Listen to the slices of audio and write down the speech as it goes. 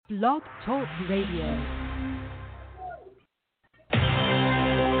Blog Talk Radio.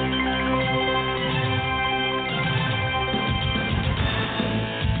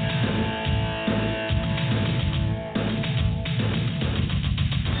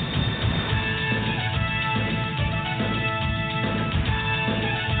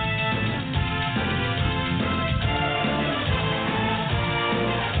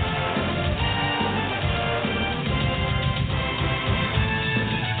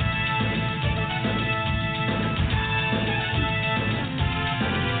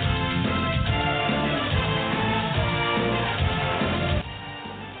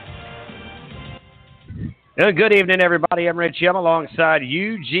 Good evening, everybody. I'm Rich Young alongside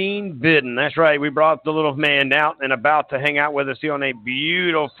Eugene Bidden. That's right. We brought the little man out and about to hang out with us here on a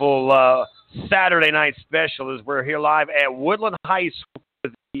beautiful Saturday night special as we're here live at Woodland High School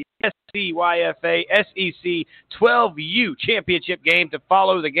with the SCYFA SEC 12U Championship game to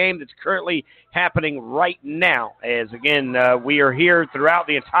follow the game that's currently happening right now. As, again, we are here throughout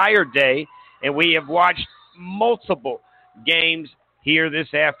the entire day, and we have watched multiple games here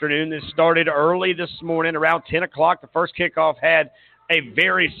this afternoon. This started early this morning, around 10 o'clock. The first kickoff had a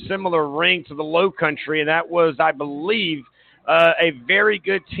very similar ring to the Low Country, and that was, I believe, a very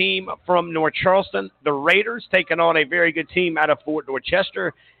good team from North Charleston, the Raiders, taking on a very good team out of Fort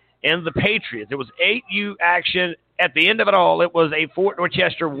Dorchester, and the Patriots. It was 8U action. At the end of it all, it was a Fort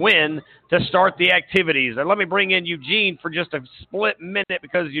Dorchester win to start the activities. And let me bring in Eugene for just a split minute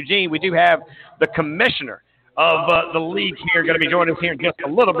because, Eugene, we do have the commissioner of the league here going to be joining us here in just a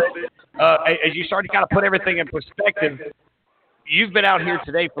little bit. As you start to kind of put everything in perspective, you've been out here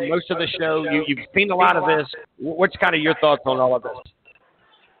today for most of the show. You've seen a lot of this. What's kind of your thoughts on all of this?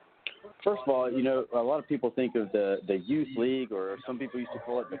 First of all, you know, a lot of people think of the youth league, or some people used to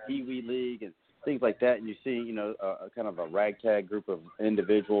call it the Pee Wee League and things like that. And you see, you know, a kind of a ragtag group of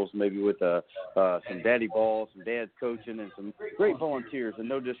individuals, maybe with some daddy balls, some dads coaching, and some great volunteers. And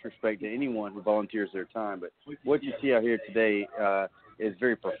no disrespect to anyone who volunteers their time, but what you see out here today is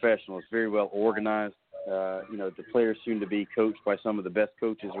very professional. It's very well organized. You know, the players seem to be coached by some of the best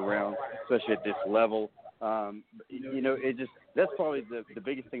coaches around, especially at this level. You know, that's probably the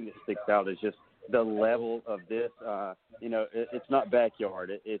biggest thing that sticks out is just the level of this. You know, it's not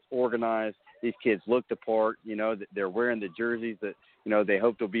backyard. It's organized. These kids look the part. You know, they're wearing the jerseys that, you know, they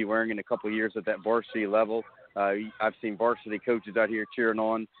hope they'll be wearing in a couple of years at that varsity level. I've seen varsity coaches out here cheering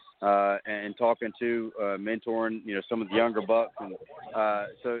on and talking to, mentoring, you know, some of the younger bucks. And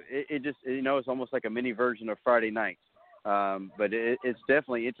so it just, you know, it's almost like a mini version of Friday nights. But it's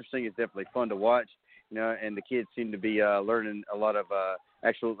definitely interesting. It's definitely fun to watch. You know, and the kids seem to be learning a lot of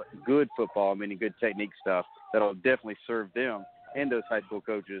actual good football, meaning good technique stuff that'll definitely serve them and those high school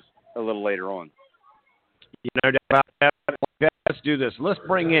coaches a little later on. You know about that. Let's do this. Let's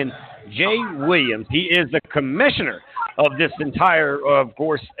bring in Jay Williams. He is the commissioner of this entire, of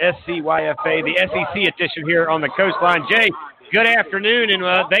course, SCYFA, the SEC edition here on the coastline. Jay, good afternoon, and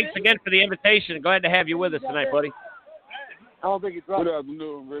thanks again for the invitation. Glad to have you with us tonight, buddy. I don't think it's right. Good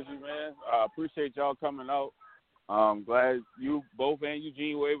afternoon, Richie, man. I appreciate y'all coming out. I'm glad you both and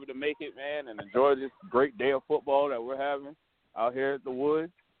Eugene were able to make it, man, and enjoy this great day of football that we're having out here at the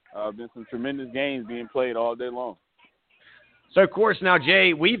Wood. Been some tremendous games being played all day long. So, of course, now,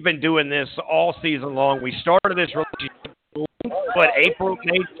 Jay, we've been doing this all season long. We started this relationship, April,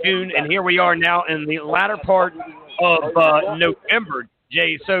 May, June, and here we are now in the latter part of November,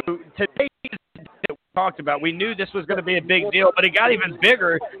 Jay. So today, talked about, we knew this was going to be a big deal, but it got even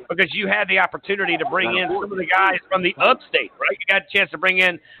bigger because you had the opportunity to bring in some of the guys from the upstate, right? You got a chance to bring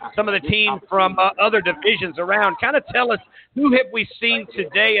in some of the teams from other divisions around. Kind of tell us, who have we seen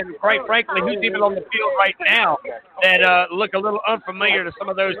today, and quite frankly, who's even on the field right now that look a little unfamiliar to some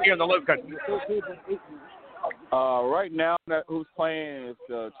of those here in the Low Country? Right now, who's playing is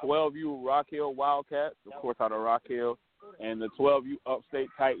the 12U Rock Hill Wildcats, of course, out of Rock Hill, and the 12U Upstate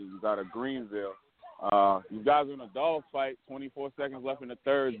Titans out of Greenville. You guys are in a dog fight, 24 seconds left in the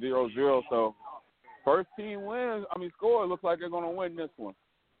third, 0-0. So first team wins, score, looks like they're going to win this one.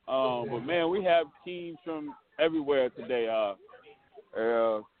 But, man, we have teams from everywhere today.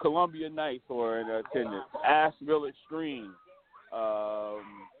 Columbia Knights are in attendance, Asheville Extreme,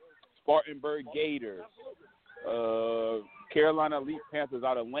 Spartanburg Gators, Carolina Elite Panthers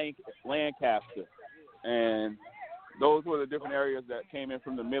out of Lancaster. And those were the different areas that came in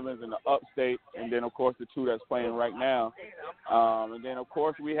from the Midlands and the Upstate, and then, of course, the two that's playing right now. And then, of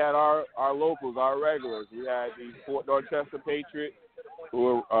course, we had our locals, our regulars. We had the Fort Dorchester Patriots,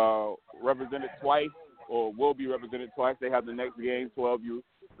 who are represented twice, or will be represented twice. They have the next game, 12U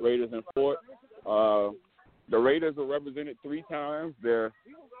Raiders in Fort. The Raiders were represented 3 times. Their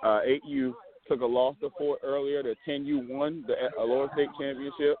 8U took a loss to Fort earlier. Their 10U won the lower state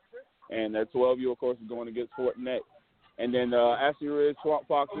championship. And their 12U, of course, is going against Fort next. And then Ashley Ridge Swamp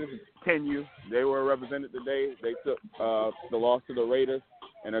Foxes, 10U, they were represented today. They took the loss to the Raiders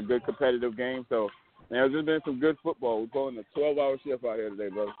in a good competitive game. So there's just been some good football. We're pulling a 12-hour shift out here today,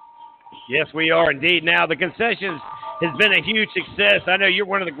 brother. Yes, we are indeed. Now, the concessions has been a huge success. I know you're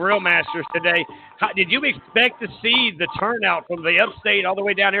one of the grill masters today. Did you expect to see the turnout from the upstate all the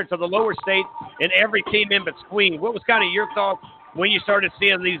way down here to the lower state and every team in between? What was kind of your thoughts when you started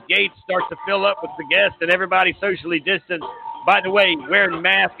seeing these gates start to fill up with the guests and everybody socially distanced? By the way, wearing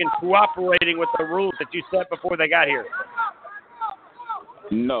masks and cooperating with the rules that you set before they got here.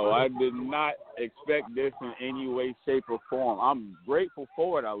 No, I did not expect this in any way, shape, or form. I'm grateful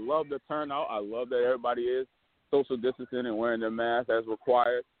for it. I love the turnout. I love that everybody is social distancing and wearing their masks as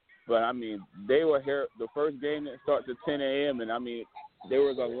required. But, I mean, they were here. The first game that starts at 10 a.m., and, I mean, there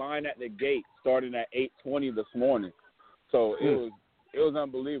was a line at the gate starting at 8:20 this morning. So it was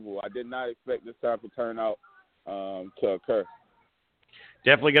unbelievable. I did not expect this type of turnout to occur.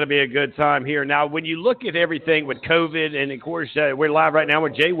 Definitely going to be a good time here. Now, when you look at everything with COVID, and, of course, we're live right now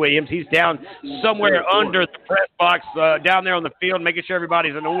with Jay Williams. He's down somewhere under the press box down there on the field, making sure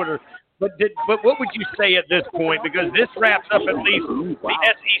everybody's in order. But what would you say at this point? Because this wraps up at least the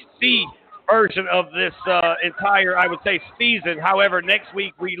SEC version of this entire, I would say, season. However, next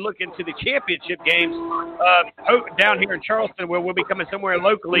week we look into the championship games down here in Charleston, where we'll be coming somewhere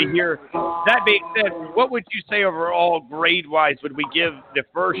locally here. That being said, what would you say overall grade-wise would we give the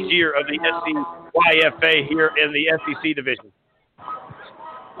first year of the SCYFA here in the SEC division?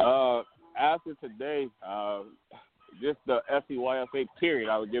 After today, just the SCYFA period,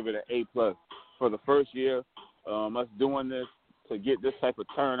 I would give it an A+ for the first year. Us doing this to get this type of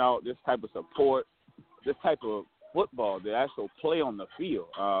turnout, this type of support, this type of football, the actual play on the field.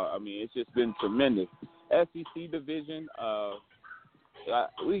 I mean, it's just been tremendous. SEC division,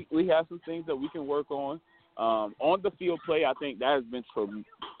 we have some things that we can work on. On the field play, I think that has been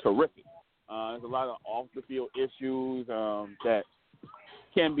terrific. There's a lot of off-the-field issues that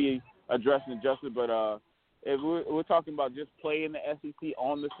can be addressed and adjusted, but if we're talking about just playing the SEC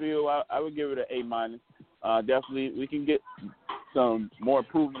on the field, I would give it an A-. Definitely, we can get some more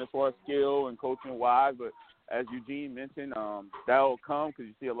improvement as far as skill and coaching-wise, but as Eugene mentioned, that'll come because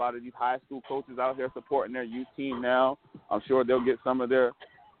you see a lot of these high school coaches out here supporting their youth team now. I'm sure they'll get some of their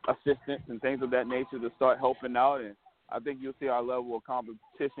assistants and things of that nature to start helping out, and I think you'll see our level of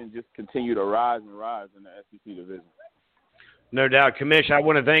competition just continue to rise and rise in the SEC division. No doubt. Commish, I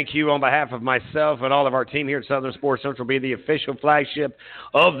want to thank you on behalf of myself and all of our team here at Southern Sports Central, be the official flagship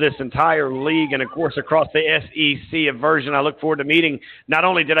of this entire league and, of course, across the SEC version. I look forward to meeting. Not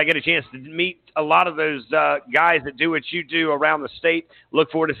only did I get a chance to meet a lot of those guys that do what you do around the state,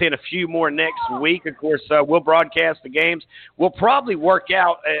 look forward to seeing a few more next week. Of course, we'll broadcast the games. We'll probably work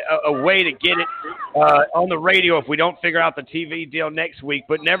out a way to get it on the radio if we don't figure out the TV deal next week.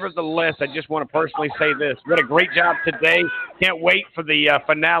 But nevertheless, I just want to personally say this. What a great job today. Can't wait for the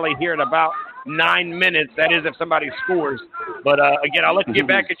finale here in about 9 minutes. That is if somebody scores. But, again, I'll let you get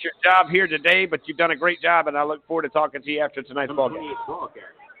back at your job here today, but you've done a great job, and I look forward to talking to you after tonight's ball game.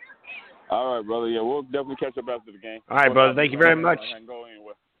 All right, brother. Yeah, we'll definitely catch up after the game. All right, brother. Thank you very much. I can't go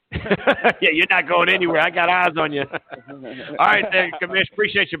anywhere. Yeah, you're not going anywhere. I got eyes on you. All right, then, Commish.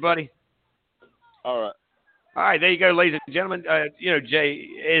 Appreciate you, buddy. All right. All right, there you go, ladies and gentlemen. Jay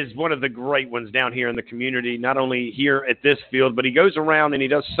is one of the great ones down here in the community, not only here at this field, but he goes around and he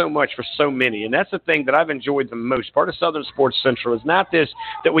does so much for so many. And that's the thing that I've enjoyed the most. Part of Southern Sports Central is not this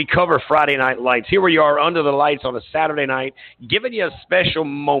that we cover Friday Night Lights. Here we are under the lights on a Saturday night, giving you a special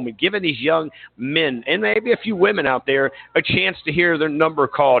moment, giving these young men and maybe a few women out there a chance to hear their number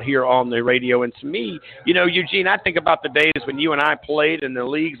called here on the radio. And to me, Eugene, I think about the days when you and I played in the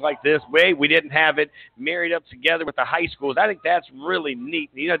leagues like this. We didn't have it married up together with the high schools. I think that's really neat.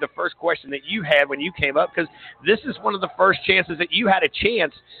 The first question that you had when you came up, because this is one of the first chances that you had a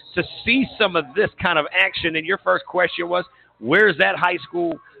chance to see some of this kind of action, and your first question was, where's that high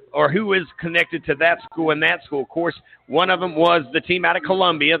school, or who is connected to that school and that school? Of course, one of them was the team out of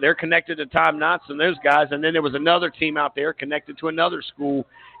Columbia. They're connected to Tom Knotts and those guys, and then there was another team out there connected to another school.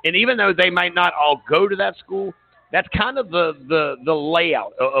 And even though they might not all go to that school, that's kind of the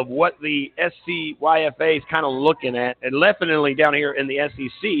layout of what the SCYFA is kind of looking at, and definitely down here in the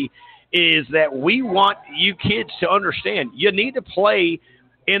SEC, is that we want you kids to understand you need to play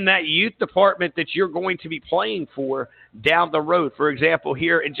in that youth department that you're going to be playing for down the road. For example,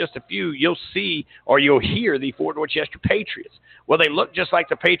 here in just a few, you'll see or you'll hear the Fort Dorchester Patriots. Well, they look just like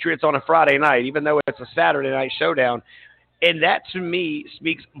the Patriots on a Friday night, even though it's a Saturday night showdown. And that, to me,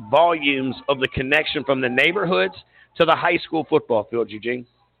 speaks volumes of the connection from the neighborhoods to the high school football field, Eugene.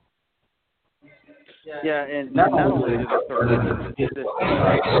 Yeah, and not only do they start listening to this,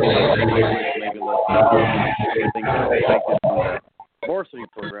 maybe varsity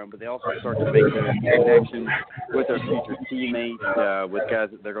program, but they also start to make those connections with their future teammates, with guys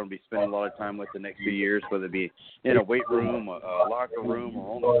that they're going to be spending a lot of time with the next few years, whether it be in a weight room, a locker room,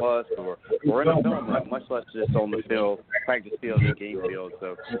 or on the bus, or in a film room, much less just on the field, practice field, and game field.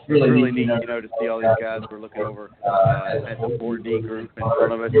 So it's really neat, to see all these guys. We're looking over at the 4D group in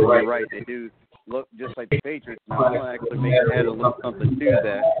front of us. You're right, they do look just like the Patriots. Now, I want to actually add a little something to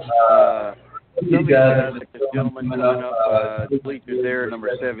that. Some of these guys, like this gentleman coming up, the bleachers there, number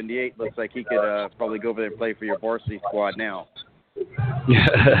 78, looks like he could probably go over there and play for your varsity squad now.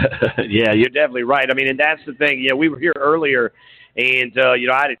 Yeah, you're definitely right. I mean, and that's the thing. We were here earlier, and,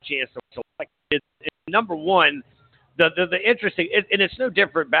 I had a chance to select it. Number one, the interesting, and it's no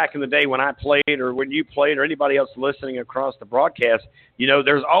different back in the day when I played or when you played or anybody else listening across the broadcast.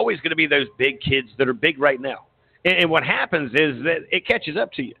 There's always going to be those big kids that are big right now. And what happens is that it catches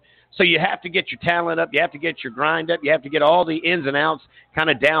up to you. So you have to get your talent up. You have to get your grind up. You have to get all the ins and outs kind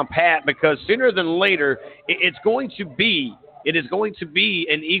of down pat, because sooner than later, it is going to be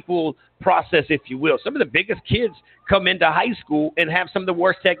an equal process, if you will. Some of the biggest kids come into high school and have some of the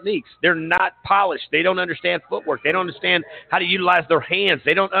worst techniques. They're not polished. They don't understand footwork. They don't understand how to utilize their hands.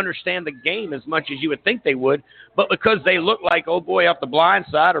 They don't understand the game as much as you would think they would. But because they look like, oh boy, off the blind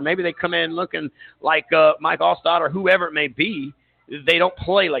side, or maybe they come in looking like Mike Allstott or whoever it may be, they don't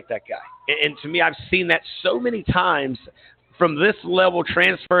play like that guy. And to me, I've seen that so many times from this level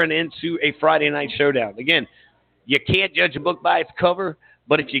transferring into a Friday night showdown. Again, you can't judge a book by its cover,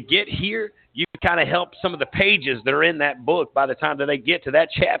 but if you get here, you kind of help some of the pages that are in that book by the time that they get to that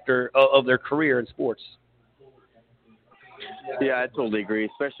chapter of their career in sports. Yeah, I totally agree,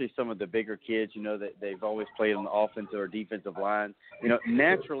 especially some of the bigger kids, that they've always played on the offensive or defensive line.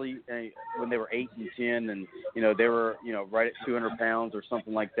 Naturally, when they were 8 and 10 and, they were, right at 200 pounds or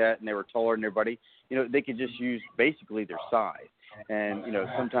something like that, and they were taller than everybody, they could just use basically their size. And,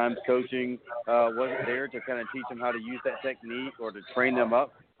 sometimes coaching wasn't there to kind of teach them how to use that technique or to train them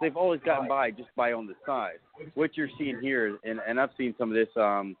up. They've always gotten by just by on the size. What you're seeing here, and I've seen some of this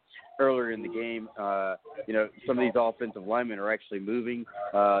earlier in the game, some of these offensive linemen are actually moving.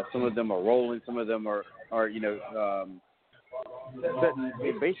 Some of them are rolling. Some of them are sitting.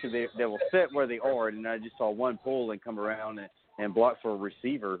 Basically, they will sit where they are. And I just saw one pull and come around and block for a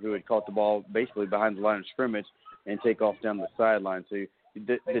receiver who had caught the ball basically behind the line of scrimmage and take off down the sideline. So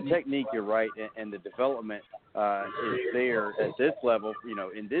the technique, you're right, and the development is there at this level,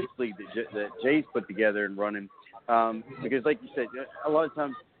 in this league that Jay's put together and running. Because like you said, a lot of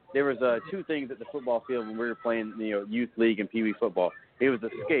times there was two things at the football field when we were playing, youth league and Pee Wee football. It was a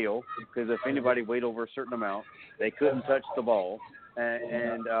scale, because if anybody weighed over a certain amount, they couldn't touch the ball.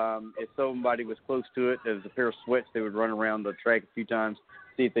 And if somebody was close to it, there was a pair of sweats, they would run around the track a few times,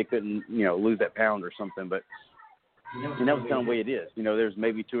 see if they couldn't, lose that pound or something. But and that was kind of the way it is. There's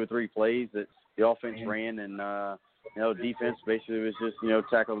maybe 2 or 3 plays that the offense ran, and defense basically was just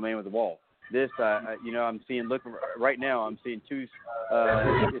tackle the man with the ball. This, I'm seeing. Right now, I'm seeing 2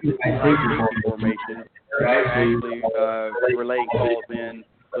 safety formation. Basically, relaying calls in.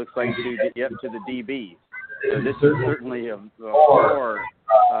 Looks like to the DB. So this is certainly a far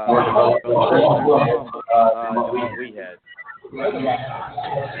than what we had.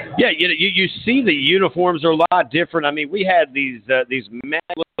 Yeah, you see the uniforms are a lot different. I mean, we had these mad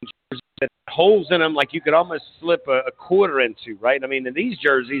looking jerseys that had holes in them, like you could almost slip a quarter into, right? I mean, in these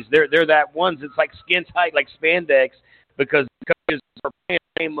jerseys, they're that ones that's like skin tight, like spandex, because coaches are playing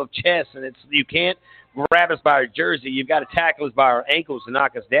a game of chess, and you can't grab us by our jersey. You've got to tackle us by our ankles to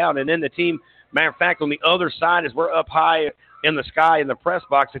knock us down. And then the team, matter of fact, on the other side, as we're up high in the sky in the press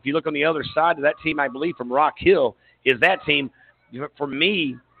box, if you look on the other side of that team, I believe from Rock Hill, is that team. For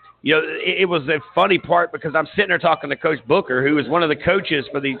me, it was a funny part, because I'm sitting there talking to Coach Booker, who is one of the coaches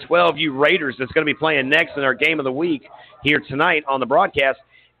for the 12U Raiders that's going to be playing next in our game of the week here tonight on the broadcast.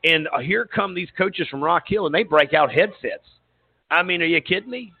 And here come these coaches from Rock Hill, and they break out headsets. I mean, are you kidding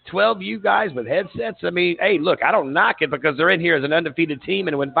me? 12U guys with headsets? I mean, hey, look, I don't knock it, because they're in here as an undefeated team,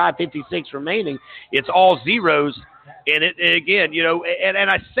 and with 5:56 remaining, it's all zeros. And again, and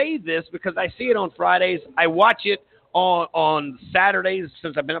I say this because I see it on Fridays. I watch it on Saturdays,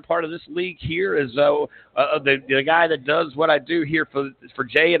 since I've been a part of this league here, is the guy that does what I do here for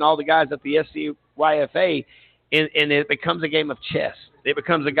Jay and all the guys at the SCYFA, and it becomes a game of chess. It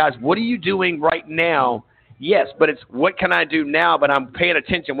becomes guys, what are you doing right now? Yes, but it's what can I do now, but I'm paying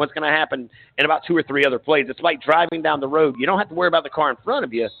attention what's going to happen in about 2 or 3 other plays. It's like driving down the road. You don't have to worry about the car in front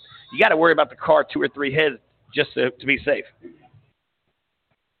of you. You got to worry about the car 2 or 3 heads just to be safe.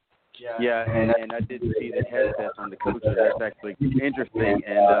 Yeah, and I did see the head test on the coaches. That's actually interesting.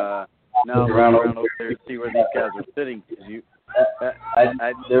 And now I'm around over there to see where these guys are sitting.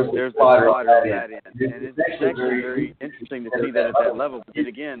 There's a spotter on that end. And it's actually very interesting to see that at that level. But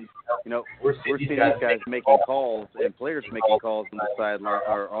again, we're seeing these guys making calls and players making calls on the sideline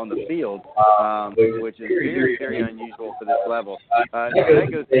or on the field, which is very, very unusual for this level. That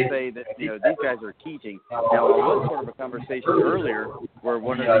goes to say that these guys are teaching. Now, there was sort of a conversation earlier where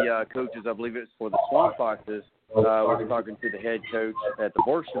one of the coaches, I believe it was for the Swamp Foxes, was talking to the head coach at the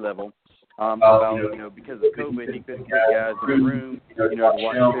varsity level. About, because of COVID, he couldn't get guys in the room, to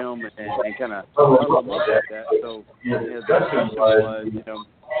watch film and kind of huddle them up like that. So the solution was,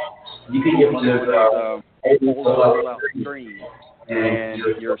 you can get one of those pull-out screens,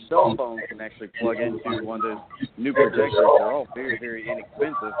 and your cell phone can actually plug into one of those new projectors. They're all very, very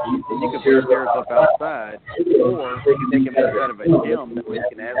inexpensive. And you can put theirs up outside, or they can take them inside of a gym that way you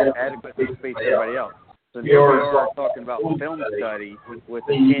can have adequate space for everybody else. So here we are talking about film study with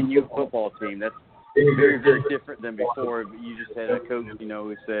a 10U football team. That's very, very different than before. You just had a coach,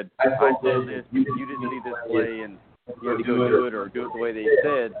 who said, I said this, you didn't see this play, and you had to go do it or do it the way they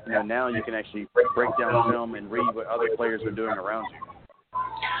said. Now you can actually break down film and read what other players are doing around you.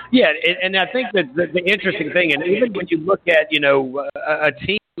 Yeah, and I think that the interesting thing, and even when you look at, a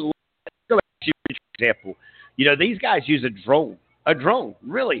team, go back to your example, these guys use a drone. A drone,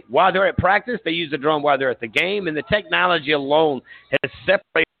 really. While they're at practice, they use the drone while they're at the game, and the technology alone has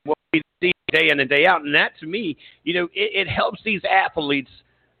separated what we see day in and day out. And that, to me, it helps these athletes.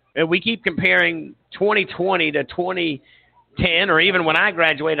 And we keep comparing 2020 to 2010, or even when I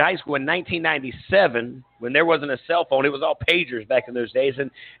graduated high school in 1997, when there wasn't a cell phone. It was all pagers back in those days,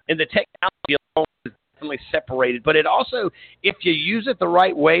 and the technology alone is definitely separated. But it also, if you use it the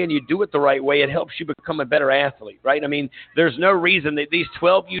right way and you do it the right way, it helps you become a better athlete, right? I mean, there's no reason that these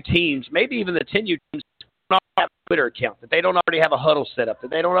 12U teams, maybe even the 10U teams, don't have a Twitter account, that they don't already have a huddle set up, that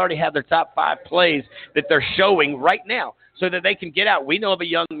they don't already have their top 5 plays that they're showing right now so that they can get out. We know of a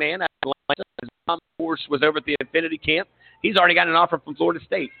young man, his mom, of course, was over at the Infinity Camp. He's already got an offer from Florida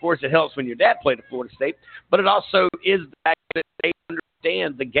State. Of course, it helps when your dad played at Florida State, but it also is the fact that they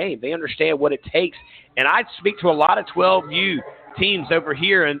understand the game. They understand what it takes. And I speak to a lot of 12U teams over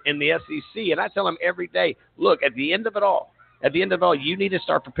here in the SEC, and I tell them every day, look, at the end of it all, you need to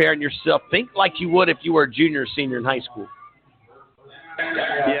start preparing yourself. Think like you would if you were a junior or senior in high school.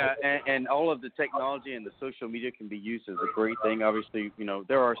 Yeah, and all of the technology and the social media can be used as a great thing. Obviously,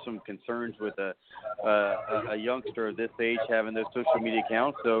 there are some concerns with a youngster of this age having those social media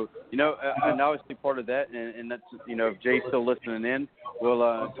accounts. So, and obviously part of that, and that's, if Jay's still listening in, we'll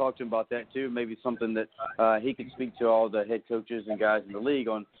talk to him about that too. Maybe something that he could speak to all the head coaches and guys in the league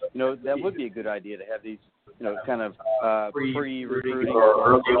on. That would be a good idea to have these, kind of pre-recruiting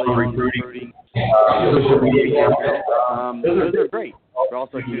or early recruiting social media accounts. Those are great. But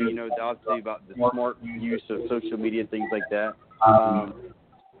also, too, obviously about the smart use of social media and things like that.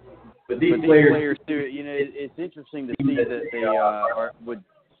 But these players, too, it's interesting to see that they would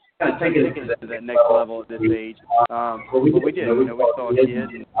take it to that next level at this age. But we did. We saw a kid,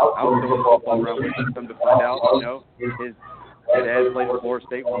 and I was throwing football around with him, come to find out, his dad played at Florida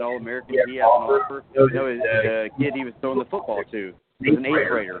State, was an All-American. He has an offer. The kid he was throwing the football to was an 8th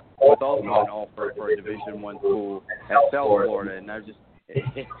grader with also an offer for a Division I school at South Florida. And I was just,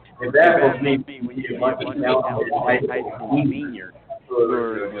 it fascinates me when you have one high school senior who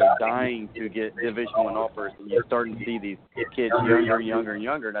are dying to get Division I offers, and you're starting to see these kids younger and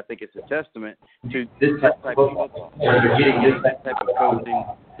younger. And I think it's a testament to this type of football. They're getting this type of coaching,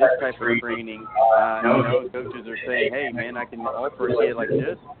 this type of training. Coaches are saying, hey, man, I can offer a kid like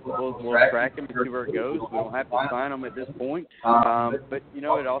this. We'll track him and see where it goes. We don't have to sign him at this point. But,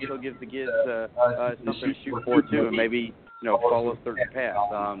 it also gives the kids something to shoot for, too, and maybe, follow a certain path.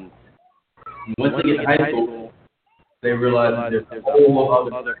 Once they get to high school, they realize that there's a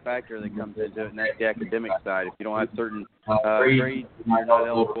whole other factor that comes into it, and that's the academic side. If you don't have certain grades, you're not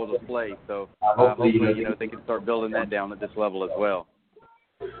eligible to play. So hopefully, they can start building that down at this level as well.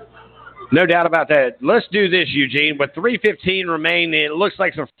 No doubt about that. Let's do this, Eugene. With 3:15 remaining, it looks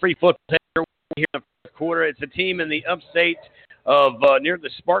like some free football here in the first quarter. It's a team in the upstate of near the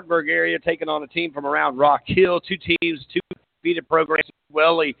Spartanburg area, taking on a team from around Rock Hill. Two teams, two defeated programs.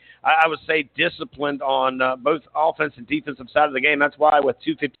 Well, I would say disciplined on both offense and defensive side of the game. That's why with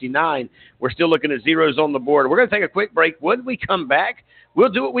 2:59, we're still looking at zeros on the board. We're going to take a quick break. When we come back, we'll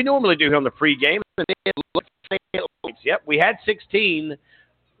do what we normally do here on the pregame. Yep, we had 16.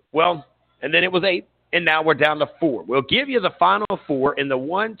 Well, and then it was 8, and now we're down to 4. We'll give you the final 4 in the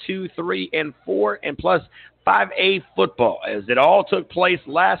 1, 2, 3, and 4, and plus 5A football, as it all took place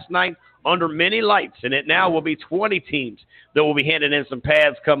last night under many lights, and it now will be 20 teams that will be handing in some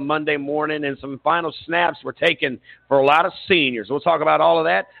pads come Monday morning, and some final snaps were taken for a lot of seniors. We'll talk about all of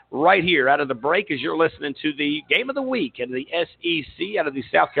that right here out of the break as you're listening to the Game of the Week and the SEC out of the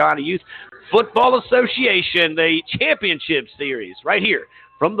South Carolina Youth Football Association, the Championship Series, right here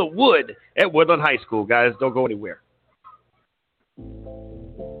from the Wood at Woodland High School. Guys, don't go anywhere.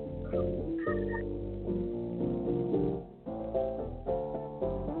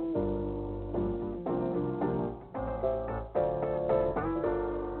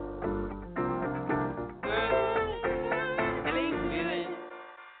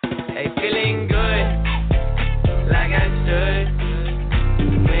 Feeling good, like I should.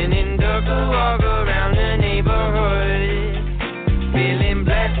 When in dark, I walk around the neighborhood. Feeling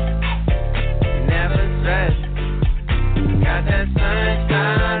blessed, never stressed. Got that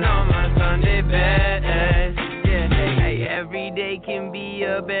sunshine on my Sunday best. Yeah, hey, every day can be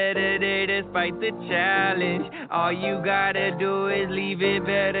a better day despite the challenge. All you gotta do is leave it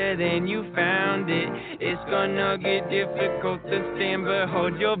better than you found it. It's gonna get difficult to stand, but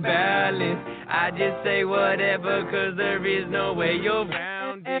hold your balance. I just say whatever, cause there is no way you're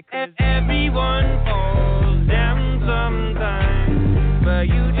around it. Cause everyone falls down sometimes, but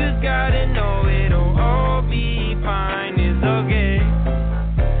you just gotta know it'll all be fine. It's okay.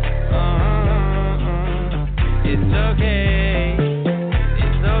 It's okay.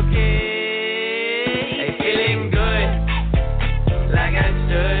 It's okay. Hey, feeling good, like I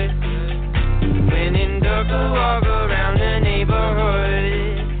should. When in dark, I walk around the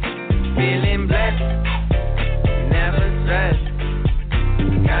neighborhood. Feeling blessed, never stressed.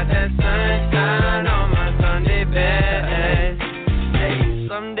 Got that sunshine on my Sunday best. Hey,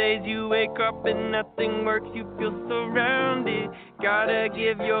 some days you wake up and nothing works, you feel surrounded. Gotta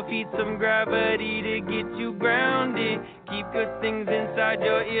give your feet some gravity to get you grounded. Keep good things inside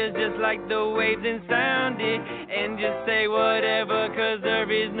your ears just like the waves and sound it. And just say whatever, cause there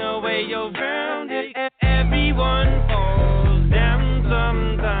is no way you're around it. Everyone falls down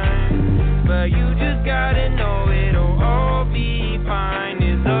sometimes, but you just gotta know it'll all be fine.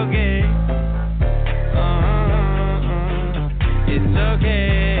 It's okay. It's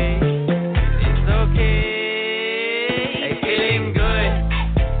okay. It's okay. Hey, feeling good,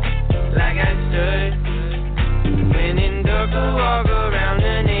 like I should. When in dark, I walk around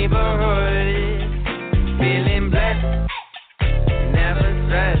the neighborhood. Feeling blessed, never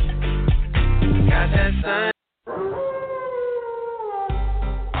stressed. Got that sun.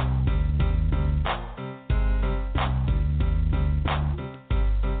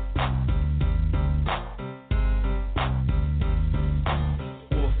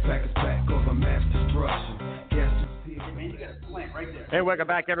 Hey, welcome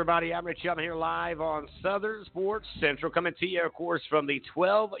back, everybody. I'm Rich Young here live on Southern Sports Central, coming to you, of course, from the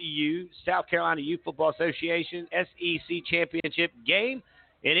 12U South Carolina Youth Football Association SEC Championship game.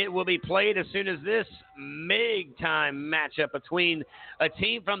 And it will be played as soon as this big-time matchup between a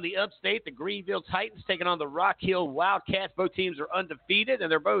team from the upstate, the Greenville Titans, taking on the Rock Hill Wildcats. Both teams are undefeated,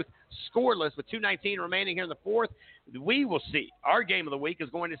 and they're both scoreless with 2:19 remaining here in the fourth. We will see. Our game of the week is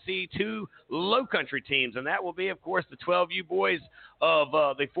going to see two low-country teams, and that will be, of course, the 12U boys of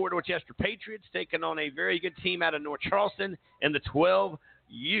the Fort Dorchester Patriots taking on a very good team out of North Charleston, and the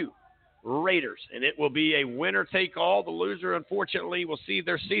 12U Raiders, and it will be a winner-take-all. The loser, unfortunately, will see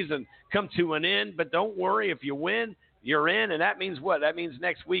their season come to an end, but don't worry. If you win, you're in, and that means what? That means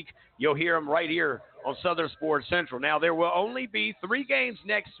next week you'll hear them right here on Southern Sports Central. Now, there will only be 3 games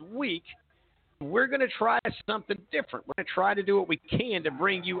next week. We're going to try something different. We're going to try to do what we can to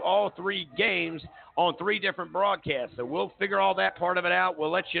bring you all 3 games on 3 different broadcasts. So we'll figure all that part of it out. We'll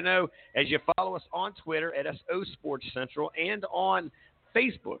let you know as you follow us on Twitter at SO Sports Central and on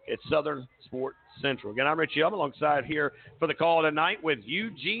Facebook at Southern Sports Central. Again, I'm Richie. I'm alongside here for the call tonight with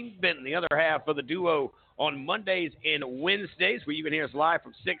Eugene Benton, the other half of the duo on Mondays and Wednesdays, where you can hear us live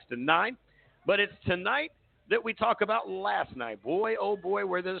from 6 to 9. But it's tonight that we talk about last night. Boy, oh boy,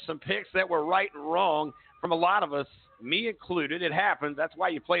 where there's some picks that were right and wrong from a lot of us, me included. It happens. That's why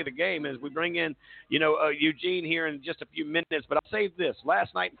you play the game, as we bring in, Eugene here in just a few minutes. But I'll say this.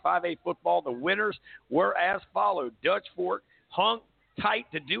 Last night in 5A football, the winners were as followed. Dutch Fork hung tight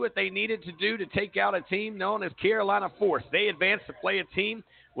to do what they needed to do to take out a team known as Carolina Force. They advanced to play a team,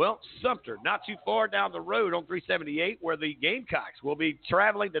 Sumter, not too far down the road on 378, where the Gamecocks will be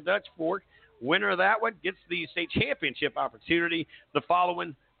traveling to Dutch Fork. Winner of that one gets the state championship opportunity the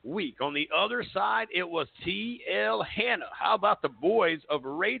following week. On the other side, it was T.L. Hanna. How about the boys of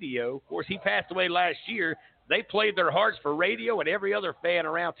radio? Of course, he passed away last year. They played their hearts for radio and every other fan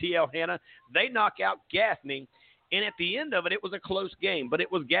around T.L. Hanna. They knock out Gaffney, and at the end of it, it was a close game. But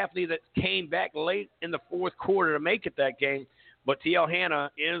it was Gaffney that came back late in the fourth quarter to make it that game. But T.L. Hanna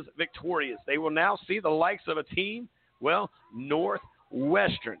is victorious. They will now see the likes of a team,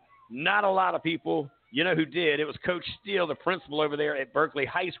 Northwestern. Not a lot of people, who did. It was Coach Steele, the principal over there at Berkeley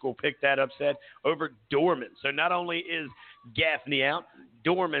High School, picked that upset over Dorman. So not only is Gaffney out,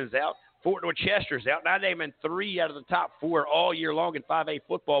 Dorman's out, Fort Dorchester's out. Now naming 3 out of the top 4 all year long in 5A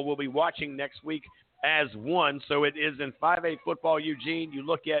football. We'll be watching next week as one. So it is in 5A football, Eugene. You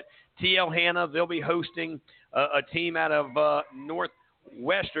look at T.L. Hanna. They'll be hosting a team out of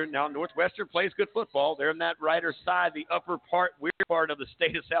Northwestern. Now, Northwestern plays good football. They're in that Rider side, the upper part, weird part of the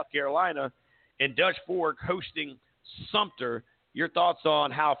state of South Carolina. And Dutch Fork hosting Sumter. Your thoughts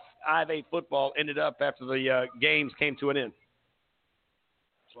on how 5A football ended up after the games came to an end?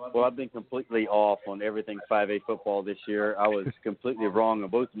 Well, I've been completely off on everything 5A football this year. I was completely wrong on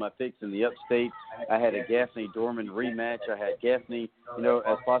both of my picks in the upstate. I had a Gaffney-Dorman rematch. I had Gaffney,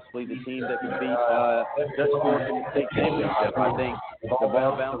 as possibly the team that could beat Dutch Fork in the state championship. I think the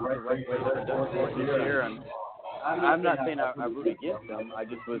ball bounced the right way for Dutch Fork this year. And I'm not saying I root against them. I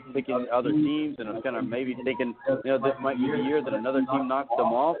just was picking other teams, and I was kind of maybe thinking, this might be the year that another team knocks them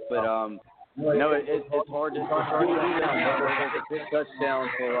off. But it's hard to do that. There's a big touchdown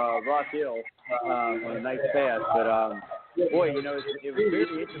for Rock Hill on a nice pass. But, boy, it was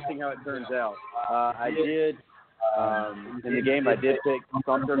very interesting how it turns out. I did, in the game, I did pick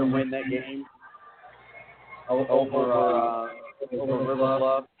Sumter to win that game over River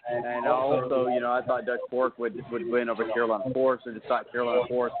Bluff. And also, I thought Dutch Fork would win over Carolina Force. I just thought Carolina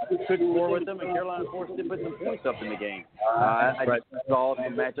Force could score with them, and Carolina Force did put some points up in the game. I just saw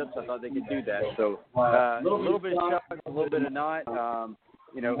some matchups. I thought they could do that. So a little bit of shock, a little bit of not.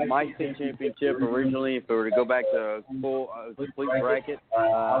 My state championship originally, if we were to go back to full complete bracket,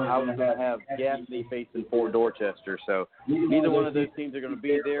 I was going to have Gaffney facing Fort Dorchester. So neither one of those teams are going to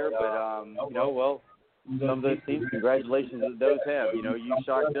be there. But, some of those teams, congratulations that those have. You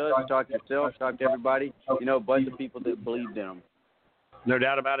shocked us, shocked yourself, shocked everybody, a bunch of people that believed in them. No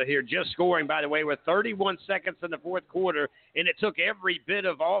doubt about it here. Just scoring, by the way, with 31 seconds in the fourth quarter, and it took every bit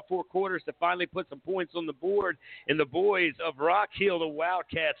of all 4 quarters to finally put some points on the board. And the boys of Rock Hill, the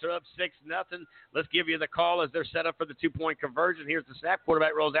Wildcats, are up 6-0. Let's give you the call as they're set up for the 2-point conversion. Here's the snap.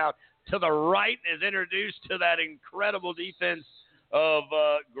 Quarterback rolls out to the right and is introduced to that incredible defense of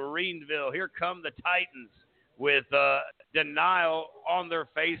Greenville. Here come the Titans with denial on their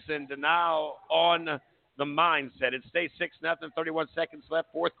face and denial on the mindset. It stays 6-0, 31 seconds left,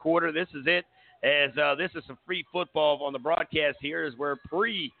 fourth quarter. This is it, as this is some free football on the broadcast here, as we're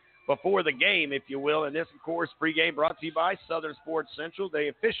before the game, if you will. And this, of course, pregame brought to you by Southern Sports Central, the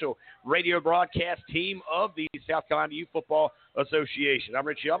official radio broadcast team of the South Carolina Youth Football Association. I'm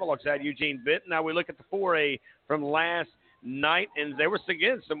Rich Young alongside Eugene Benton. Now we look at the 4A from last night, and there was,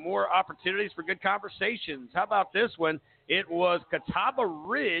 again, some more opportunities for good conversations. How about this one? It was Catawba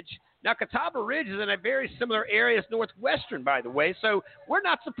Ridge. Now, Catawba Ridge is in a very similar area as Northwestern, by the way, so we're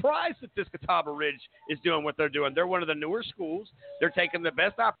not surprised that this Catawba Ridge is doing what they're doing. They're one of the newer schools. They're taking the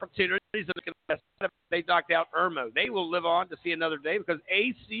best opportunities. They knocked out Irmo. They will live on to see another day because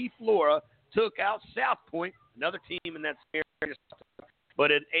AC Flora took out South Point, another team in that area.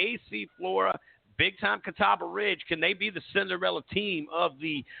 But at AC Flora, big-time Catawba Ridge, can they be the Cinderella team of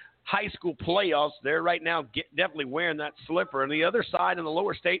the high school playoffs? They're right now definitely wearing that slipper. On the other side, in the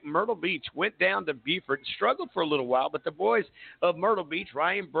lower state, Myrtle Beach went down to Beaufort, struggled for a little while, but the boys of Myrtle Beach,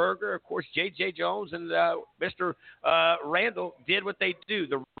 Ryan Berger, of course, J.J. Jones, and Mr. Randall did what they do.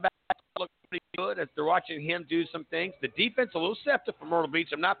 The back looked pretty good as they're watching him do some things. The defense a little septic for Myrtle Beach.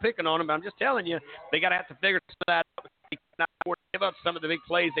 I'm not picking on them, but I'm just telling you, they got to have to figure that out. They cannot afford to give up some of the big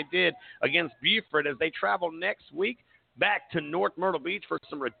plays they did against Beaufort as they travel next week back to North Myrtle Beach for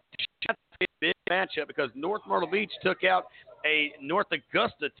some big matchup, because North Myrtle Beach took out a North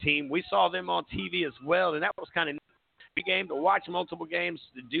Augusta team. We saw them on TV as well, and that was kind of a game to watch multiple games,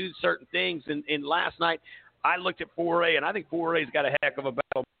 to do certain things. And last night, I looked at 4A, and I think 4A's got a heck of a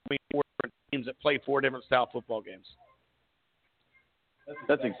battle between 4 different teams that play 4 different style football games.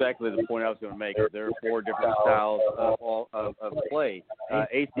 That's exactly the point I was going to make. There are 4 different styles of play.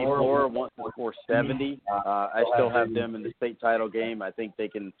 AC Flora wants to score 70. I still have them in the state title game. I think they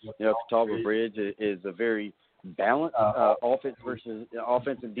can. Catawba Bridge is a very balanced offense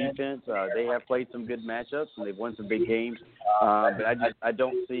and defense. They have played some good matchups and they've won some big games. But I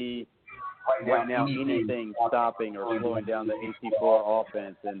don't see right now anything stopping or slowing down the AC Flora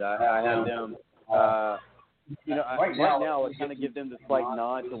offense. And I have them. Right now, I kind of give them the slight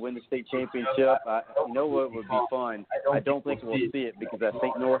nod to win the state championship. You know what would be fun? I don't think we'll see it because I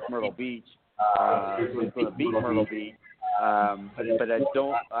think North Myrtle Beach is going to beat Myrtle Beach. But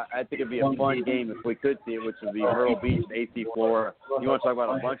I think it'd be a fun game if we could see it, which would be Myrtle Beach and AC Flora. You want to talk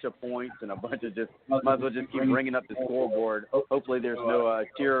about a bunch of points and a bunch of might as well just keep bringing up the scoreboard. Hopefully there's no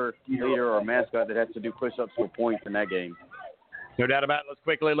cheerleader or mascot that has to do push-ups for points in that game. No doubt about it. Let's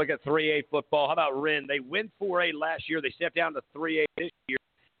quickly look at 3A football. How about Wren? They win 4A last year. They stepped down to 3A this year.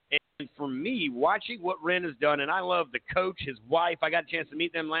 And for me, watching what Wren has done, and I love the coach, his wife. I got a chance to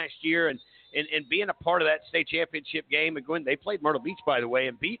meet them last year and being a part of that state championship game. And they played Myrtle Beach, by the way,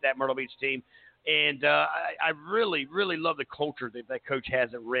 and beat that Myrtle Beach team. And I really, really love the culture that coach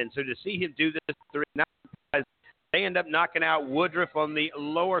has at Wren. So to see him do this, they end up knocking out Woodruff on the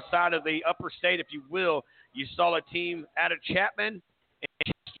lower side of the upper state, if you will. You saw a team out of Chapman.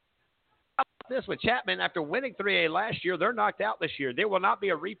 And how about this with Chapman? After winning 3A last year, they're knocked out this year. There will not be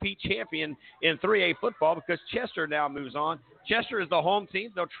a repeat champion in 3A football because Chester now moves on. Chester is the home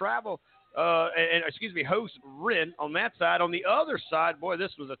team. They'll travel host Wren on that side. On the other side, boy,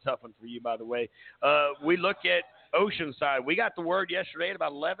 this was a tough one for you, by the way. We look at Oceanside. We got the word yesterday at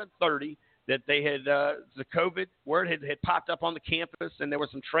about 11:30 that they had the COVID word had popped up on the campus, and there were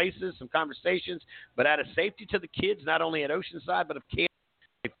some traces, some conversations. But out of safety to the kids, not only at Oceanside but of Camden,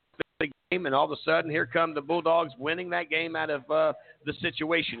 they the game, and all of a sudden here come the Bulldogs winning that game out of the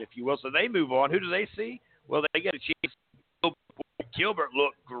situation, if you will. So they move on. Who do they see? Well, they get a chance. Gilbert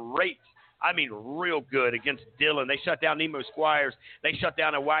looked great. I mean, real good against Dillon. They shut down Nemo Squires. They shut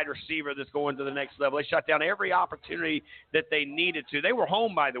down a wide receiver that's going to the next level. They shut down every opportunity that they needed to. They were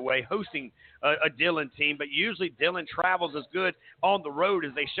home, by the way, hosting a Dillon team, but usually Dillon travels as good on the road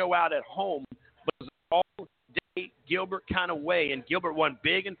as they show out at home. But it was all day Gilbert kind of way, and Gilbert won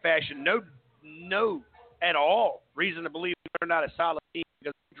big in fashion. No at all reason to believe they're not a solid team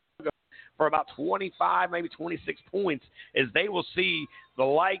because they for about 25, maybe 26 points as they will see the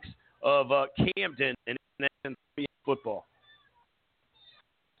likes of Camden and football.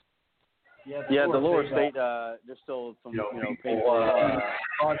 Yeah, the lower state, there's still some, people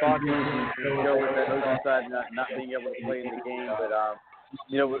talking with that Oceanside not being able to play in the game. But,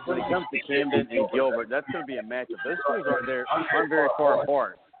 when it comes to Camden and Gilbert, that's going to be a matchup. Those schools aren't very far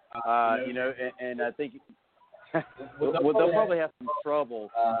apart. And I think they'll probably have some trouble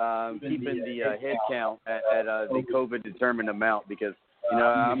keeping the head count at the COVID-determined amount because,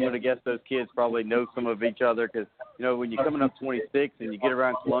 I'm going to guess those kids probably know some of each other because, when you're coming up 26 and you get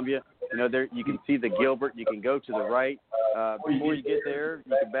around Columbia, there you can see the Gilbert. You can go to the right. Before you get there,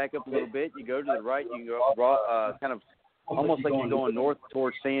 you can back up a little bit. You go to the right. You can go kind of almost like you're going north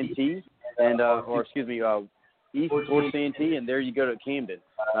towards Santee east towards Santee, and there you go to Camden.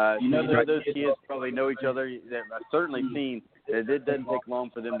 Those kids probably know each other. I've certainly seen that it doesn't take long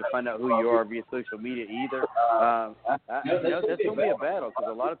for them to find out who you are via social media either. That's going to be a battle because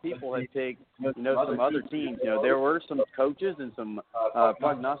a lot of people have picked, some other teams. There were some coaches and some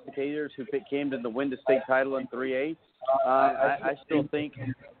prognosticators who picked Camden to win the state title in 3A. I still think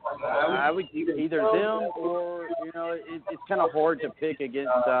I would either them or, it's kind of hard to pick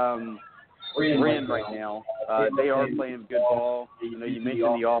against Wren right now. They are playing good ball. You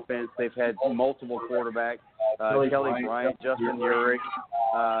mentioned the offense. They've had multiple quarterbacks, Kelly Bryant, Justin Urick,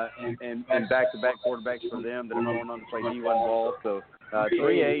 and back-to-back quarterbacks for them that are going on to play D1 ball. So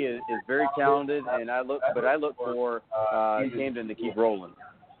 3A is very talented, and I look for Camden to keep rolling.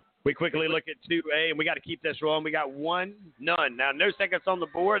 We quickly look at 2A, and we got to keep this rolling. We got 1-0. Now, no seconds on the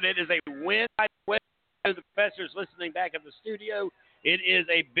board. It is a win. The professors listening back at the studio. It is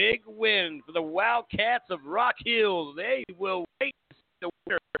a big win for the Wildcats of Rock Hills. They will wait to see the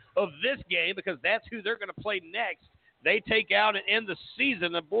winner of this game because that's who they're going to play next. They take out and end the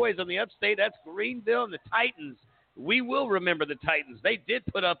season. The boys on the upstate, that's Greenville and the Titans. We will remember the Titans. They did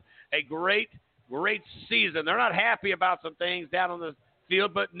put up a great season. They're not happy about some things down on the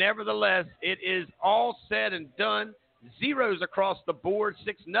field, but nevertheless, it is all said and done. Zeros across the board,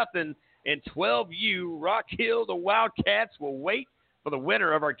 6-0 and 12U. Rock Hill, the Wildcats will wait for the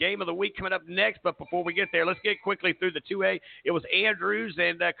winner of our game of the week coming up next. But before we get there, let's get quickly through the 2A. It was Andrews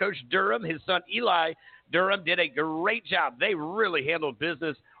and Coach Durham. His son Eli Durham did a great job. They really handled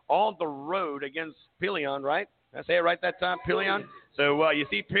business on the road against Pelion, right? Did I say it right that time, Pelion? So you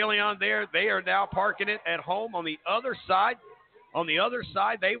see Pelion there. They are now parking it at home. On the other side,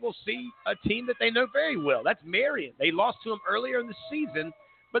 they will see a team that they know very well. That's Marion. They lost to them earlier in the season,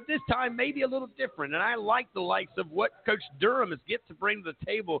 but this time maybe a little different. And I like the likes of what Coach Durham is get to bring to the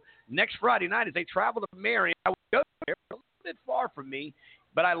table next Friday night as they travel to Marion. I would go there, a little bit far from me,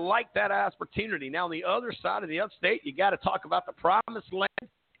 but I like that opportunity. Now, on the other side of the upstate, you got to talk about the promised land.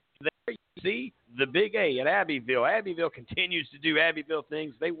 There you see the Big A at Abbeville. Abbeville continues to do Abbeville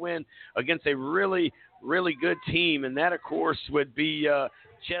things. They win against a really, really good team, and that, of course, would be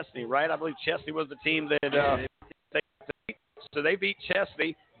Chesney, right? I believe Chesney was the team that so they beat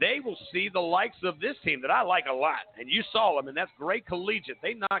Chesney. They will see the likes of this team that I like a lot, and you saw them, and that's Gray Collegiate.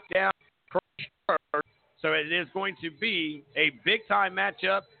 They knocked down Crush. So it is going to be a big-time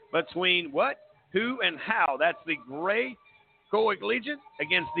matchup between what, who, and how. That's the Gray Collegiate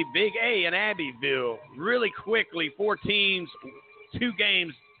against the Big A in Abbeville. Really quickly, 4 teams, 2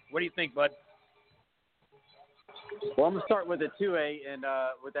 games. What do you think, bud? Well, I'm going to start with the 2A and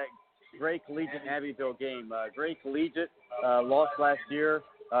with that Gray Collegiate Abbeville game. Gray Collegiate lost last year,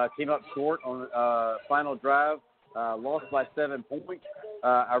 came up short on final drive, lost by 7 points.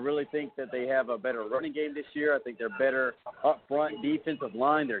 I really think that they have a better running game this year. I think they're better up front defensive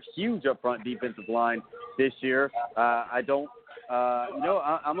line. They're huge up front defensive line this year. I'm going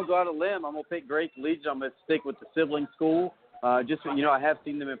to go out on a limb. I'm going to pick Gray Collegiate. I'm going to stick with the sibling school. I have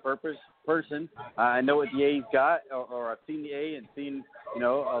seen them in person. I know what the A's got, or I've seen the A and seen, a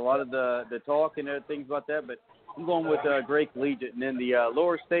lot of the talk and things about that. But I'm going with Gray Collegiate. And then the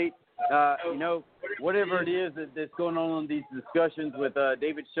lower state, whatever it is that's going on in these discussions with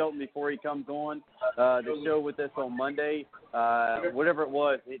David Shelton before he comes on the show with us on Monday, whatever it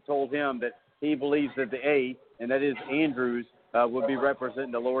was, it told him that he believes that the A, and that is Andrews, will be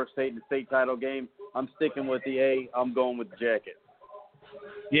representing the lower state in the state title game. I'm sticking with the A. I'm going with the Jacket.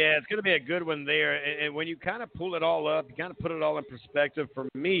 Yeah, it's going to be a good one there. And when you kind of pull it all up, you kind of put it all in perspective, for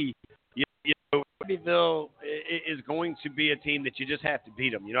me, Abbeville is going to be a team that you just have to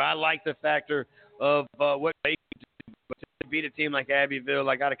beat them. I like the factor of what they do, but to beat a team like Abbeville,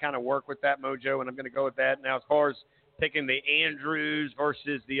 I got to kind of work with that mojo, and I'm going to go with that. Now, as far as picking the Andrews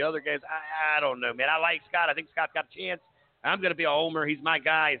versus the other guys, I don't know, man. I like Scott. I think Scott's got a chance. I'm going to be a homer. He's my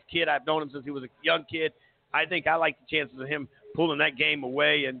guy. His kid, I've known him since he was a young kid. I think I like the chances of him pulling that game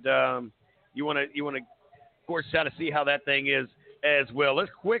away, and you want to, of course, try to see how that thing is as well.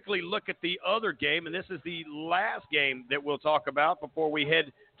 Let's quickly look at the other game, and this is the last game that we'll talk about before we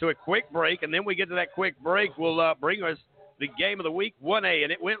head to a quick break. And then we get to that quick break, we'll bring us the game of the week, 1A,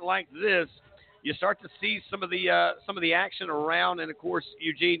 and it went like this. You start to see some of the action around, and of course,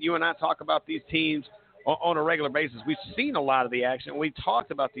 Eugene, you and I talk about these teams on a regular basis. We've seen a lot of the action. We talked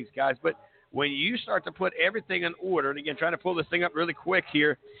about these guys, but when you start to put everything in order, and again, trying to pull this thing up really quick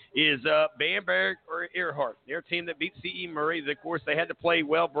here, is Bamberg or Earhart. Their team that beat C.E. Murray. Of course, they had to play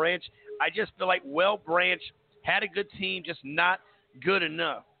Well Branch. I just feel like Well Branch had a good team, just not good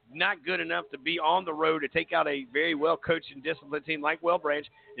enough. Not good enough to be on the road to take out a very well-coached and disciplined team like Well Branch.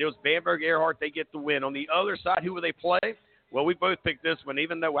 It was Bamberg, Earhart. They get the win. On the other side, who will they play? Well, we both picked this one,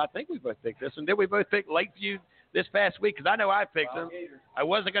 even though I think we both picked this one. Did we both pick Lakeview this past week? Because I know I picked them. I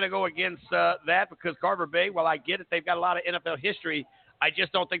wasn't going to go against that because Carver Bay, while I get it, they've got a lot of NFL history. I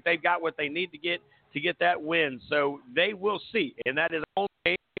just don't think they've got what they need to get that win. So they will see, and that is only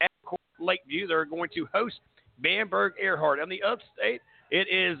at Lakeview. They're going to host Bamberg Earhart. On the upstate, it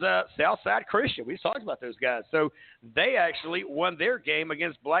is Southside Christian. We've talked about those guys. So they actually won their game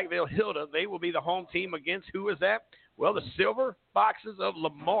against Blackville Hilda. They will be the home team against who is that? Well, the Silver Foxes of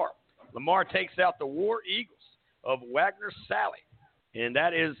Lamar. Lamar takes out the War Eagles of Wagner Sally. And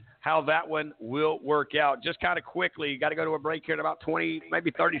that is how that one will work out. Just kind of quickly, you got to go to a break here in about 20,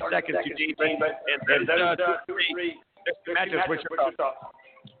 maybe 30 seconds, Eugene.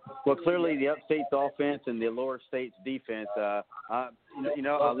 Well, clearly the upstate's offense and the lower state's defense. I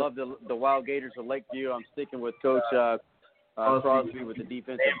love the Wild Gators of Lakeview. I'm sticking with Coach Crosby with the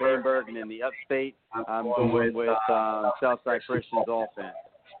defense of Bamberg, and in the upstate, I'm going with Southside Christian's offense.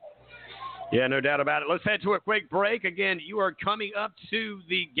 Yeah, no doubt about it. Let's head to a quick break. Again, you are coming up to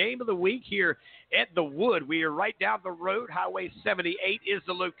the game of the week here at the Wood. We are right down the road. Highway 78 is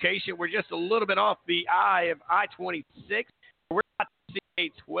the location. We're just a little bit off the eye of I-26. We're about to see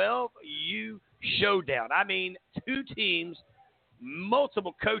a 12U showdown. I mean, 2 teams,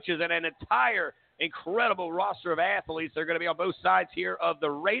 multiple coaches, and an entire incredible roster of athletes. They're going to be on both sides here of the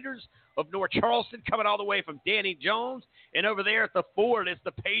Raiders of North Charleston, coming all the way from Danny Jones. And over there at the Fort, it's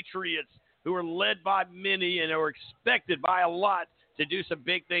the Patriots, who are led by many and are expected by a lot to do some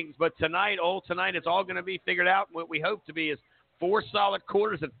big things. But tonight it's all going to be figured out. What we hope to be is 4 solid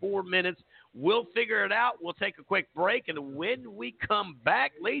quarters at 4 minutes. We'll figure it out. We'll take a quick break, and when we come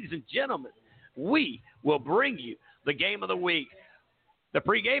back, ladies and gentlemen, we will bring you the game of the week. The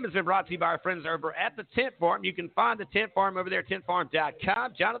pregame has been brought to you by our friends over at the Tent Farm. You can find the Tent Farm over there at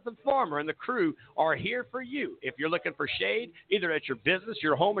tentfarm.com. Jonathan Farmer and the crew are here for you. If you're looking for shade, either at your business,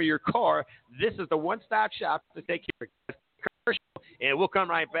 your home, or your car, this is the one-stop shop to take care of you. And we'll come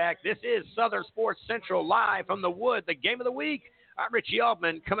right back. This is Southern Sports Central live from the Wood, the game of the week. I'm Richie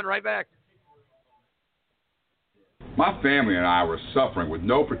Altman, coming right back. My family and I were suffering with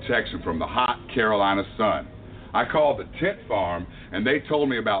no protection from the hot Carolina sun. I called the Tent Farm, and they told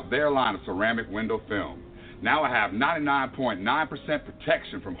me about their line of ceramic window film. Now I have 99.9%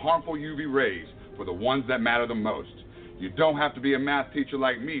 protection from harmful UV rays for the ones that matter the most. You don't have to be a math teacher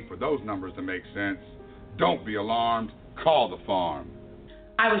like me for those numbers to make sense. Don't be alarmed. Call the farm.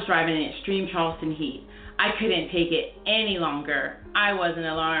 I was driving in extreme Charleston heat. I couldn't take it any longer. I wasn't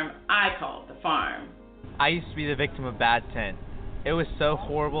alarmed. I called the farm. I used to be the victim of bad tent. It was so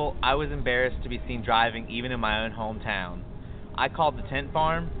horrible, I was embarrassed to be seen driving even in my own hometown. I called the Tent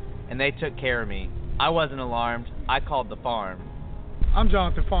Farm, and they took care of me. I wasn't alarmed. I called the farm. I'm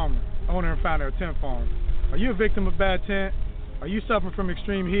Jonathan Farmer, owner and founder of Tent Farm. Are you a victim of bad tent? Are you suffering from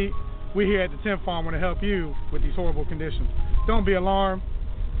extreme heat? We here at the Tent Farm want to help you with these horrible conditions. Don't be alarmed.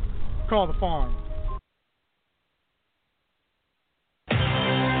 Call the farm.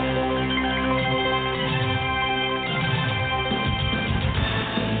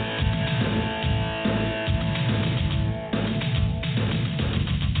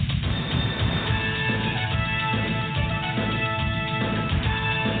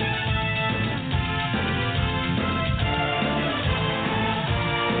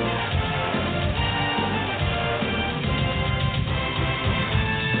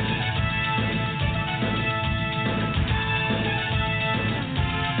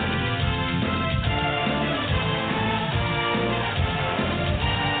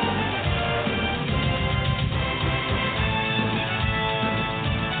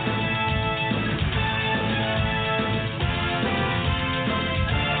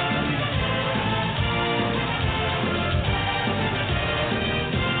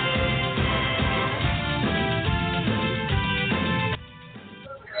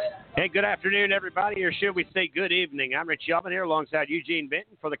 Hey, good afternoon, everybody, or should we say good evening? I'm Rich Yelman here alongside Eugene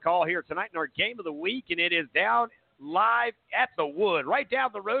Benton for the call here tonight in our game of the week, and it is down live at the Wood, right down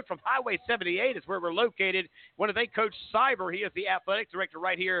the road from Highway 78 is where we're located. One of they, Coach Cyber, he is the athletic director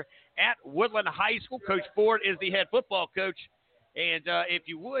right here at Woodland High School. Coach Ford is the head football coach. And if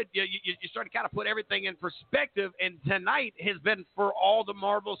you would, you start to kind of put everything in perspective, and tonight has been for all the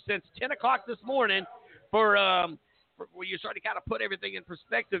marbles since 10 o'clock this morning where you start to kind of put everything in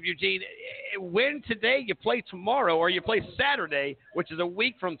perspective, Eugene. Win today, you play tomorrow, or you play Saturday, which is a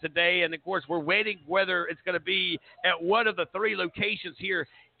week from today. And, of course, we're waiting whether it's going to be at one of the 3 locations here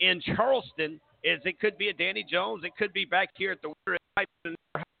in Charleston. It could be at Danny Jones. It could be back here at the high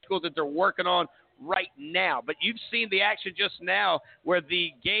school that they're working on right now. But you've seen the action just now where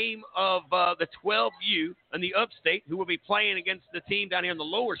the game of the 12U and the upstate, who will be playing against the team down here in the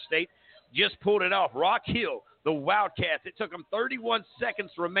lower state, just pulled it off. Rock Hill, the Wildcats, it took them 31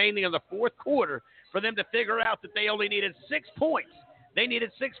 seconds remaining in the fourth quarter for them to figure out that they only needed 6 points. They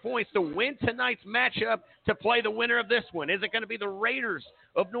needed 6 points to win tonight's matchup to play the winner of this one. Is it going to be the Raiders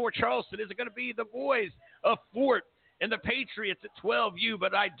of North Charleston? Is it going to be the boys of Fort and the Patriots at 12U?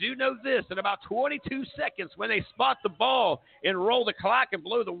 But I do know this, in about 22 seconds when they spot the ball and roll the clock and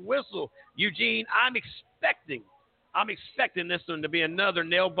blow the whistle, Eugene, I'm expecting this one to be another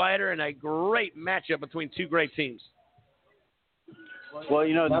nail-biter and a great matchup between two great teams. Well,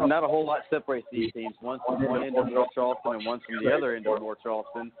 not a whole lot separates these teams. One's from one end of North Charleston and one's from the other end of North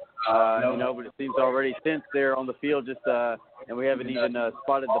Charleston. But it seems already since they're on the field and we haven't even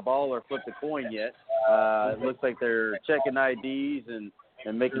spotted the ball or flipped the coin yet. It looks like they're checking IDs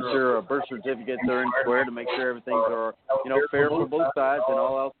and making sure our birth certificates are in square to make sure everything's fair for both sides and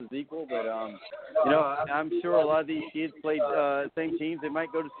all else is equal. But I'm sure a lot of these kids played same teams. They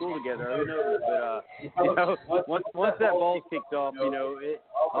might go to school together. Who knows? But once that ball's kicked off,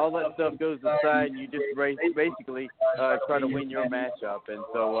 all that stuff goes aside, and you just basically try to win your matchup. And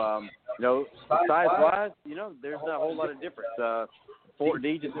so size-wise, there's not a whole lot of difference. Fort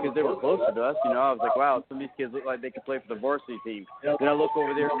D just because they were closer to us. You know, I was like, wow, some of these kids look like they could play for the varsity team. Then I look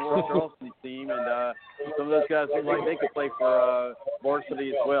over there at North Charleston's team, and some of those guys look like they could play for varsity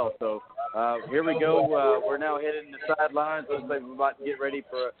as well. So here we go. We're now heading to the sidelines. Looks like we're about to get ready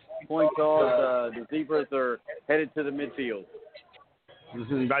for a coin toss. The Zebras are headed to the midfield.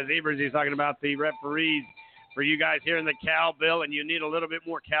 By Zebras, he's talking about the referees. For you guys here in the cowbell, and you need a little bit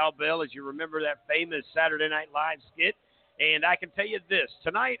more cowbell as you remember that famous Saturday Night Live skit. And I can tell you this,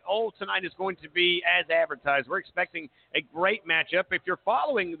 tonight is going to be as advertised. We're expecting a great matchup. If you're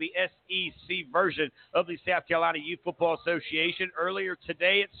following the SEC version of the South Carolina Youth Football Association, earlier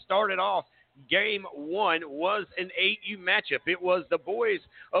today it started off. Game 1 was an 8U matchup. It was the boys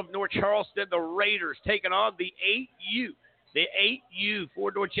of North Charleston, the Raiders, taking on the 8U. The 8U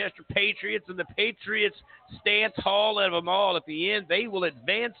Fort Dorchester Patriots, and the Patriots stand tall out of them all. At the end, they will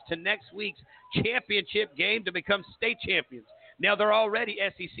advance to next week's championship game to become state champions. Now, they're already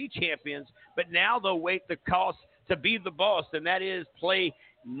SEC champions, but now they'll wait the cost to be the boss, and that is play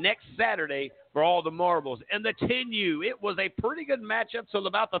next Saturday for all the marbles. And the 10U, it was a pretty good matchup till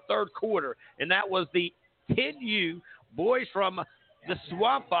about the third quarter, and that was the 10U boys from the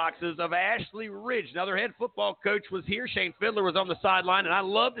Swamp Foxes of Ashley Ridge. Now, their head football coach was here. Shane Fiddler was on the sideline, and I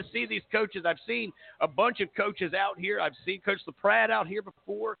love to see these coaches. I've seen a bunch of coaches out here. I've seen Coach LaPrade out here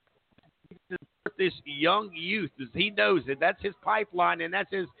before. This young youth, he knows it. That's his pipeline, and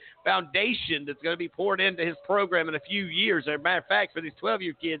that's his foundation that's going to be poured into his program in a few years. As a matter of fact, for these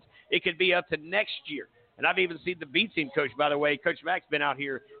 12U kids, it could be up to next year. And I've even seen the B team coach, by the way. Coach Mack's been out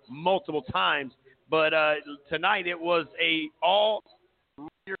here multiple times. But tonight it was a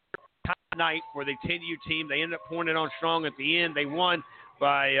all-Raider night for the 10U team. They ended up pouring it on strong at the end. They won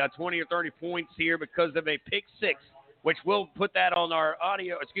by 20 or 30 points here because of a pick six, which we'll put that on our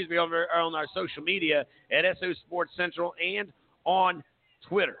on our social media at SO Sports Central and on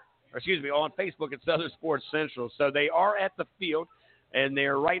Twitter. On Facebook at Southern Sports Central. So they are at the field, and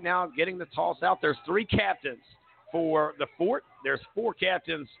they're right now getting the toss out. There's 3 captains for the Fort. There's 4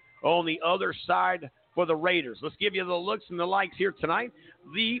 captains on the other side for the Raiders. Let's give you the looks and the likes here tonight.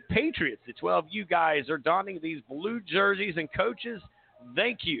 The Patriots, the 12U guys, are donning these blue jerseys, and coaches,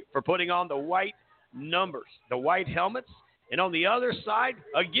 thank you for putting on the white numbers, the white helmets. And on the other side,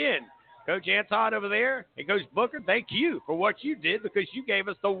 again, Coach Anton over there and Coach Booker, thank you for what you did, because you gave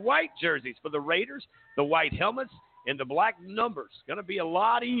us the white jerseys for the Raiders, the white helmets, and the black numbers. Going to be a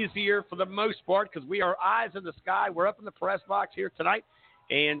lot easier for the most part because we are eyes in the sky. We're up in the press box here tonight.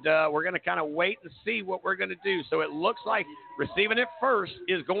 And we're going to kind of wait and see what we're going to do. So it looks like receiving it first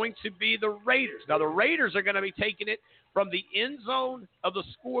is going to be the Raiders. Now, the Raiders are going to be taking it from the end zone of the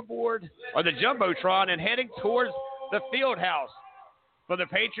scoreboard or the Jumbotron and heading towards the field house. For the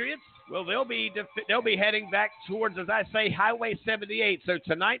Patriots, well, they'll be heading back towards, as I say, Highway 78. So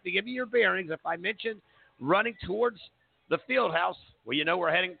tonight, to give you your bearings, if I mentioned running towards the field house, well, you know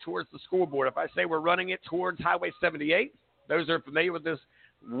we're heading towards the scoreboard. If I say we're running it towards Highway 78, those are familiar with this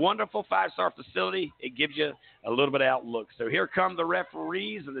wonderful 5-star facility, it gives you a little bit of outlook. So here come the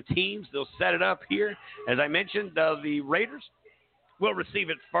referees and the teams. They'll set it up here. As I mentioned, the Raiders will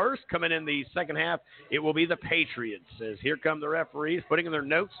receive it first. Coming in the second half, it will be the Patriots. As here come the referees putting in their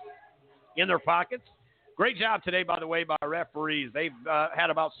notes in their pockets. Great job today, by the way, by referees. They've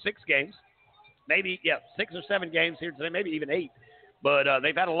had about 6 games. 6 or 7 games here today, maybe even 8. But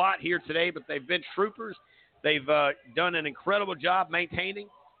they've had a lot here today, but they've been troopers. They've done an incredible job maintaining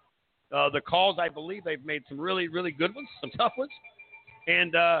the calls. I believe they've made some really, really good ones, some tough ones.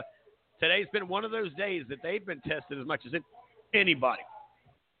 And today's been one of those days that they've been tested as much as anybody.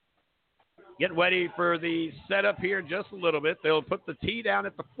 Getting ready for the setup here in just a little bit. They'll put the tee down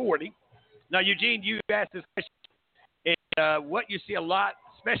at the 40. Now, Eugene, you asked this question. And, what you see a lot,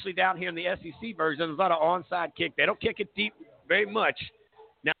 especially down here in the SEC version, is a lot of onside kick. They don't kick it deep very much.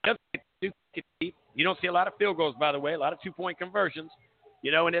 Now, they do kick it deep. You don't see a lot of field goals, by the way, a lot of 2-point conversions.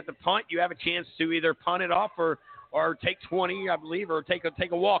 And at the punt, you have a chance to either punt it off or take 20, I believe, or take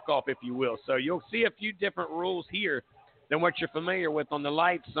a walk-off, if you will. So you'll see a few different rules here than what you're familiar with on the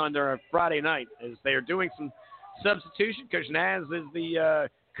lights under a Friday night, as they are doing some substitution. Coach Naz is the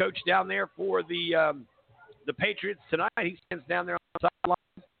coach down there for the Patriots tonight. He stands down there on the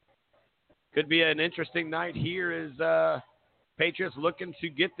sideline. Could be an interesting night here as Patriots looking to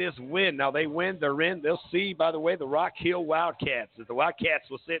get this win. Now they win, they're in. They'll see, by the way, the Rock Hill Wildcats. As the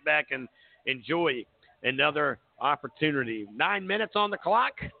Wildcats will sit back and enjoy another opportunity. 9 minutes on the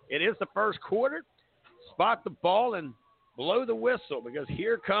clock. It is the first quarter. Spot the ball and blow the whistle, because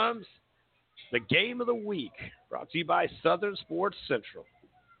here comes the game of the week, brought to you by Southern Sports Central.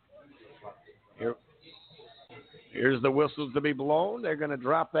 Here's the whistles to be blown. They're going to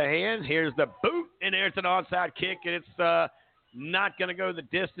drop the hand. Here's the boot, and there's an onside kick, and it's not going to go the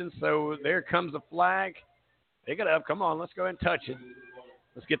distance, so there comes the flag. Pick it up. Come on, let's go ahead and touch it.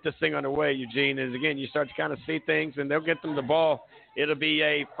 Let's get this thing underway, Eugene. As, again, you start to kind of see things, and they'll get them the ball. It'll be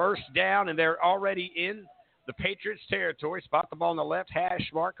a first down, and they're already in the Patriots' territory. Spot the ball on the left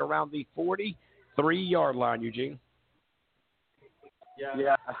hash mark around the 43-yard line, Eugene.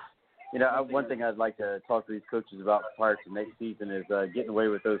 Yeah. You know, one thing I'd like to talk to these coaches about prior to next season is getting away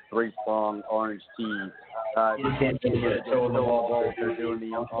with those three-prong orange tees. You can't get it to the ball if they're doing the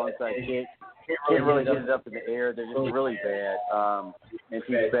onside kick. Can't really get it up in the air. They're just really bad and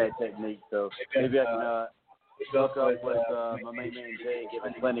teach bad technique. So maybe I can hook up with my main man Jay and give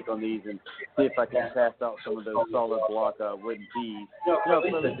a clinic on these and see if I can pass out some of those solid block wooden tees. You know,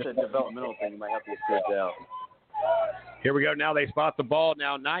 so it's a developmental thing. It might help these kids out. Here we go. Now they spot the ball.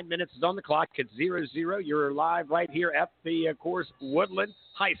 Now 9 minutes is on the clock. It's 0-0. You're live right here at the, of course, Woodland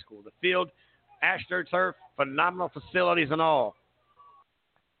High School. The field, AstroTurf, phenomenal facilities and all.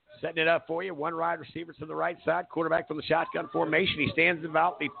 Setting it up for you. One wide receiver to the right side. Quarterback from the shotgun formation. He stands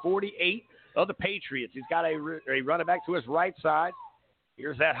about the 48 of the Patriots. He's got a running back to his right side.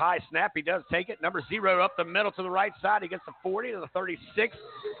 Here's that high snap. He does take it. Number 0 up the middle to the right side. He gets the 40 to the 36.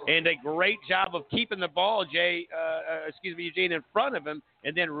 And a great job of keeping the ball, Eugene, in front of him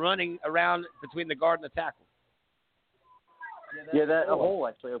and then running around between the guard and the tackle. Yeah, that hole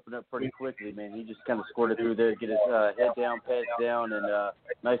actually opened up pretty quickly, man. He just kind of squirted through there, get his head down, pads down, and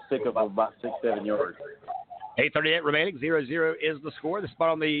nice pickup of about 6-7 yards. 8:38 remaining. 0-0 is the score. The spot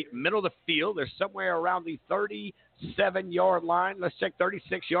on the middle of the field. They're somewhere around the 37-yard line. Let's check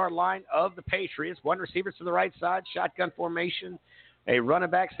 36-yard line of the Patriots. One receiver to the right side. Shotgun formation. A running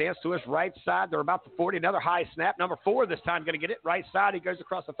back stands to his right side. They're about the 40. Another high snap. Number 4 this time going to get it. Right side. He goes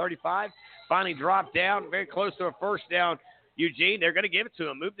across the 35. Finally dropped down. Very close to a first down. Eugene, they're going to give it to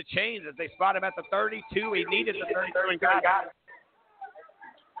him. Move the chains as they spot him at the 32. He needed the 32 and got it.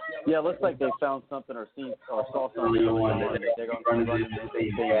 Yeah, it looks like they found something or saw something. They're going to run into the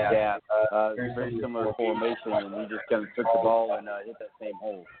same gap. Very similar formation, and he just kind of took the ball and hit that same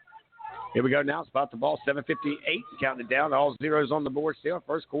hole. Here we go now. Spot the ball. 7:58. Counting it down. All zeros on the board still.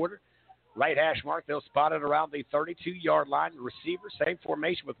 First quarter. Right hash mark. They'll spot it around the 32-yard line. The receiver, same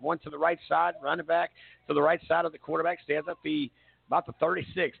formation with one to the right side. Running back to the right side of the quarterback. Stands at about the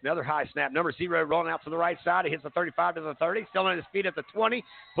 36. Another high snap. Number 0 rolling out to the right side. He hits the 35 to the 30. Still on his feet at the 20.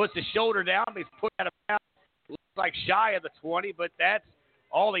 Puts his shoulder down. He's put out of bounds. Looks like shy of the 20, but that's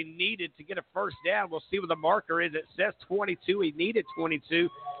all he needed to get a first down. We'll see what the marker is. It says 22. He needed 22.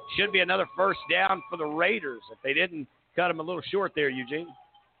 Should be another first down for the Raiders if they didn't cut him a little short there, Eugene.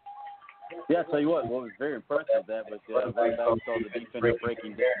 Yeah, I'll tell you what was very impressive that was right back saw the defender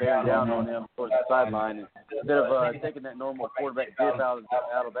bearing down on him towards the sideline. And instead of taking that normal quarterback dip out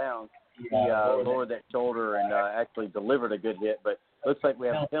of bounds, he lowered that shoulder and actually delivered a good hit. But looks like we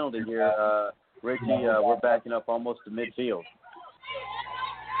have a penalty here. Richie, we're backing up almost to midfield.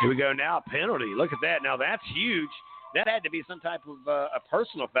 Here we go now, penalty. Look at that. Now that's huge. That had to be some type of a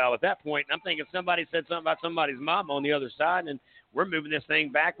personal foul at that point. And I'm thinking somebody said something about somebody's mom on the other side, and we're moving this thing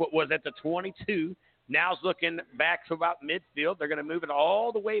back. What was at the 22, now it's looking back to about midfield. They're going to move it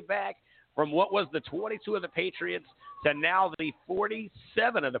all the way back from what was the 22 of the Patriots to now the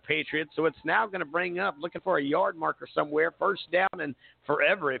 47 of the Patriots. So it's now going to bring up, looking for a yard marker somewhere, first down and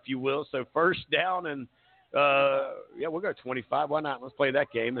forever, if you will. So first down and, we'll go 25. Why not? Let's play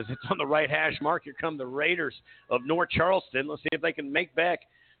that game. As it's on the right hash mark, here come the Raiders of North Charleston. Let's see if they can make back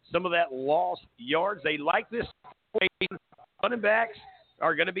some of that lost yards. They like this. Running backs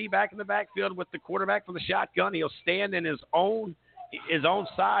are going to be back in the backfield with the quarterback from the shotgun. He'll stand in his own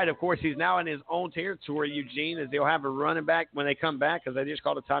side. Of course, he's now in his own territory, Eugene, as they'll have a running back when they come back because they just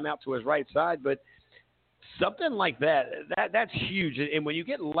called a timeout to his right side. But something like that's huge. And when you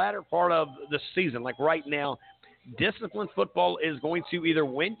get latter part of the season, like right now, disciplined football is going to either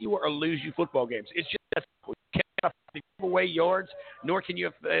win you or lose you football games. It's just you can't give away yards, nor can you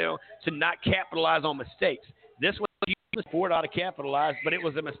fail to not capitalize on mistakes. This one you can afford to capitalize, but it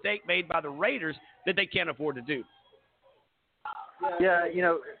was a mistake made by the Raiders that they can't afford to do. Yeah,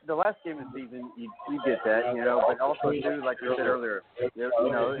 the last game of the season, you get that, but also, too, like you said earlier, it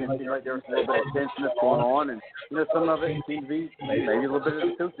seemed like there was a little bit of tension that's going on, and, some of it seems to be maybe a little bit of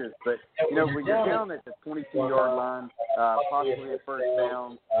the coaches. But, when you're down at the 22-yard line, possibly a first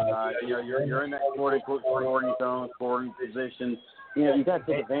down, you're in that quote-unquote scoring position, you got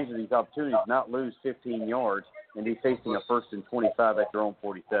to take advantage of these opportunities, not lose 15 yards and be facing a 1st and 25 at your own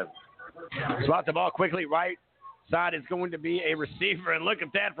 47. Swat the ball quickly right side is going to be a receiver, and look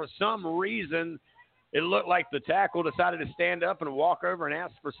at that. For some reason, it looked like the tackle decided to stand up and walk over and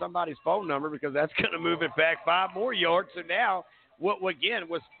ask for somebody's phone number because that's going to move it back 5 more yards. So now what, again,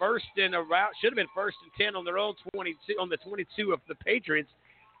 was first and around, should have been 1st and 10 on their own 22, on the 22 of the Patriots.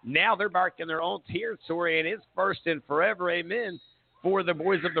 Now they're back in their own territory, and it's 1st and forever, amen, for the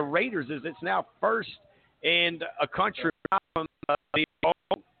boys of the Raiders, as it's now 1st and a country from the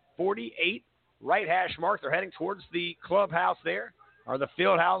 48 right hash mark. They're heading towards the clubhouse there, or the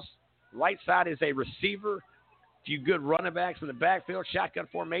field house. Right side is a receiver. A few good running backs in the backfield. Shotgun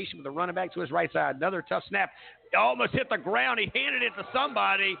formation with the running back to his right side. Another tough snap. Almost hit the ground. He handed it to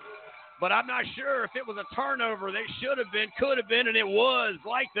somebody, but I'm not sure if it was a turnover. They should have been, could have been, and it was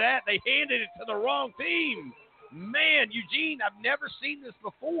like that. They handed it to the wrong team. Man, Eugene, I've never seen this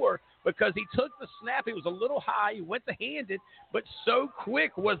before because he took the snap. He was a little high. He went to hand it, but so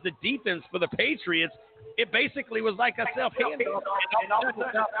quick was the defense for the Patriots, it basically was like a self-handoff.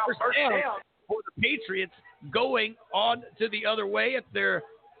 First down for the Patriots going on to the other way at their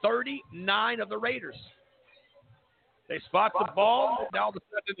 39 of the Raiders. They spot the ball. Now all of a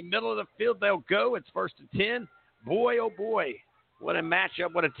sudden in the middle of the field they'll go. It's 1st and 10. Boy, oh boy. What a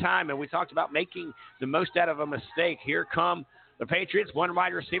matchup, what a time. And we talked about making the most out of a mistake. Here come the Patriots. One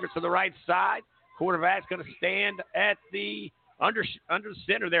wide receiver to the right side. Quarterback's going to stand at the under the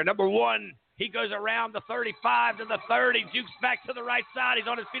center there. Number 1, he goes around the 35 to the 30. Jukes back to the right side. He's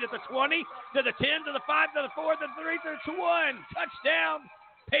on his feet at the 20, to the 10, to the 5, to the 4, to the 3, to the 1. Touchdown,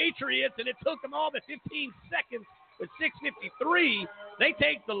 Patriots. And it took them all but 15 seconds. With 6:53, they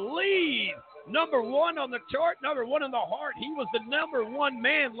take the lead. Number 1 on the chart, number 1 in the heart. He was the number 1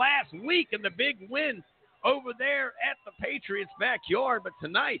 man last week in the big win over there at the Patriots' backyard. But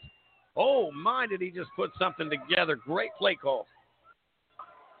tonight, oh my, did he just put something together. Great play call.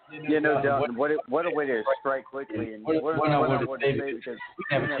 Yeah, no doubt. What a way to strike quickly. And what I would say because we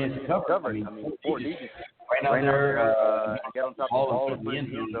haven't seen it covered. I mean, Fort Dorchester ran out there, got on top of the ball and put it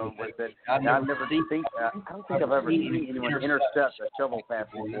in the end zone with it. I don't think I've ever seen anyone intercept a shovel pass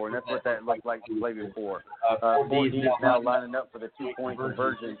before, and that's what that looked like to play before. Fort Dorchester now lining up for the 2-point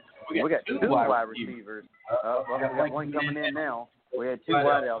conversion. We got 2 wide receivers. We got 1 coming in now. We had 2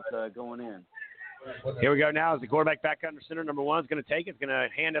 wideouts going in. Here we go now as the quarterback back under center. Number 1 is going to take it. He's going to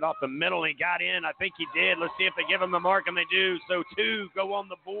hand it off the middle. He got in. I think he did. Let's see if they give him the mark, and they do. So 2 go on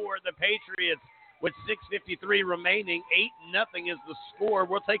the board. The Patriots with 6:53 remaining. 8-0 is the score.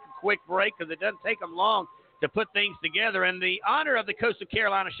 We'll take a quick break because it doesn't take them long to put things together. And the honor of the Coastal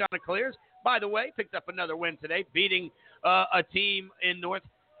Carolina Chanticleers, by the way, picked up another win today, beating a team in North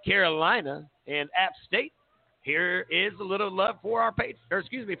Carolina and App State. Here is a little love for our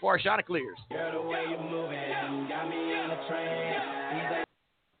for our Chanticleers. Girl, the way you moving, got me on a train.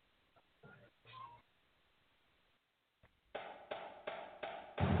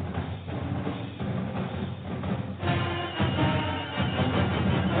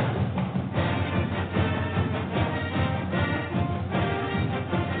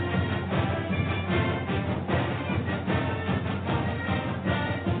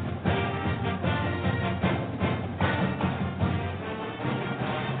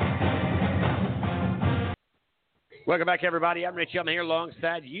 Welcome back, everybody. I'm Rich Young here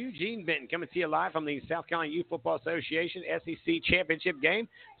alongside Eugene Benton, coming to you live from the South Carolina Youth Football Association SEC Championship game.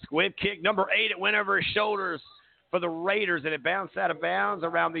 Squib kick number 8. It went over his shoulders for the Raiders, and it bounced out of bounds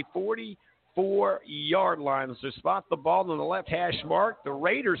around the 44-yard line. So spot the ball on the left hash mark. The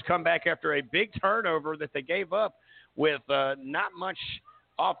Raiders come back after a big turnover that they gave up with not much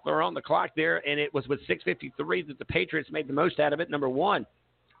off there on the clock there, and it was with 6:53 that the Patriots made the most out of it. Number 1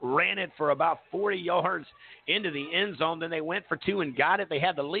 ran it for about 40 yards into the end zone. Then they went for 2 and got it. They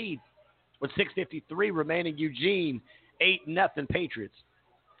had the lead with 6:53 remaining. Eugene, 8-0 Patriots.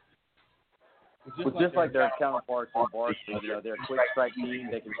 Well, just like their counterparts in varsity, they're a quick strike team.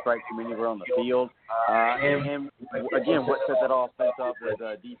 They can strike from anywhere on the field. And again, what set that offense up was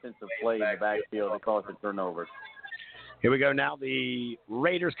a defensive play in the backfield that caused the turnovers. Here we go now. The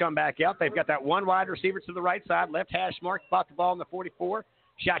Raiders come back out. They've got that 1 wide receiver to the right side. Left hash mark, spot the ball in the 44.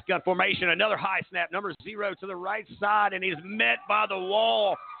 Shotgun formation, another high snap, number 0 to the right side, and he's met by the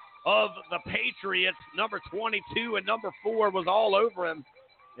wall of the Patriots. Number 22 and number 4 was all over him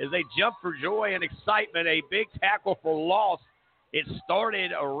as they jumped for joy and excitement. A big tackle for loss. It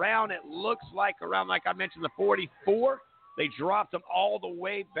started around, it looks like around, like I mentioned, the 44. They dropped him all the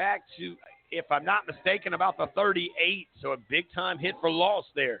way back to, if I'm not mistaken, about the 38. So a big-time hit for loss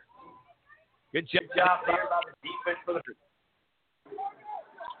there. Good job there by the defense for the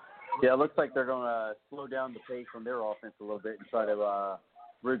Yeah, it looks like they're going to slow down the pace on their offense a little bit and try to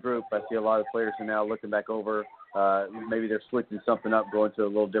regroup. I see a lot of players are now looking back over maybe they're switching something up, going to a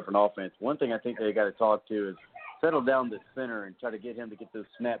little different offense. One thing I think they got to talk to is settle down the center and try to get him to get those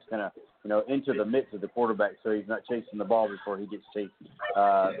snaps kind of, into the midst of the quarterback so he's not chasing the ball before he gets chased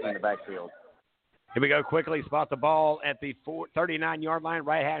in the backfield. Here we go quickly. Spot the ball at the 39-yard line,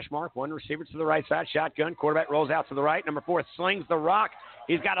 right hash mark. One receiver to the right side. Shotgun. Quarterback rolls out to the right. Number 4 slings the rock.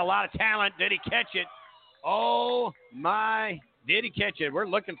 He's got a lot of talent. Did he catch it? Oh, my. Did he catch it? We're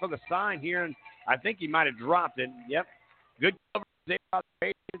looking for the sign here, and I think he might have dropped it. Yep. Good coverage there.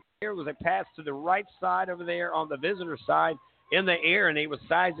 There was a pass to the right side over there on the visitor side in the air, and he was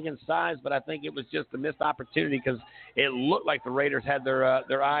size against size, but I think it was just a missed opportunity because it looked like the Raiders had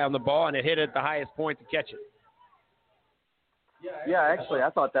their eye on the ball, and it hit at the highest point to catch it. Yeah, actually, I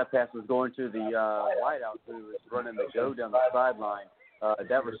thought that pass was going to the wideout who was running the go down the sideline.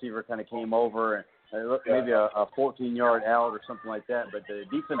 That receiver kind of came over, and it looked maybe a 14-yard out or something like that, but the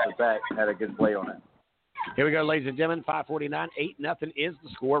defensive back had a good play on it. Here we go, ladies and gentlemen. 5:49, 8-0 is the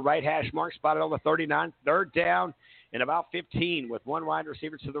score. Right hash mark spotted on the 39. Third down and about 15 with one wide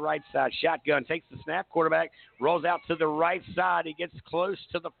receiver to the right side. Shotgun takes the snap. Quarterback rolls out to the right side. He gets close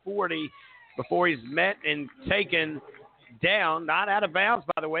to the 40 before he's met and taken down. Not out of bounds,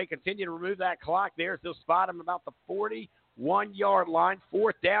 by the way. Continue to remove that clock there. They'll spot him about the 41-yard line.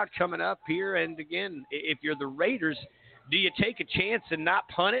 Fourth down coming up here. And, again, if you're the Raiders, do you take a chance and not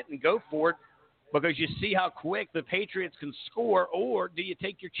punt it and go for it because you see how quick the Patriots can score, or do you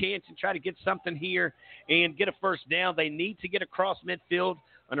take your chance and try to get something here and get a first down? They need to get across midfield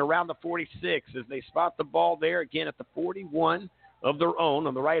and around the 46 as they spot the ball there again at the 41 of their own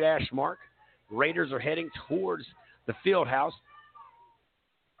on the right hash mark. Raiders are heading towards the field house.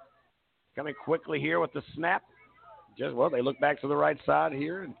 Coming quickly here with the snap. They look back to the right side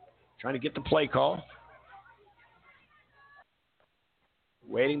here and trying to get the play call.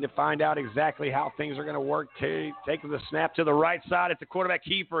 Waiting to find out exactly how things are going to work. Taking the snap to the right side. It's a quarterback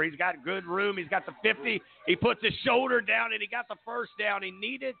keeper. He's got good room. He's got the 50. He puts his shoulder down, and he got the first down. He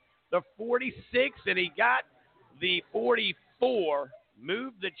needed the 46, and he got the 44.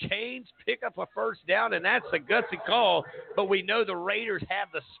 Move the chains, pick up a first down, and that's a gutsy call. But we know the Raiders have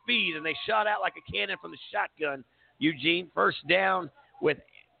the speed, and they shot out like a cannon from the shotgun. Eugene, first down with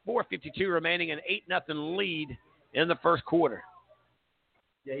 4:52 remaining, an 8-0 lead in the first quarter.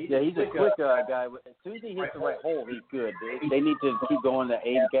 Yeah, he's a quick guy. As soon as he hits the right hole, he's good. They need to keep going the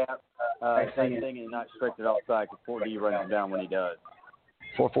A gap same thing and not stretch it outside because Fort D runs him down when he does.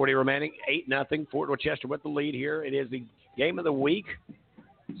 4:40 remaining, 8-0. Fort Dorchester with the lead here. It is the game of the week.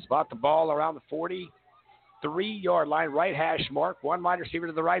 Spot the ball around the 43-yard line, right hash mark. One wide receiver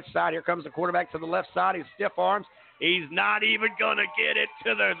to the right side. Here comes the quarterback to the left side. He's stiff arms. He's not even going to get it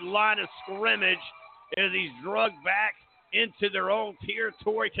to the line of scrimmage as he's drugged back into their own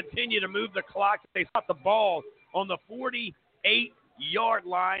territory. Continue to move the clock. They spot the ball on the 48-yard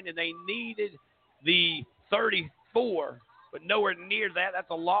line, and they needed the 34, but nowhere near that. That's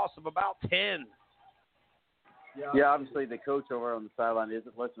a loss of about 10. Yeah, obviously the coach over on the sideline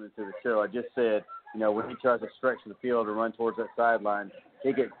isn't listening to the show. I just said, when he tries to stretch the field and run towards that sideline,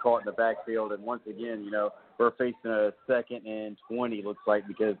 he gets caught in the backfield. And once again, we're facing a 2nd and 20, looks like,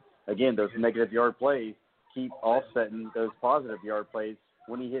 because, again, those negative yard plays keep offsetting those positive yard plays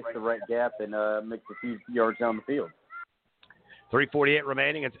when he hits the right gap and makes a few yards down the field. 3:48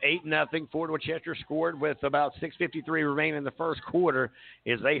 remaining. It's 8-0. Fort Dorchester scored with about 6:53 remaining in the first quarter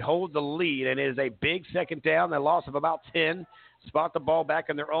as they hold the lead, and it is a big second down, a loss of about 10. Spot the ball back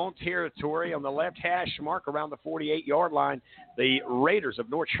in their own territory on the left hash mark around the 48-yard line. The Raiders of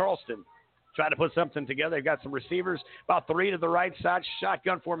North Charleston try to put something together. They've got some receivers, about 3 to the right side,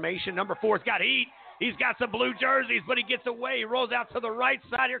 shotgun formation. Number 4's got heat. He's got some blue jerseys, but he gets away. He rolls out to the right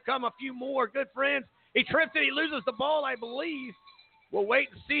side. Here come a few more good friends. He trips it. He loses the ball, I believe. We'll wait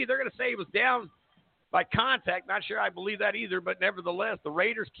and see. They're going to say he was down by contact. Not sure I believe that either, but nevertheless, the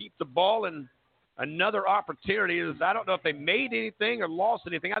Raiders keep the ball, and another opportunity is I don't know if they made anything or lost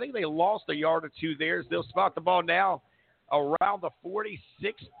anything. I think they lost a yard or two there. They'll spot the ball now around the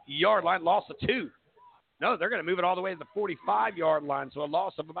 46-yard line, loss of 2. No, they're going to move it all the way to the 45-yard line, so a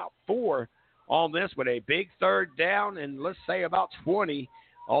loss of about 4 on this with a big third down, and let's say about 20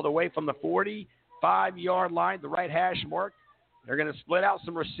 all the way from the 45-yard line, the right hash mark. They're going to split out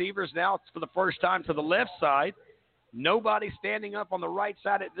some receivers now for the first time to the left side. Nobody standing up on the right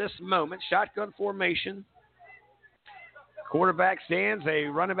side at this moment. Shotgun formation. Quarterback stands, a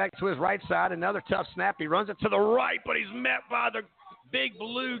running back to his right side. Another tough snap. He runs it to the right, but he's met by the big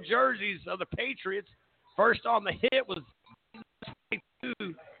blue jerseys of the Patriots. First on the hit was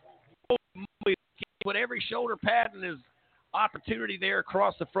put every shoulder pad in his opportunity there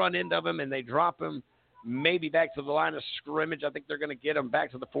across the front end of him, and they drop him maybe back to the line of scrimmage. I think they're going to get them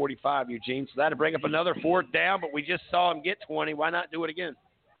back to the 45, Eugene. So that'll bring up another fourth down, but we just saw them get 20. Why not do it again?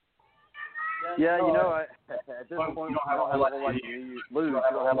 Yeah, at this point, you don't have a whole lot. You lose. You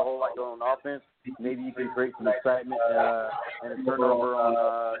don't have a whole lot going on offense. Maybe you can create some excitement and a turnover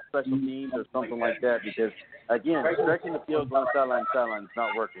on special teams or something like that. Because again, stretching the field going sideline to sideline is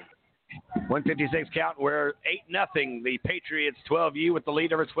not working. 156 count. We're 8-0. The Patriots 12U with the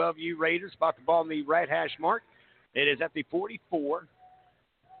lead over 12U Raiders. Spot the ball in the right hash mark. It is at the 44.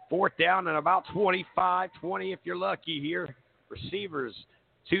 Fourth down and about 25, 20 if you're lucky here. Receivers.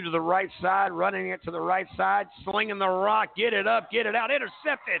 2 to the right side, running it to the right side, slinging the rock, get it up, get it out,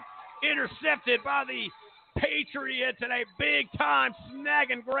 intercepted by the Patriots, and a big-time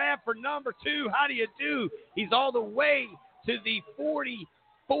snag and grab for number 2. How do you do? He's all the way to the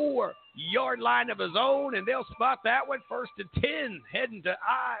 44-yard line of his own, and they'll spot that one. First and 10, heading to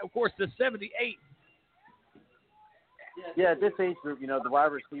the 78. Yeah, at this age group, the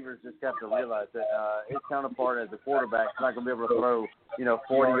wide receivers just have to realize that his counterpart as a quarterback is not going to be able to throw,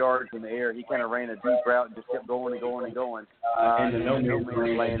 40 yards in the air. He kind of ran a deep route and just kept going and going and going. And no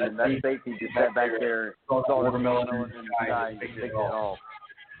man's land, and that safety just sat back there, saw the watermelon in the sky, and just picked it off.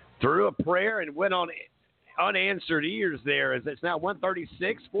 Threw a prayer and went on unanswered ears there, as it's now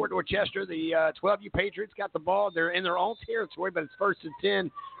 136. Fort Dorchester, the 12U Patriots got the ball. They're in their own territory, but it's first and 10.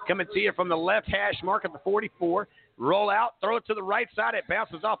 Coming to you from the left hash mark at the 44. Roll out, throw it to the right side. It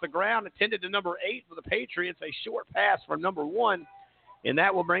bounces off the ground, intended to number 8 for the Patriots. A short pass from number 1, and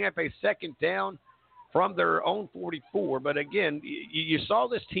that will bring up a second down from their own 44. But again, you saw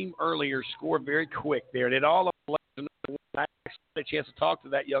this team earlier score very quick there, and it all I had a chance to talk to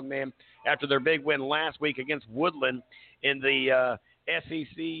that young man after their big win last week against Woodland in the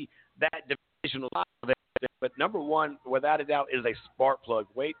SEC, that divisional. But number 1, without a doubt, is a spark plug.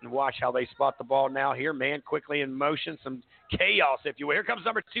 Wait and watch how they spot the ball now here. Man quickly in motion, some chaos, if you will. Here comes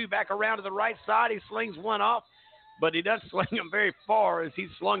number 2 back around to the right side. He slings one off, but he doesn't sling him very far as he's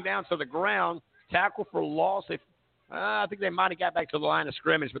slung down to the ground. Tackle for loss. I think they might have got back to the line of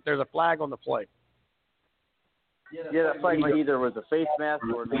scrimmage, but there's a flag on the play. Yeah, that flag either was a face mask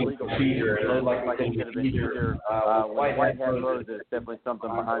or an illegal procedure. It looked like it could have been either. When white hat throws, it's definitely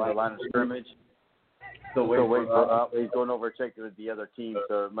something behind the line of scrimmage. So he's going over to check with the other team,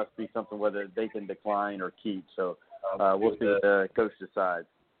 so it must be something whether they can decline or keep. So we'll see what the coach decides.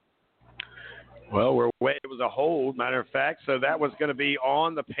 Well, it was a hold, matter of fact, so that was going to be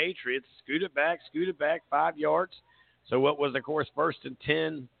on the Patriots. Scoot it back 5 yards. So what was, of course, first and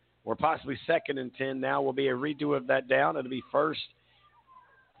 10 or possibly second and 10 now will be a redo of that down. It'll be first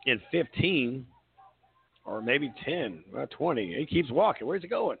and 15 or maybe 10, 20. He keeps walking. Where's he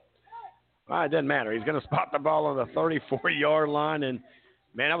going? Well, it doesn't matter. He's going to spot the ball on the 34-yard line, and,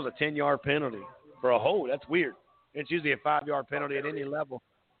 man, that was a 10-yard penalty for a hold. That's weird. It's usually a 5-yard penalty at any level.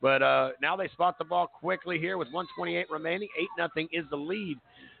 But now they spot the ball quickly here with 1:28 remaining. 8-0 is the lead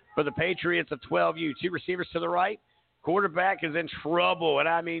for the Patriots of 12U. 2 receivers to the right. Quarterback is in trouble, and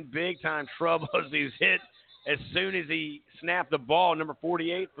I mean big-time trouble as he's hit as soon as he snapped the ball. Number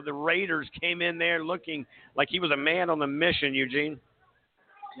 48 for the Raiders came in there looking like he was a man on the mission, Eugene.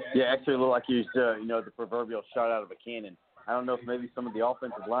 Yeah, actually it looked like he was, the proverbial shot out of a cannon. I don't know if maybe some of the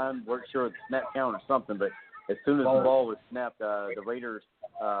offensive line weren't sure of the snap count or something, but as soon as the ball was snapped, the Raiders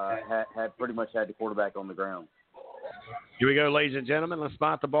had pretty much had the quarterback on the ground. Here we go, ladies and gentlemen. Let's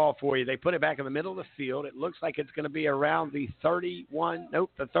spot the ball for you. They put it back in the middle of the field. It looks like it's going to be around the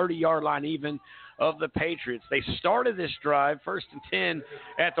 30-yard line even of the Patriots. They started this drive, first and 10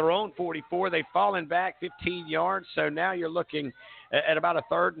 at their own 44. They've fallen back 15 yards, so now you're looking at about a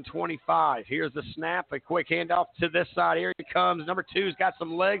 3rd and 25. Here's the snap, a quick handoff to this side. Here he comes. Number 2's got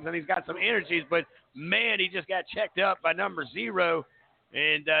some legs and he's got some energies, but, man, he just got checked up by number 0.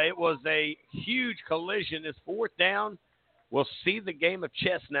 And it was a huge collision. It's 4th down. We'll see the game of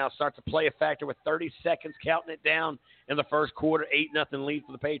chess now start to play a factor with 30 seconds counting it down in the first quarter. 8-0 lead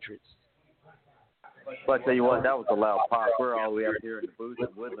for the Patriots. But I tell you what, that was a loud pop. We're all the way up here in the booth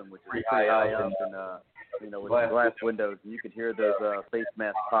at Woodland, which is pretty high up, and with the glass windows, and you could hear those face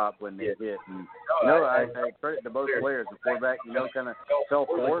masks pop when they hit. And I credit to both players. The quarterback, kind of fell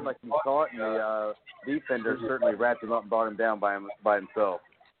forward like he saw it, and the defender certainly wrapped him up and brought him down by himself.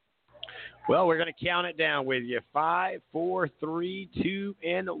 Well, we're going to count it down with you. 5, 4, 3, 2,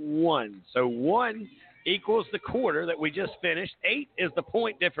 and 1. So 1 equals the quarter that we just finished. 8 is the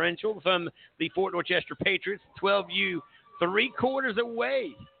point differential from the Fort Dorchester Patriots. 12U, 3 quarters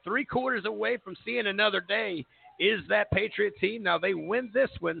away from seeing another day is that Patriot team. Now, they win this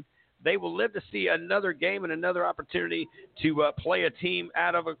one. they will live to see another game and another opportunity to play a team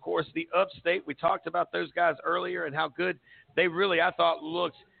out of course, the upstate. We talked about those guys earlier and how good they really, I thought,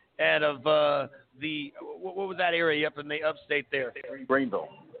 looked out of what was that area up in the upstate there? Greenville.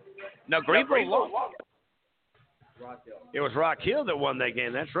 No, Greenville lost. It was Rock Hill that won that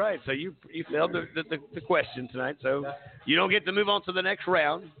game. That's right. So you failed the question tonight. So you don't get to move on to the next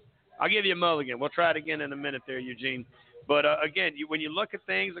round. I'll give you a mulligan. We'll try it again in a minute there, Eugene. But, again, when you look at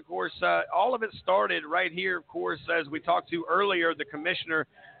things, of course, all of it started right here, of course, as we talked to earlier. The commissioner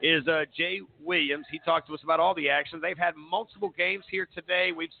is Jay Williams. He talked to us about all the action. They've had multiple games here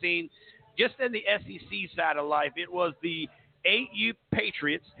today. We've seen just in the SEC side of life, it was the 8U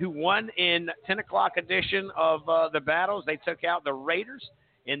Patriots who won in 10 o'clock edition of the battles. They took out the Raiders.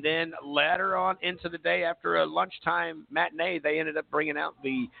 And then later on into the day, after a lunchtime matinee, they ended up bringing out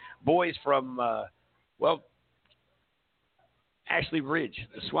the boys from, Ashley Ridge,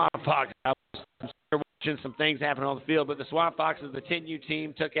 the Swamp Fox. I was watching some things happen on the field, but the Swamp Foxes, the 10U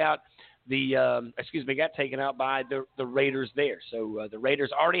team, got taken out by the Raiders there. So the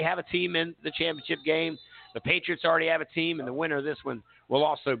Raiders already have a team in the championship game. The Patriots already have a team, and the winner of this one will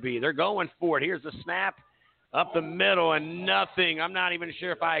also be. They're going for it. Here's the snap up the middle and nothing. I'm not even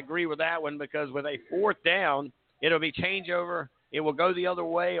sure if I agree with that one because with a fourth down, it'll be changeover. It will go the other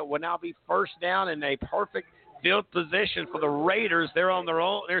way. It will now be first down in a perfect field position for the Raiders. They're on they're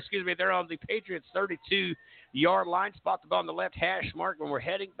on the Patriots' 32-yard line. Spot the ball on the left hash mark when we're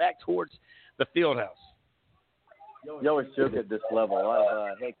heading back towards the field house. You always joke at this level. A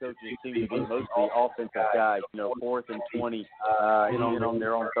lot of head coaches seem to be mostly offensive guys. 4th and 20, on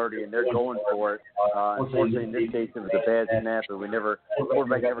their own 30, and they're going for it. Unfortunately, in this case, it was a bad snap, and the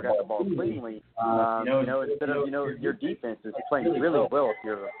quarterback never got the ball cleanly. Instead of your defense is playing really well if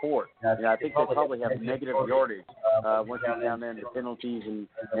you're the fourth. I think they probably have negative yardage once you're down there in the penalties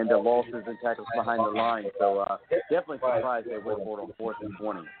and the losses and tackles behind the line. So definitely surprised they went for it on 4th and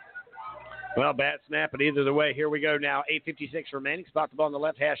 20. Well, bad snap, but either the way, here we go now. 8:56 remaining. Spot the ball on the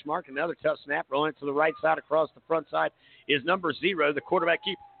left hash mark. Another tough snap. Rolling to the right side across the front side is number 0, the quarterback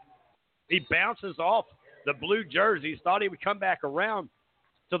keeper. He bounces off the blue jerseys. Thought he would come back around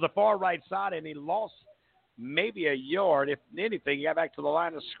to the far right side, and he lost maybe a yard. If anything, he got back to the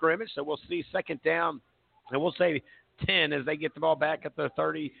line of scrimmage. So we'll see second down, and we'll say 10 as they get the ball back at the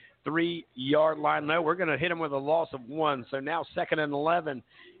 33-yard line. No, we're going to hit them with a loss of 1. So now 2nd and 11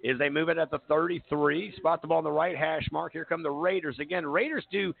 is they move it at the 33. Spot the ball on the right hash mark. Here come the Raiders. Again, Raiders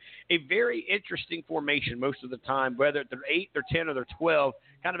do a very interesting formation most of the time, whether they're 8, they're 10, or they're 12,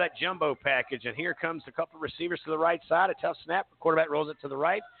 kind of that jumbo package. And here comes a couple of receivers to the right side. A tough snap. The quarterback rolls it to the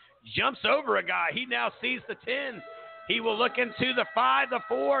right. Jumps over a guy. He now sees the 10. He will look into the 5, the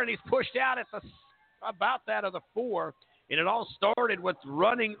 4, and he's pushed out at about that of the 4. And it all started with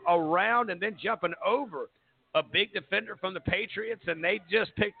running around and then jumping over a big defender from the Patriots, and they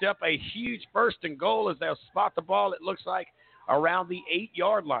just picked up a huge 1st and goal as they'll spot the ball, it looks like, around the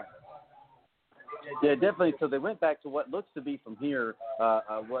 8-yard line. Yeah, definitely. So they went back to what looks to be from here,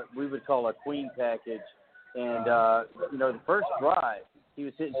 what we would call a queen package. And, the first drive, he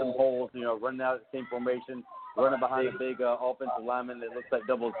was hitting some holes, running out of the same formation, running behind a big offensive lineman that looks like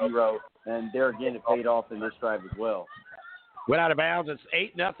 0-0. And there again, it paid off in this drive as well. Went out of bounds. It's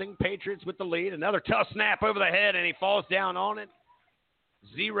 8-0. Patriots with the lead. Another tough snap over the head, and he falls down on it.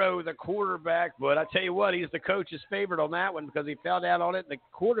 0, the quarterback. But I tell you what, he's the coach's favorite on that one because he fell down on it. The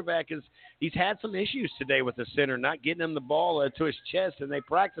quarterback he's had some issues today with the center, not getting him the ball to his chest, and they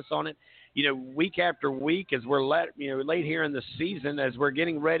practice on it, week after week as we're late here in the season as we're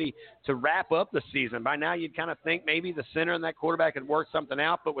getting ready to wrap up the season. By now, you'd kind of think maybe the center and that quarterback had worked something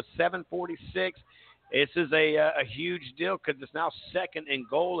out, but with 7:46. This is a huge deal because it's now 2nd and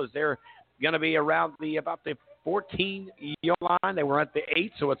goal as they're going to be around about the 14-yard line. They were at the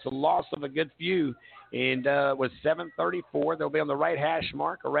 8, so it's a loss of a good few. And with 7:34, they'll be on the right hash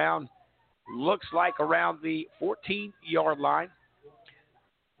mark around the 14-yard line.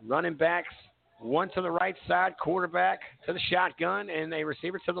 Running backs, one to the right side, quarterback to the shotgun, and a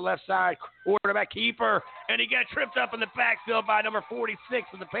receiver to the left side. Quarterback keeper, and he got tripped up in the backfield by number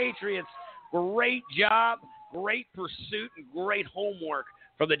 46 of the Patriots. Great job, great pursuit, and great homework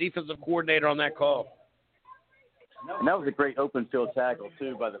from the defensive coordinator on that call. And that was a great open field tackle,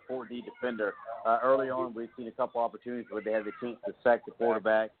 too, by the 4D defender. Early on, we've seen a couple opportunities where they had the chance to sack the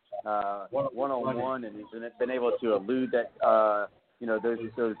quarterback one-on-one, and he's been able to elude that,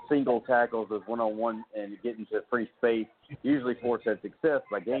 those single tackles, those one-on-one, and get into free space. Usually force that success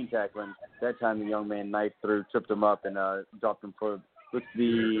by game tackling. That time the young man knifed through, tripped him up, and dropped him for looks to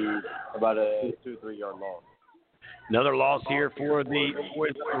be about a 2 or 3 yard loss. Another loss here for the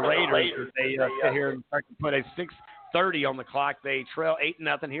Raiders. They sit here and put a 6:30 on the clock. They trail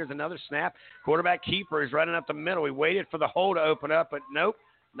 8-0. Here's another snap. Quarterback keeper is running up the middle. He waited for the hole to open up, but nope,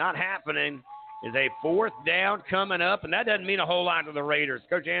 not happening. Is a 4th down coming up, and that doesn't mean a whole lot to the Raiders.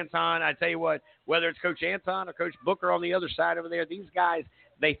 Coach Anton, I tell you what, whether it's Coach Anton or Coach Booker on the other side over there, these guys,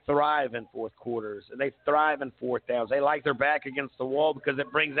 they thrive in fourth quarters, and they thrive in 4th downs. They like their back against the wall because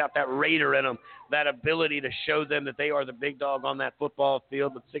it brings out that Raider in them, that ability to show them that they are the big dog on that football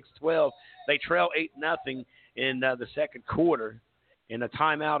field. With 6-12, they trail 8-0 in the second quarter. And a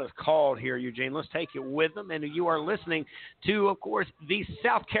timeout is called here, Eugene. Let's take it with them. And you are listening to, of course, the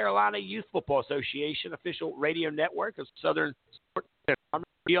South Carolina Youth Football Association official radio network of Southern Sports. I'm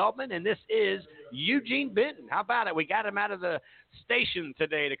Ricky Altman, and this is Eugene Benton. How about it? We got him out of the station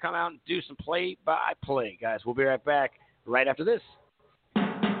today to come out and do some play-by-play. Guys, we'll be right back right after this.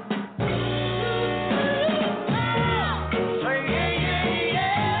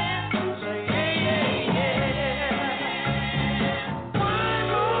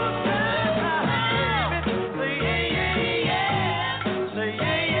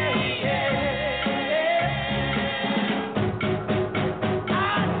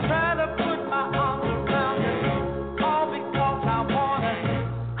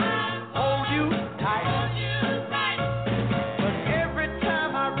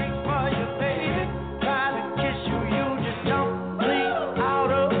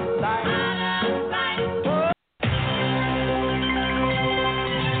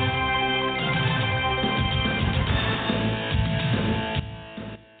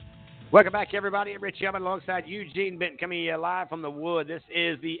 Welcome back, everybody. I'm Rich Yellman alongside Eugene Benton coming live from the Wood. This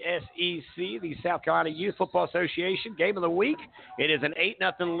is the SEC, the South Carolina Youth Football Association Game of the Week. It is an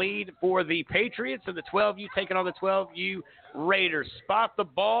 8-0 lead for the Patriots, and the 12U taking on the 12U Raiders. Spot the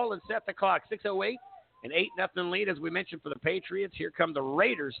ball and set the clock. 6:08, an 8-0 lead, as we mentioned, for the Patriots. Here come the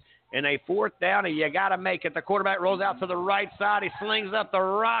Raiders in a 4th down, and you got to make it. The quarterback rolls out to the right side. He slings up the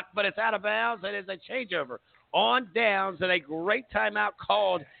rock, but it's out of bounds. It is a changeover on downs, and a great timeout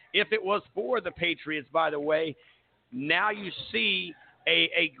called. If it was for the Patriots, by the way, now you see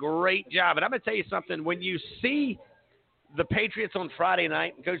a great job. And I'm going to tell you something. When you see the Patriots on Friday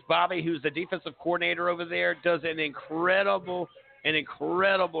night, Coach Bobby, who's the defensive coordinator over there, does an incredible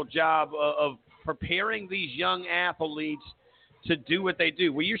job of preparing these young athletes to do what they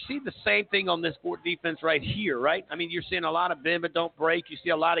do. Well, you see the same thing on this defense right here, right? I mean, you're seeing a lot of bend but don't break. You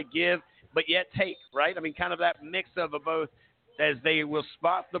see a lot of give but yet take, right? I mean, kind of that mix of both. As they will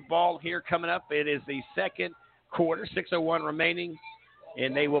spot the ball here coming up. It is the second quarter, 6:01 remaining,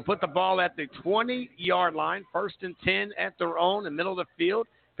 and they will put the ball at the 20-yard line, 1st and 10 at their own in the middle of the field.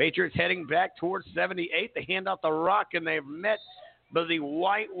 Patriots heading back towards 78. They hand out the rock, and they've met by the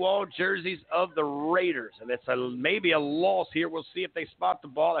white wall jerseys of the Raiders, and it's maybe a loss here. We'll see if they spot the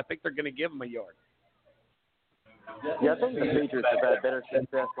ball. I think they're going to give them a yard. Yeah, I think the Patriots have had better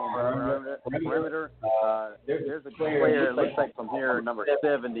success on the perimeter. There's a player, it looks like from here, number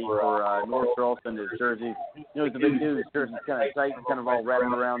 70 for North Charleston, his jersey. You know, he's a big dude. His jersey's kind of tight, kind of all wrapped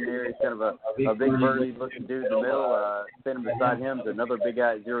around there. He's kind of a big burly-looking dude in the middle. Standing beside him is another big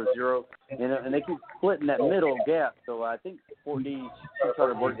guy at 0-0. And they keep splitting that middle gap. So I think Fort D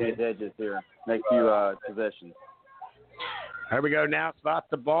started working his edges here next few possessions. Here we go now. Spot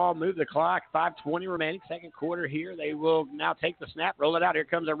the ball, move the clock. 5:20 remaining, second quarter here. They will now take the snap, roll it out. Here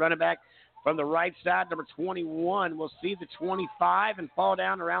comes a running back from the right side. Number 21 will see the 25 and fall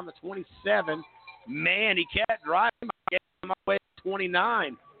down around the 27. Man, he kept driving, getting him all the way to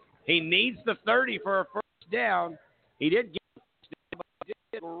 29. He needs the 30 for a first down. He did get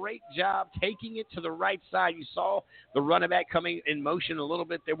a great job taking it to the right side. You saw the running back coming in motion a little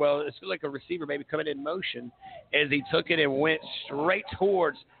bit there. Well, it's like a receiver maybe coming in motion as he took it and went straight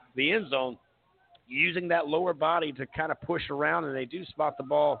towards the end zone, using that lower body to kind of push around, and they do spot the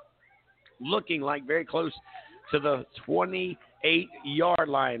ball looking like very close to the 28-yard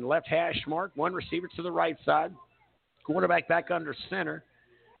line. Left hash mark, one receiver to the right side. Quarterback back under center.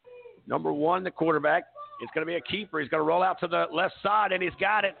 Number 1, the quarterback. It's going to be a keeper. He's going to roll out to the left side, and he's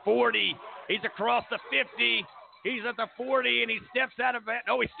got it. 40. He's across the 50. He's at the 40, and he steps out of it.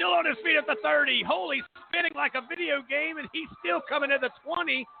 No, he's still on his feet at the 30. Holy, spinning like a video game, and he's still coming to the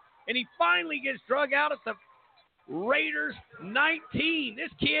 20, and he finally gets drug out at the Raiders 19. This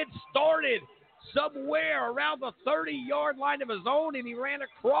kid started somewhere around the 30-yard line of his own, and he ran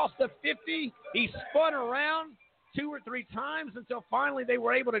across the 50. He spun around 2 or 3 times until finally they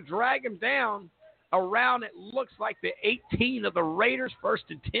were able to drag him down around, it looks like the 18 of the Raiders, 1st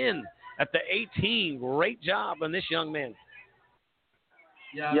and 10 at the 18. Great job on this young man.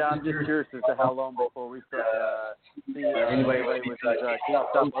 Yeah, I'm just curious as to how long before we start seeing anybody with these can't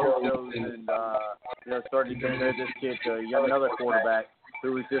stop shows and starting to compare this kid to yet another quarterback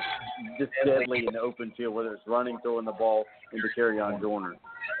who is just deadly in the open field, whether it's running, throwing the ball into Kerryon Joyner.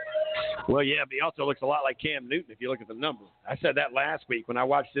 Well, yeah, but he also looks a lot like Cam Newton if you look at the numbers. I said that last week when I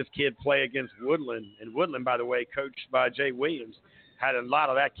watched this kid play against Woodland. And Woodland, by the way, coached by Jay Williams, had a lot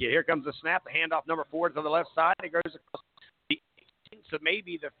of that kid. Here comes the snap, the handoff number 4 to the left side. It goes across the 18, so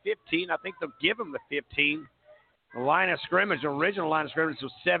maybe the 15. I think they'll give him the 15. The line of scrimmage, the original line of scrimmage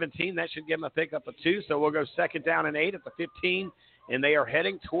was 17. That should give him a pickup of 2. So we'll go 2nd down and 8 at the 15. And they are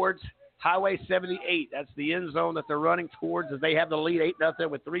heading towards Highway 78. That's the end zone that they're running towards as they have the lead 8-0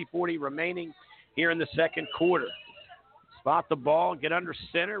 with 3:40 remaining here in the second quarter. Spot the ball, get under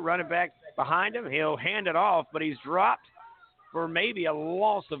center, running back behind him. He'll hand it off, but he's dropped for maybe a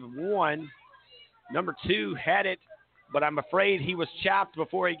loss of 1. Number 2 had it, but I'm afraid he was chopped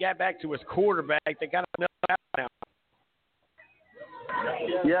before he got back to his quarterback. They got him out now.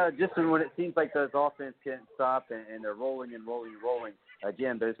 Yeah, just when it seems like those offense can't stop and they're rolling and rolling and rolling.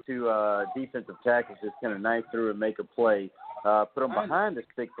 Again, those 2 defensive tackles just kind of knife through and make a play. Put them behind the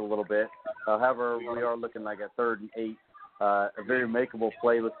sticks a little bit. However, we are looking like a 3rd and 8. A very makeable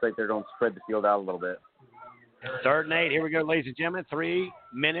play. Looks like they're going to spread the field out a little bit. 3rd and 8. Here we go, ladies and gentlemen. 3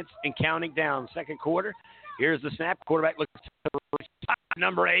 minutes and counting down. Second quarter. Here's the snap. Quarterback looks to the right.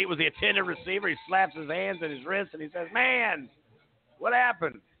 Number 8 was the attended receiver. He slaps his hands and his wrists, and he says, "Man, what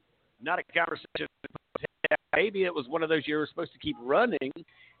happened?" Not a conversation. Maybe it was one of those you were supposed to keep running,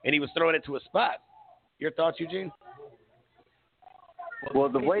 and he was throwing it to a spot. Your thoughts, Eugene? Well,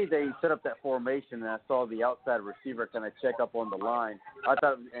 the way they set up that formation, and I saw the outside receiver kind of check up on the line, I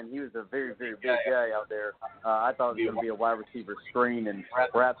thought, and he was a very, very big guy out there, I thought it was going to be a wide receiver screen, and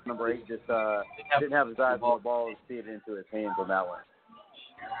perhaps number 8 just didn't have his eyes on the ball and see it into his hands on that one.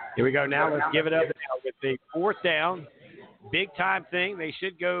 Here we go now. Let's give it up now with the 4th down. Big time thing. They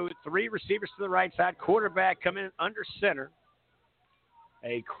should go 3 receivers to the right side. Quarterback coming in under center.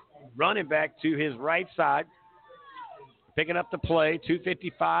 A running back to his right side. Picking up the play.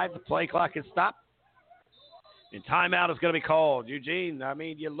 2:55. The play clock is stopped. And timeout is going to be called. Eugene, I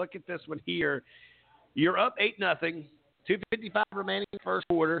mean, you look at this one here. You're up 8-0. 2:55 remaining first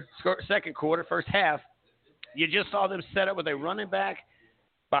quarter. Second quarter, first half. You just saw them set up with a running back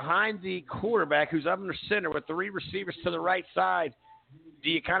behind the quarterback who's up under center with 3 receivers to the right side. Do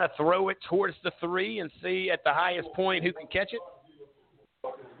you kind of throw it towards the 3 and see at the highest point who can catch it?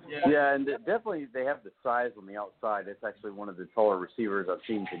 Yeah, and definitely they have the size on the outside. It's actually one of the taller receivers I've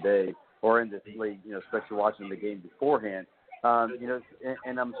seen today or in this league, especially watching the game beforehand.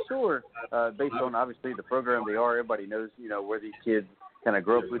 And I'm sure based on obviously the program they are, everybody knows, where these kids kind of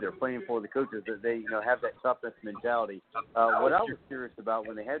grow up, who they're playing for, the coaches, that they, have that toughness mentality. What I was curious about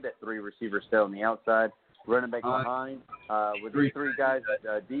when they had that 3 receiver set on the outside, running back behind, with these 3 guys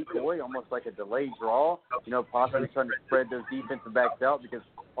decoy, almost like a delayed draw, possibly trying to spread those defensive backs out because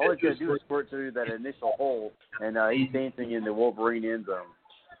all he's going to do is squirt through that initial hole, and he's dancing in the Wolverine end zone.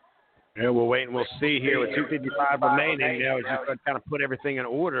 Yeah, we'll wait and we'll see here with 2:55 remaining. Now, just going to kind of put everything in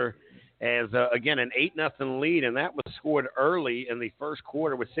order as, again, an 8-0 lead, and that was scored early in the first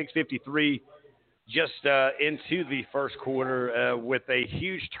quarter with 6:53 just into the first quarter with a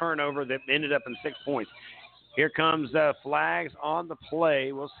huge turnover that ended up in 6 points. Here comes flags on the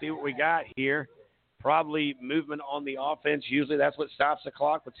play. We'll see what we got here. Probably movement on the offense. Usually that's what stops the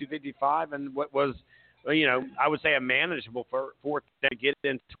clock with 2:55 and what was, I would say a manageable fourth to get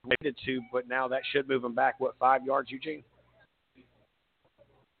into, but now that should move them back, 5 yards, Eugene?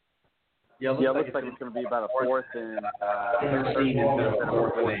 Yeah, it looks like it's going to be about a 4th and 13 instead of a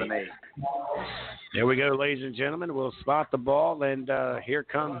 4th and 8. There we go, ladies and gentlemen. We'll spot the ball, and here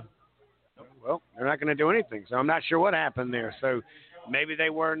come. Well, they're not going to do anything, so I'm not sure what happened there. So maybe they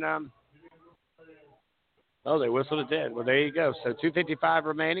weren't. They whistled it dead. Well, there you go. So 2:55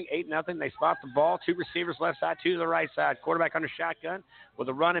 remaining, 8-0. They spot the ball. 2 receivers left side, 2 to the right side. Quarterback under shotgun with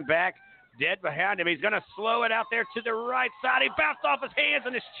a running back dead behind him. He's going to slow it out there to the right side. He bounced off his hands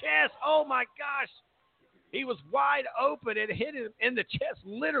and his chest. Oh, my gosh. He was wide open. It hit him in the chest,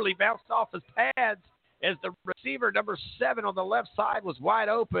 literally bounced off his pads as the receiver, number 7 on the left side, was wide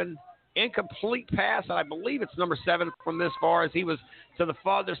open. Incomplete pass, and I believe it's number 7 from this far as he was to the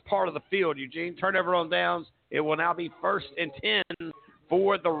farthest part of the field. Eugene, turnover on downs. It will now be 1st and 10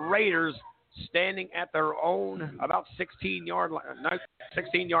 for the Raiders, standing at their own about 16-yard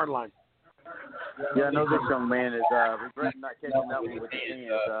line. Yeah, I know this young man is regretting not catching that one with his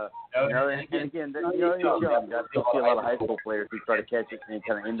hands. And again, he's young. I still see a lot of high school players who try to catch it and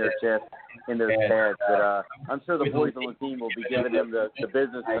kind of in their chest, in their pads. But I'm sure the boys on the team will be giving him the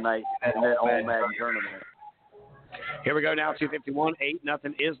business tonight in that all-Madden tournament. Here we go now, 2:51,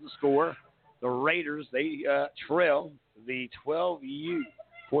 8-0 is the score. The Raiders, they trail the 12U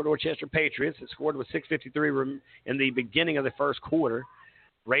Fort Dorchester Patriots. It scored with 6:53 in the beginning of the first quarter.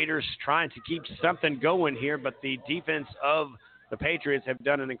 Raiders trying to keep something going here, but the defense of the Patriots have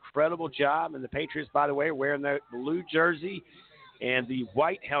done an incredible job. And the Patriots, by the way, are wearing the blue jersey and the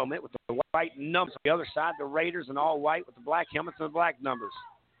white helmet with the white numbers. On the other side, the Raiders in all white with the black helmets and the black numbers.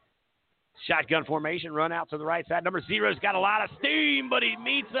 Shotgun formation, run out to the right side. Number 0's got a lot of steam, but he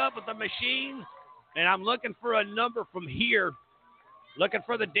meets up with the machine. And I'm looking for a number from here. Looking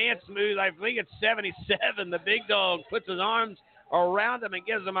for the dance move. I think it's 77. The big dog puts his arms around him and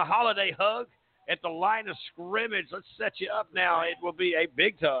gives him a holiday hug at the line of scrimmage. Let's set you up now. It will be a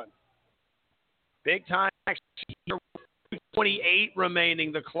big time. Big time action. 28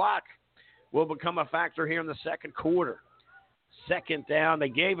 remaining. The clock will become a factor here in the second quarter. Second down. They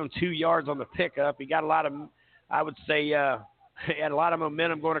gave him 2 yards on the pickup. He got a lot of, I would say, he had a lot of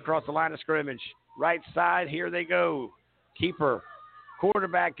momentum going across the line of scrimmage. Right side, here they go. Keeper,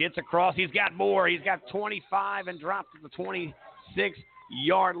 quarterback gets across. He's got more. He's got 25 and dropped to the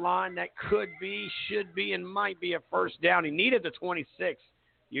 26-yard line. That could be, should be, and might be a first down. He needed the 26,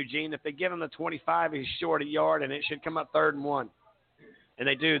 Eugene. If they give him the 25, he's short a yard, and it should come up 3rd and 1. And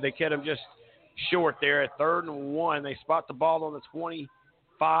they do. They get him just short there at 3rd and 1. They spot the ball on the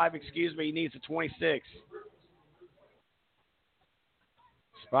 25. He needs the 26.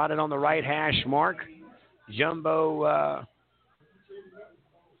 Spotted on the right hash mark. Jumbo,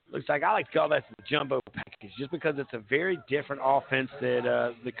 looks like I like to call that the jumbo package just because it's a very different offense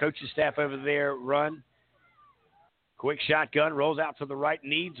that the coaching staff over there run. Quick shotgun, rolls out to the right,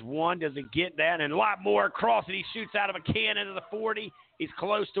 needs one. Does it get that? And a lot more across it. He shoots out of a can into the 40. He's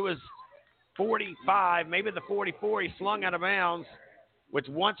close to his 45, maybe the 44. He slung out of bounds with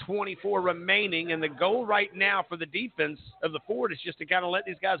 1:24 remaining. And the goal right now for the defense of the Ford is just to kind of let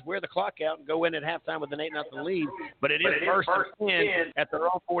these guys wear the clock out and go in at halftime with an 8-0 lead. But it is first and 10 at their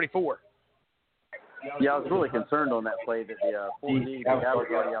own 44. Yeah, I was really concerned on that play that the Ford D was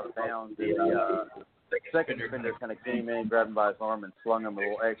already out of bounds. The second defender kind of came in, grabbed him by his arm, and slung him a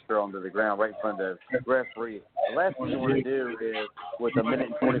little extra onto the ground right in front of the referee. The last thing you want to do is, with 1 minute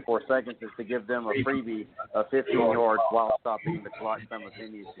and 24 seconds, is to give them a freebie of 15 yards while stopping the clock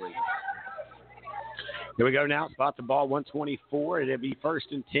simultaneously. Here we go now. Spot the ball, 1:24. It'll be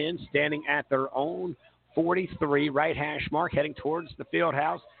 1st and 10, standing at their own 43. Right hash mark, heading towards the field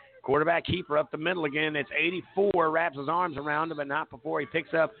house. Quarterback keeper up the middle again. It's 84. Wraps his arms around him, but not before he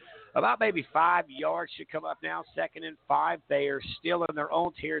picks up about maybe 5 yards. Should come up now. 2nd and 5. They are still in their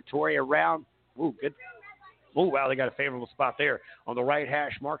own territory around. Ooh, good. Oh, wow, they got a favorable spot there on the right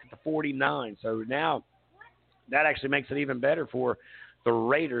hash mark at the 49. So now that actually makes it even better for the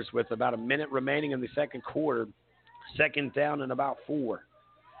Raiders with about a minute remaining in the second quarter. 2nd down and about 4.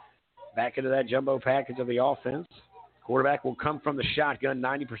 Back into that jumbo package of the offense. Quarterback will come from the shotgun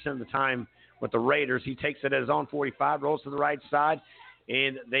 90% of the time with the Raiders. He takes it at his own 45, rolls to the right side,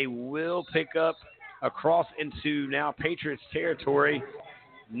 and they will pick up across into now Patriots territory.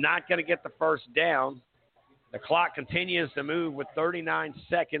 Not going to get the first down. The clock continues to move with 39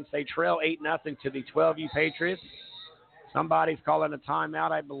 seconds. They trail 8-0 to the 12U Patriots. Somebody's calling a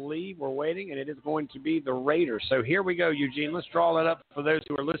timeout, I believe. We're waiting, and it is going to be the Raiders. So here we go, Eugene. Let's draw it up for those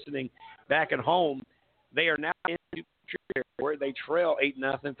who are listening back at home. They are now into where they trail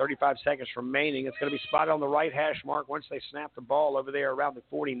 8-0, 35 seconds remaining. It's going to be spotted on the right hash mark once they snap the ball over there around the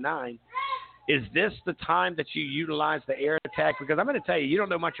 49. Is this the time that you utilize the air attack? Because I'm going to tell you, you don't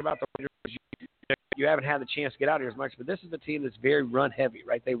know much about the Raiders. You haven't had the chance to get out here as much, but this is a team that's very run-heavy,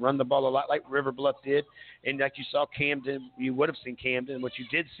 right? They run the ball a lot like River Bluff did, and like you saw Camden, you would have seen Camden, but you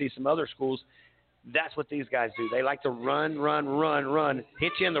did see some other schools. That's what these guys do. They like to run,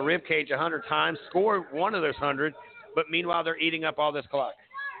 hit you in the rib cage 100 times, score one of those 100, but meanwhile they're eating up all this clock.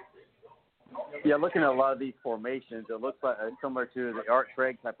 Yeah, looking at a lot of these formations, it looks like similar to the Art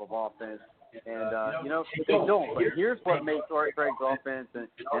Craig type of offense. And, they don't. But here's what makes Art Craig's offense and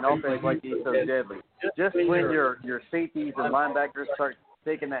offense like these so deadly. Just when your safeties and linebackers start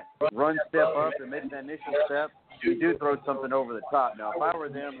taking that run step up and making that initial step, you do throw something over the top. Now, if I were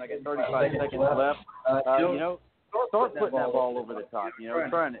them, like at 35 seconds left, start putting that ball over the top,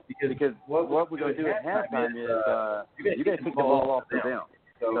 trying it. Because what we're going to do at halftime is you got to pick the ball off for them.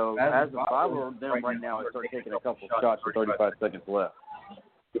 So as if I were them right now, I'd start taking a couple shots with 35 seconds left.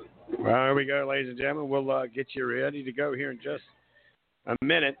 Well, here we go, ladies and gentlemen. We'll get you ready to go here in just a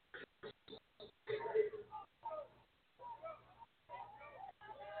minute.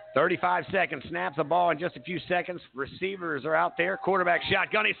 "35 seconds. Snaps the ball in just a few seconds. Receivers are out there. Quarterback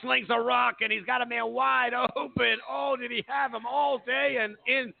shotgun. He slings a rock, and he's got a man wide open. Oh, did he have him all day and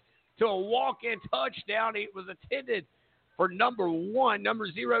into a walk-in touchdown. It was intended for number 1.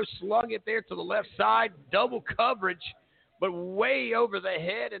 Number 0 slung it there to the left side. Double coverage, but way over the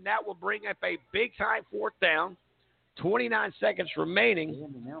head, and that will bring up a big-time 4th down. 29 seconds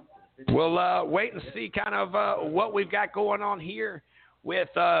remaining. We'll wait and see kind of what we've got going on here with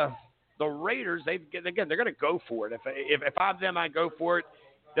the Raiders. They're going to go for it. If I'm them, I go for it.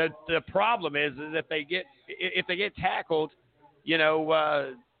 The problem is if they get tackled,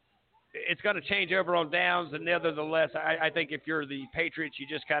 it's going to change over on downs. And nevertheless, I think if you're the Patriots, you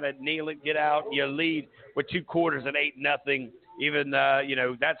just kind of kneel it, get out, you lead with 2 quarters and 8-0. Even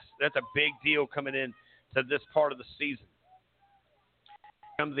that's a big deal coming in to this part of the season.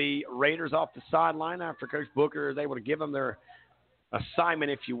 Come the Raiders off the sideline after Coach Booker is able to give them their assignment,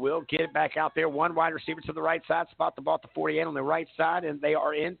 if you will. Get it back out there. 1 wide receiver to the right side. Spot the ball at the 48 on the right side, and they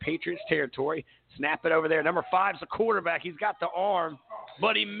are in Patriots territory. Snap it over there. Number 5's the quarterback. He's got the arm,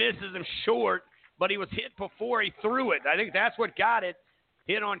 but he misses him short. But he was hit before he threw it. I think that's what got it.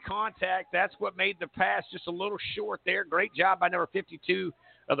 Hit on contact. That's what made the pass just a little short there. Great job by number 52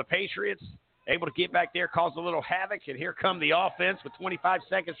 of the Patriots. Able to get back there, cause a little havoc, and here come the offense with 25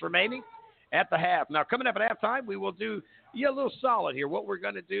 seconds remaining at the half. Now, coming up at halftime, we will do a little solid here. What we're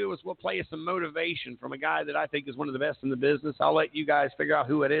going to do is we'll play you some motivation from a guy that I think is one of the best in the business. I'll let you guys figure out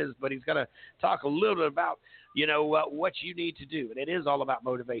who it is, but he's going to talk a little bit about, what you need to do. And it is all about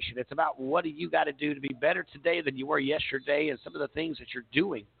motivation. It's about what do you got to do to be better today than you were yesterday, and some of the things that you're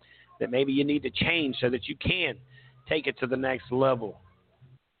doing that maybe you need to change so that you can take it to the next level.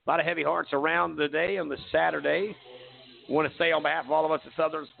 A lot of heavy hearts around the day on this Saturday. I want to say on behalf of all of us at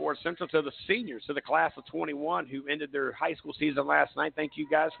Southern Sports Central to the seniors, to the class of 21 who ended their high school season last night. Thank you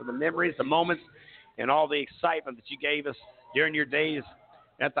guys for the memories, the moments, and all the excitement that you gave us during your days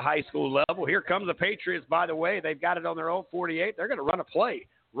at the high school level. Here comes the Patriots, by the way. They've got it on their own 48. They're going to run a play.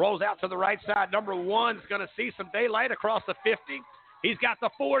 Rolls out to the right side. Number 1's going to see some daylight across the 50. He's got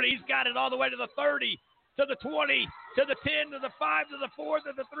the 40. He's got it all the way to the 30, to the 20, to the 10, to the 5, to the 4,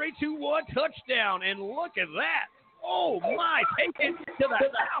 to the 3, 2, 1, touchdown. And look at that. Oh, my. Take it to the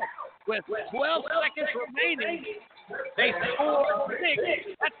house with 12 seconds remaining. They score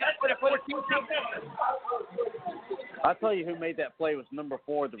 6. That's got to put a 14 seconds. I'll tell you who made that play was number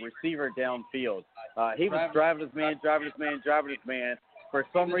 4, the receiver downfield. He was driving his man. For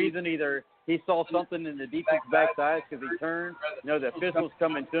some reason, either he saw something in the defensive backside because he turned. The official's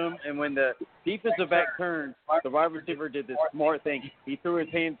coming to him. And when the defensive back turned, the wide receiver did this smart thing. He threw his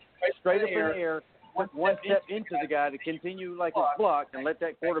hands straight up in the air, took 1 step into the guy to continue like his block and let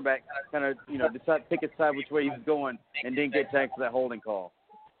that quarterback kind of, decide, pick his side which way he was going and then get tagged for that holding call.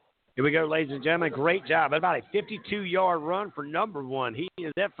 Here we go, ladies and gentlemen. Great job. About a 52-yard run for number 1. He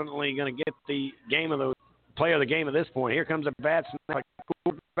is definitely going to get the player of the game at this point. Here comes a bad snap.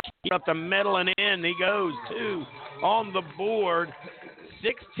 Up the middle and in. He goes 2 on the board.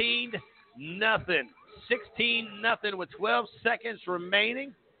 16-0. 16-0 with 12 seconds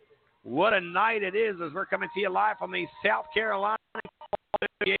remaining. What a night it is as we're coming to you live from the South Carolina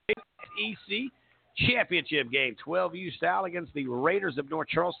SEC Championship game. 12U style against the Raiders of North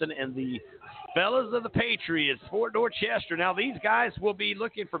Charleston and the fellas of the Patriots, Fort Dorchester. Now, these guys will be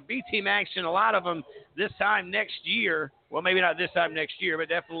looking for B-team action, a lot of them this time next year. Well, maybe not this time next year, but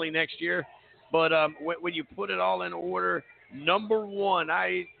definitely next year. But when you put it all in order, number 1,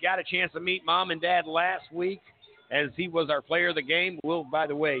 I got a chance to meet Mom and Dad last week as he was our player of the game. Well, by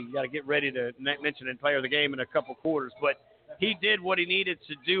the way, you got to get ready to mention him player of the game in a couple quarters. But he did what he needed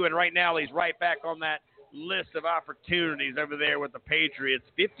to do, and right now he's right back on that list of opportunities over there with the Patriots.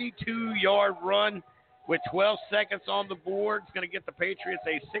 52-yard run with 12 seconds on the board. It's going to get the Patriots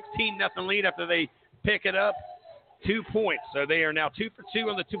a 16-0 lead after they pick it up 2 points. So they are now 2 for 2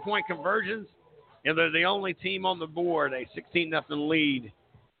 on the 2-point conversions, and they're the only team on the board, a 16-0 lead.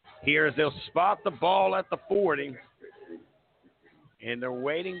 Here as they'll spot the ball at the 40. And they're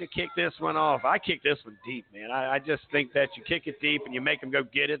waiting to kick this one off. I kick this one deep, man. I just think that you kick it deep and you make them go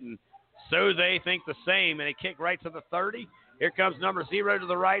get it. And so they think the same. And they kick right to the 30. Here comes number 0 to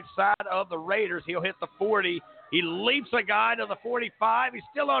the right side of the Raiders. He'll hit the 40. He leaps a guy to the 45. He's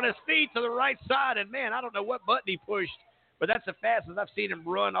still on his feet to the right side. And, man, I don't know what button he pushed. But that's the fastest I've seen him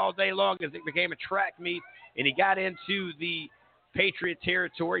run all day long as it became a track meet. And he got into the Patriot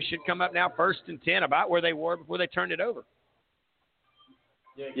territory. Should come up now 1st and 10, about where they were before they turned it over.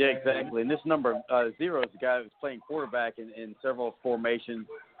 Yeah, exactly. And this number 0 is the guy who's playing quarterback in several formations.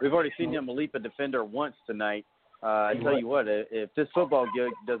 We've already seen him leap a defender once tonight. I tell you what, if this football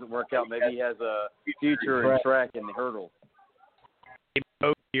gig doesn't work out, maybe he has a future in track and the hurdle.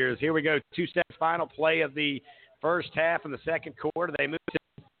 Both years. Here we go. 2 steps. Final play of the first half and the second quarter. They move to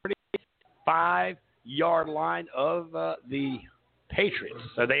the 35-yard line of the Patriots.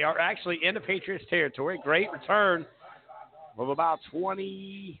 So they are actually in the Patriots territory. Great return of about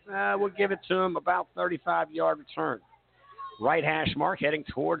 20. We'll give it to them, about 35-yard return. Right hash mark heading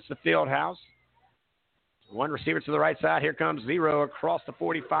towards the field house. One receiver to the right side. Here comes 0 across the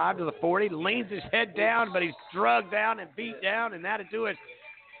 45 to the 40. Leans his head down, but he's drugged down and beat down, and that'll do it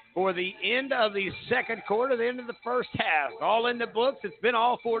for the end of the second quarter, the end of the first half. All in the books. It's been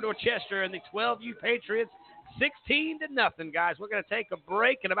all Fort Dorchester and the 12U Patriots, 16-0, guys. We're going to take a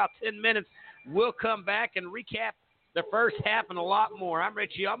break. In about 10 minutes, we'll come back and recap the first half and a lot more. I'm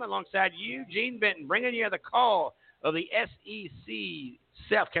Rich Yeoman alongside Eugene Benton, bringing you the call of the SEC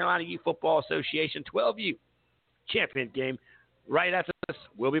South Carolina U Football Association 12U champion game. Right after this,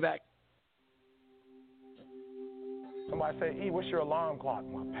 we'll be back. Somebody say, E, what's your alarm clock?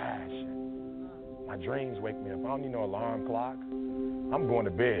 My passion. My dreams wake me up. I don't need no alarm clock. I'm going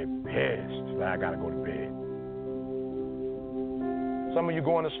to bed pissed that I got to go to bed. Some of you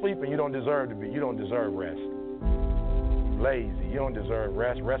going to sleep and you don't deserve to be. You don't deserve rest. Lazy. You don't deserve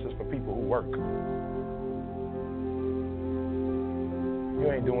rest. Rest is for people who work.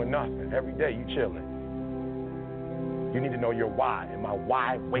 You ain't doing nothing. Every day you chilling. You need to know your why, and my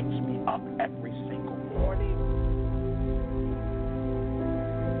why wakes me up every single morning.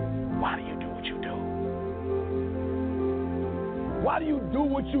 Why do you do what you do? Why do you do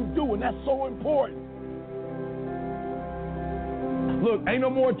what you do? And that's so important. Look, ain't no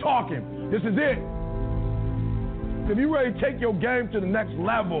more talking. This is it. If you ready to take your game to the next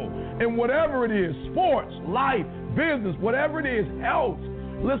level, and whatever it is, sports, life, business, whatever it is, health,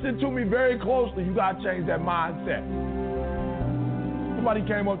 listen to me very closely. You got to change that mindset. Somebody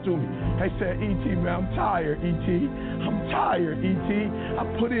came up to me. They said, E.T., man, I'm tired, E.T. I'm tired, E.T. I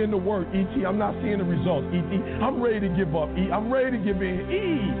put in the work, E.T. I'm not seeing the results, E.T. I'm ready to give up, E. I'm ready to give in,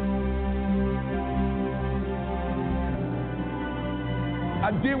 E. I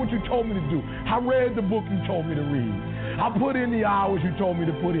did what you told me to do. I read the book you told me to read. I put in the hours you told me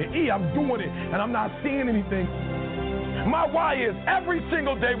to put in. E, I'm doing it, and I'm not seeing anything. My why is every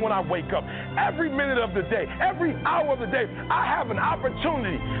single day when I wake up, every minute of the day, every hour of the day, I have an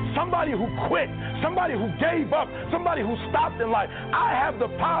opportunity. Somebody who quit, somebody who gave up, somebody who stopped in life. I have the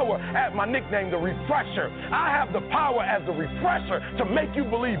power, at my nickname, the refresher. I have the power as the refresher to make you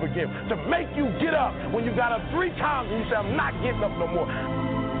believe again, to make you get up when you got up 3 times and you say, I'm not getting up no more.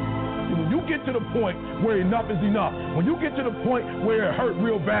 When you get to the point where enough is enough, when you get to the point where it hurt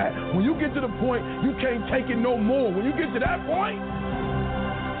real bad, when you get to the point you can't take it no more, when you get to that point,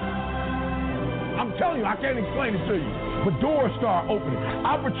 I'm telling you, I can't explain it to you, but doors start opening,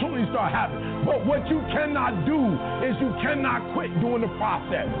 opportunities start happening. But what you cannot do is you cannot quit doing the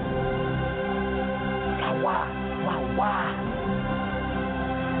process. My why.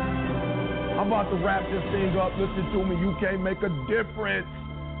 I'm about to wrap this thing up. Listen to me, you can't make a difference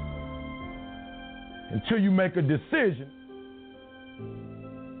until you make a decision.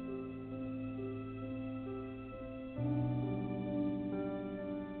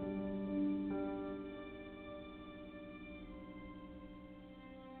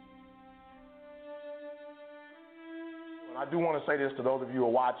 And I do want to say this to those of you who are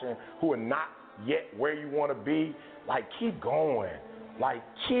watching who are not yet where you want to be. Like, keep going.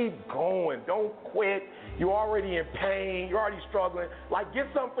 Don't quit. You're already in pain. You're already struggling. Like, get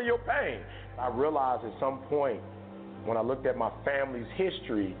something for your pain. I realized at some point when I looked at my family's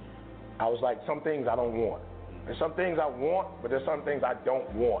history, I was like, some things I don't want. There's some things I want, but there's some things I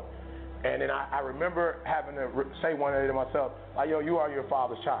don't want. And then I remember having to say one day to myself, like, yo, you are your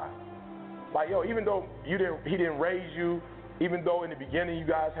father's child. Like, yo, even though he didn't raise you, even though in the beginning you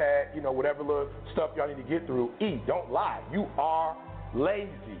guys had, whatever little stuff y'all need to get through, E, don't lie. You are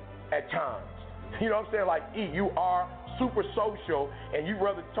lazy at times. You know what I'm saying? Like, E, you are super social and you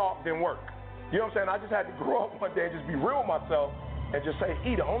rather talk than work. You know what I'm saying? I just had to grow up one day and just be real with myself and just say,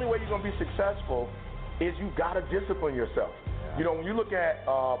 E, the only way you're going to be successful is you got to discipline yourself. You know, when you look at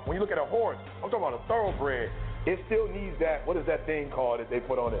a horse, I'm talking about a thoroughbred, it still needs that, what is that thing called that they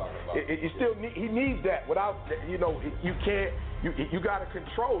put on it? He needs that without, you got to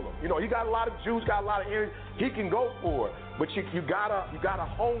control him. He got a lot of juice, got a lot of energy. He can go for it, but you gotta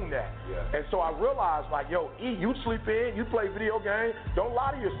hone that. Yeah. And so I realized, like, yo, E, you sleep in, you play video games, don't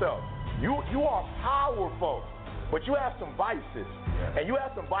lie to yourself. You are powerful. But you have some vices, and you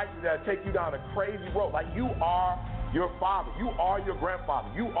have some vices that take you down a crazy road. Like you are your father, you are your grandfather,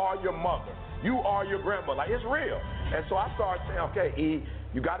 you are your mother, you are your grandmother. Like it's real. And so I started saying, okay, E,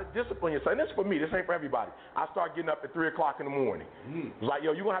 you got to discipline yourself. And this is for me. This ain't for everybody. I start getting up at 3 o'clock in the morning. It's like,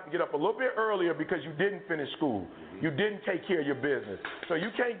 yo, you're going to have to get up a little bit earlier because you didn't finish school. You didn't take care of your business. So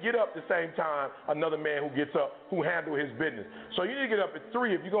you can't get up the same time another man who gets up, who handle his business. So you need to get up at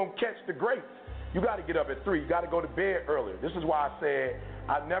 3 if you're going to catch the grapes. You got to get up at 3. You got to go to bed earlier. This is why I said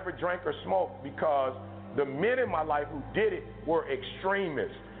I never drank or smoked, because the men in my life who did it were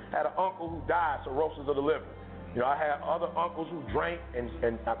extremists. I had an uncle who died, cirrhosis of the liver. You know, I had other uncles who drank, and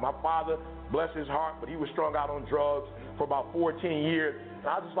my father, bless his heart, but he was strung out on drugs for about 14 years. And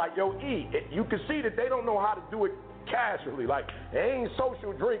I was just like, yo, E, you can see that they don't know how to do it casually. Like, they ain't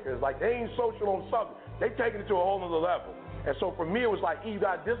social drinkers. Like, they ain't social on something. They taking it to a whole other level. And so for me, it was like, E, you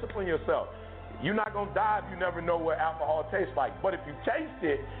got to discipline yourself. You're not going to die if you never know what alcohol tastes like. But if you taste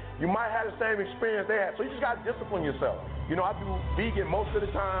it, you might have the same experience they had. So you just got to discipline yourself. You know, I do vegan most of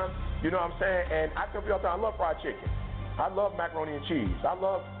the time. You know what I'm saying? And I tell people all the time, I love fried chicken. I love macaroni and cheese. I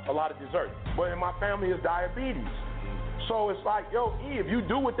love a lot of dessert. But in my family is diabetes. So it's like, yo, E, if you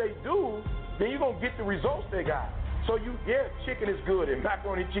do what they do, then you're going to get the results they got. So chicken is good, and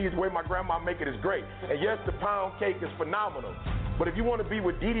macaroni and cheese, the way my grandma make it, is great. And yes, the pound cake is phenomenal. But if you want to be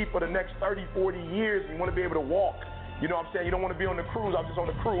with Dee Dee for the next 30, 40 years, and you want to be able to walk, you know what I'm saying? You don't want to be on the cruise. I was just on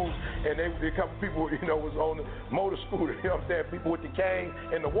the cruise, and a couple people, was on the motor scooter. You know what I'm saying? People with the cane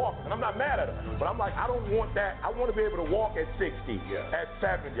and the walkers. And I'm not mad at them. But I'm like, I don't want that. I want to be able to walk at 60, at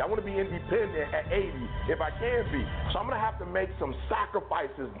 70. I want to be independent at 80 if I can be. So I'm going to have to make some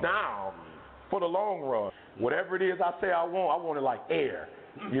sacrifices now for the long run. Whatever it is I say I want it like air.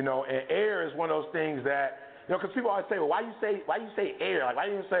 And air is one of those things that, because people always say, well, why you say air? Like, why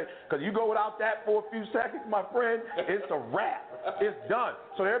you say, because you go without that for a few seconds, my friend, it's a wrap. It's done.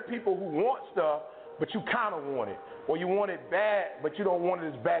 So there are people who want stuff, but you kind of want it. Or you want it bad, but you don't want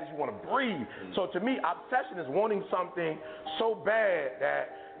it as bad as you want to breathe. So to me, obsession is wanting something so bad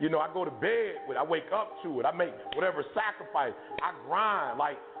that, I go to bed with it. I wake up to it. I make whatever sacrifice. I grind.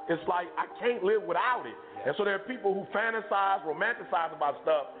 Like, it's like I can't live without it. And so there are people who fantasize, romanticize about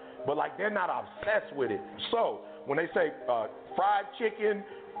stuff, but like they're not obsessed with it. So when they say fried chicken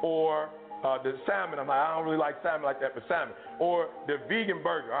or the salmon, I'm like, I don't really like salmon like that, but salmon. Or the vegan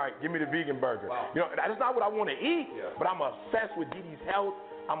burger. All right, give me the vegan burger. Wow. That's not what I want to eat, but I'm obsessed with Dee Dee's health.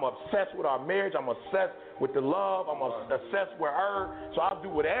 I'm obsessed with our marriage. I'm obsessed with the love. I'm obsessed with her. So I'll do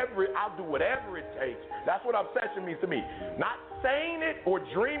whatever it takes. That's what obsession means to me. Not saying it or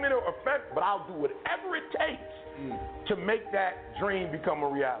dreaming it or affect, but I'll do whatever it takes to make that dream become a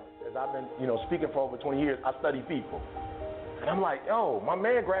reality. As I've been, speaking for over 20 years, I study people. And I'm like, yo, my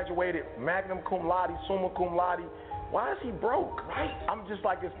man graduated magna cum laude, summa cum laude. Why is he broke? Right? I'm just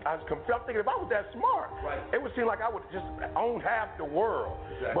like, I'm thinking, if I was that smart, it would seem like I would just own half the world.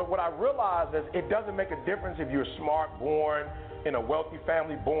 Exactly. But what I realized is it doesn't make a difference if you're smart, born in a wealthy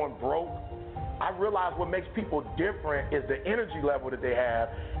family, born broke. I realize what makes people different is the energy level that they have,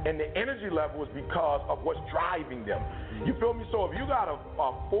 and the energy level is because of what's driving them. You feel me? So if you got a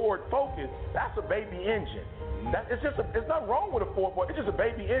Ford Focus, that's a baby engine. It's not wrong with a Ford, it's just a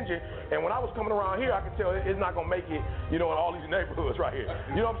baby engine. And when I was coming around here, I could tell it's not gonna make it, in all these neighborhoods right here.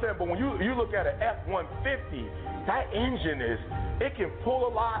 You know what I'm saying? But when you look at an F-150, that engine it can pull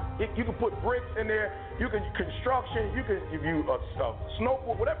a lot. You can put bricks in there. You can construction. You can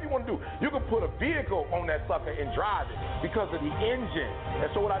snowboard, whatever you want to do. You can put a vehicle on that sucker and drive it because of the engine.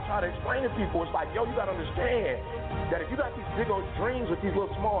 And so what I try to explain to people is like, yo, you gotta understand that if you got these big old dreams with these little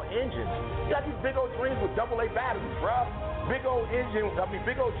small engines, you got these big old dreams with AA batteries, bro. Big old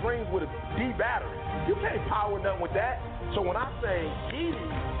dreams with a D battery. You can't power nothing with that. So when I say Dee Dee,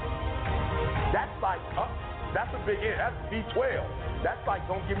 that's like that's a big engine. That's V12. That's like,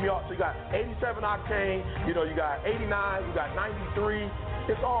 don't give me all. So you got 87 octane, you got 89, you got 93.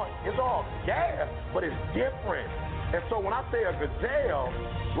 It's all gas, but it's different. And so when I say a gazelle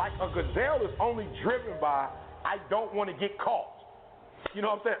is only driven by, I don't want to get caught. You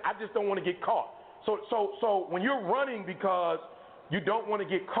know what I'm saying? I just don't want to get caught. So when you're running because you don't want to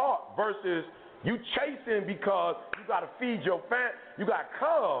get caught versus you chasing because you got to feed your you got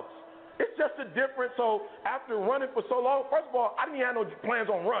cubs, it's just a difference. So after running for so long, first of all, I didn't have no plans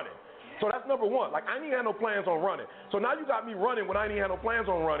on running. So that's number one. Like, I didn't have no plans on running. So now you got me running when I didn't have no plans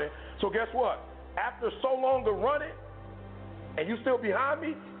on running. So guess what? After so long of running, and you still behind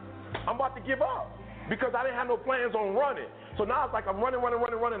me, I'm about to give up because I didn't have no plans on running. So now it's like I'm running.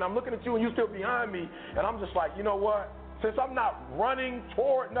 I'm looking at you and you still behind me, and I'm just like, you know what? Since I'm not running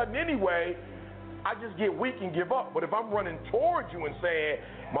toward nothing anyway, I just get weak and give up. But if I'm running towards you and saying,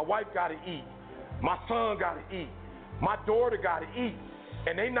 my wife got to eat, my son got to eat, my daughter got to eat,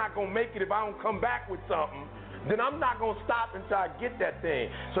 and they not going to make it if I don't come back with something, then I'm not going to stop until I get that thing.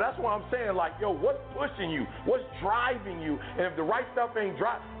 So that's why I'm saying, like, yo, what's pushing you? What's driving you? And if the right stuff ain't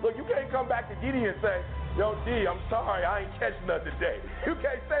driving, look, you can't come back to Didi and say, yo, D, I'm sorry, I ain't catching nothing today. You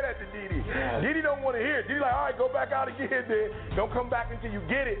can't say that to Didi. Didi don't want to hear it. Didi like, all right, go back out again then. Don't come back until you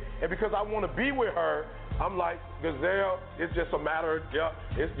get it. And because I want to be with her, I'm like, Gazelle, it's just a matter of,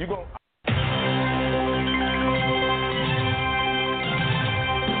 you going to.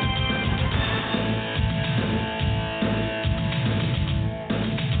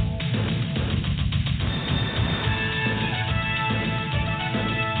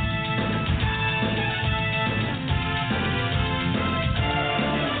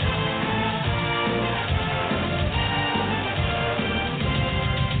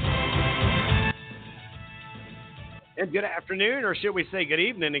 And good afternoon, or should we say good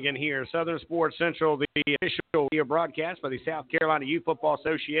evening again here. Southern Sports Central, the official video broadcast by the South Carolina Youth Football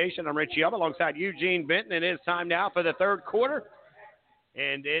Association. I'm Rich Young alongside Eugene Benton, and it's time now for the third quarter.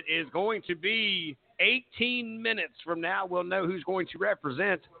 And it is going to be 18 minutes from now. We'll know who's going to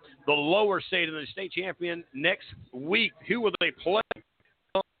represent the lower state in the state champion next week. Who will they play?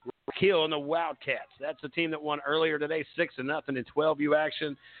 Hill and the Wildcats. That's the team that won earlier today, 6-0 in 12U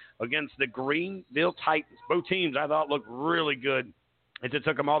action against the Greenville Titans. Both teams, I thought, looked really good as it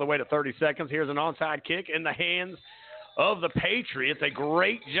took them all the way to 30 seconds. Here's an onside kick in the hands of the Patriots. A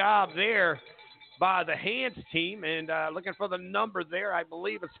great job there by the hands team. And looking for the number there, I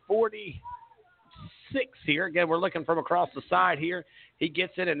believe it's 46 here. Again, we're looking from across the side here. He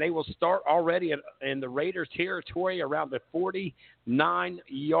gets it, and they will start already in the Raiders territory around the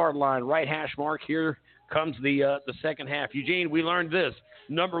 49-yard line. Right hash mark. Here comes the second half. Eugene, we learned this.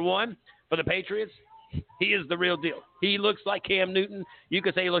 Number one for the Patriots, he is the real deal. He looks like Cam Newton. You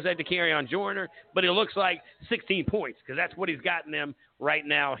could say he looks like DeCarrion Joyner, but he looks like 16 points because that's what he's gotten them right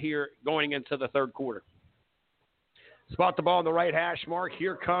now here going into the third quarter. Spot the ball on the right hash mark.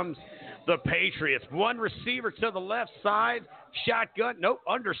 Here comes the Patriots. One receiver to the left side. Shotgun. Nope.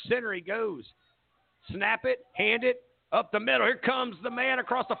 Under center he goes. Snap it. Hand it. Up the middle. Here comes the man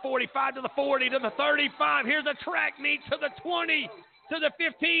across the 45 to the 40 to the 35. Here's a track meet to the 20 to the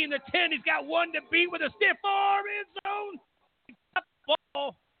 15, the 10. He's got one to beat with a stiff arm. End zone. He got the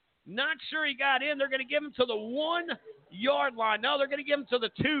ball. Not sure he got in. They're going to give him to the 1-yard line. No, they're going to give him to the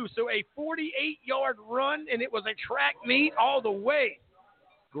 2. So a 48-yard run, and it was a track meet all the way.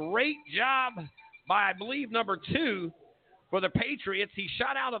 Great job by, I believe, number 2 for the Patriots. He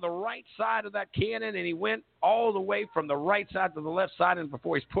shot out of the right side of that cannon, and he went all the way from the right side to the left side, and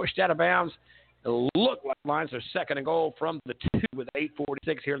before he's pushed out of bounds, it looked like lines are second and goal from the 2 with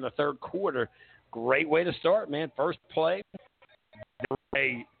 8:46 here in the third quarter. Great way to start, man. First play,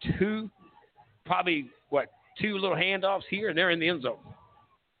 a two little handoffs here, and they're in the end zone.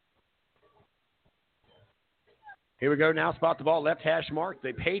 Here we go now. Spot the ball, left hash mark.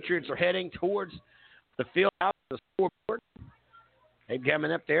 The Patriots are heading towards the field out the scoreboard. They're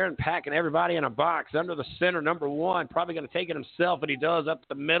coming up there and packing everybody in a box under the center. Number 1, probably going to take it himself, but he does up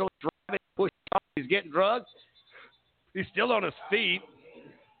the middle. Driving, push off. He's getting drugged. He's still on his feet.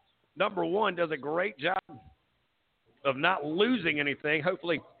 Number 1 does a great job of not losing anything.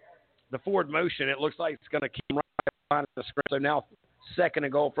 Hopefully, the forward motion, it looks like it's going to keep him right behind the script. So now second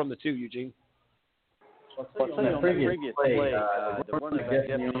and goal from the 2, Eugene. Well, on the previous play, the one that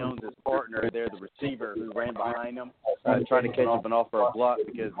Jeff Jones' partner there, the receiver who ran behind him, tried to catch up and offer a block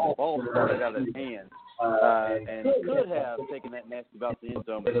because the ball started out of his hands and could have taken that nasty bounce to the end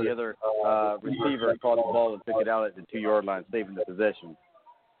zone, but the other receiver caught the ball and took it out at the 2-yard line, saving the possession.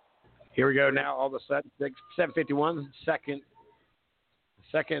 Here we go now. All of a sudden, 7:51,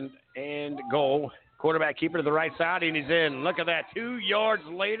 second and goal. Quarterback keeper to the right side, and he's in. Look at that. 2 yards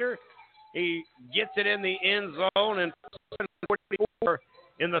later, he gets it in the end zone, and 44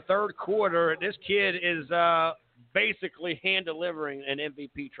 in the third quarter. This kid is basically hand-delivering an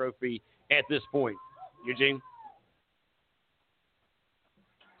MVP trophy at this point. Eugene?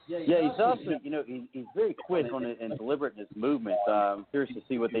 Yeah, he's also, he's very quick on it and deliberate in his movement. I'm curious to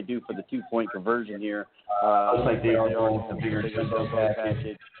see what they do for the 2-point conversion here. Looks like they are doing some bigger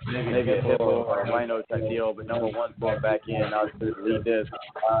package, maybe a hippo or a rhino type deal, but number 1's going back in. I'll lead this.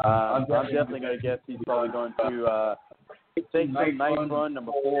 I'm definitely going to guess he's probably going to take some nice run.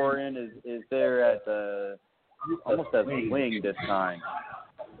 Number 4 in is there at almost at the wing this time.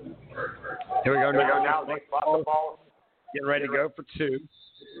 Here we go now. They spot the ball. Getting ready to go for 2.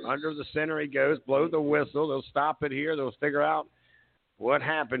 Under the center he goes. Blow the whistle. They'll stop it here. They'll figure out what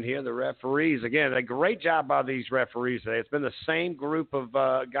happened here. The referees, again, a great job by these referees today. It's been the same group of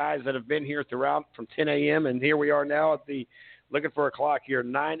guys that have been here throughout from 10 a.m., and here we are now at the looking for a clock here,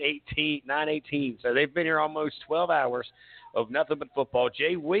 9:18. So they've been here almost 12 hours of nothing but football.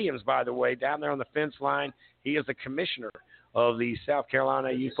 Jay Williams, by the way, down there on the fence line, he is the commissioner of the South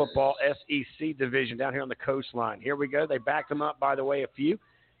Carolina Youth Football SEC division down here on the coastline. Here we go. They backed him up, by the way, a few.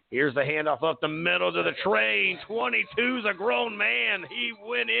 Here's the handoff up the middle to the train. 22's a grown man. He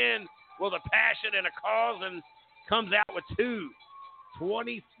went in with a passion and a cause and comes out with 2.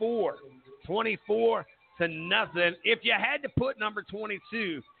 24 to nothing. If you had to put number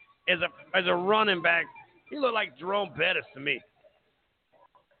 22 as a running back, he looked like Jerome Bettis to me.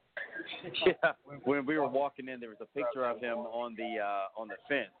 Yeah, when we were walking in, there was a picture of him on the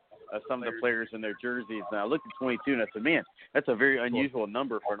fence of some of the players in their jerseys. And I looked at 22 and I said, man, that's a very unusual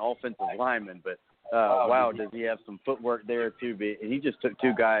number for an offensive lineman. But, wow, does he have some footwork there, too. And he just took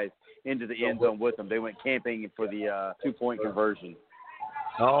 2 guys into the end zone with him. They went camping for the 2-point conversion.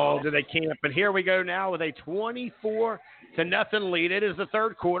 Oh, do they camp? And here we go now with a 24-0 lead. It is the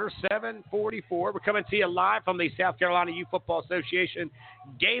third quarter, 7:44. We're coming to you live from the South Carolina Youth Football Association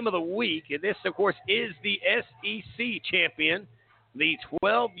Game of the Week. And this, of course, is the SEC champion, the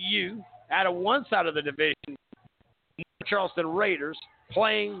 12U, out of one side of the division, North Charleston Raiders,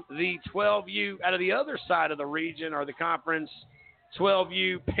 playing the 12U out of the other side of the region or the conference,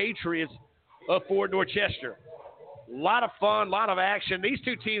 12U Patriots of Fort Dorchester. A lot of fun, a lot of action. These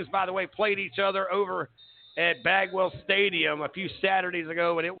two teams, by the way, played each other over at Bagwell Stadium a few Saturdays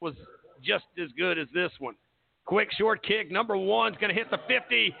ago, and it was just as good as this one. Quick short kick. Number 1's going to hit the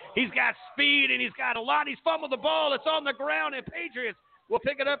 50. He's got speed, and he's got a lot. He's fumbled the ball. It's on the ground, and Patriots will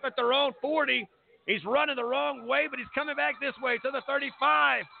pick it up at their own 40. He's running the wrong way, but he's coming back this way to the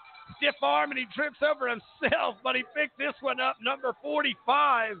 35. Stiff arm, and he trips over himself, but he picked this one up. Number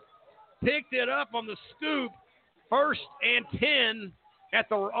 45 picked it up on the scoop. 1st and 10 at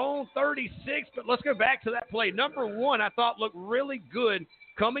their own 36. But let's go back to that play. Number 1, I thought, looked really good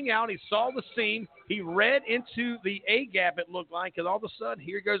coming out. He saw the seam. He read into the A-gap, it looked like, and all of a sudden,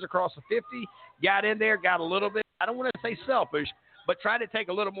 here he goes across the 50, got in there, got a little bit, I don't want to say selfish, but tried to take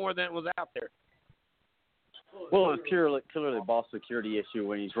a little more than was out there. Well, it's clearly a ball security issue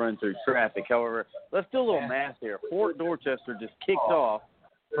when he's running through traffic. However, let's do a little math here. Fort Dorchester just kicked off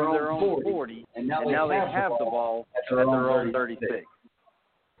from their own 40, and now they have the ball at their own 36.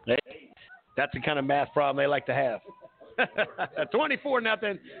 That's the kind of math problem they like to have.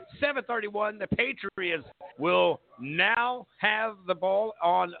 24-0, 7:31. The Patriots will now have the ball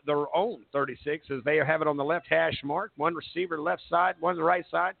on their own 36 as they have it on the left hash mark. One receiver left side, one the right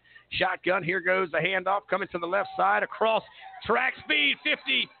side. Shotgun, here goes the handoff coming to the left side across track speed,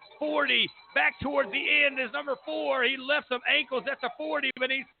 50, 40, back toward the end is number 4. He left some ankles at the 40, but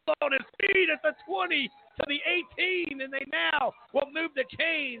he's slowed his speed at the 20 to the 18, and they now will move the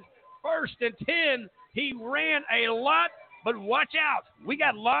chains. 1st and 10. He ran a lot, but watch out. We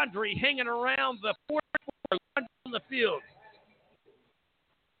got laundry hanging around the 44 on the field.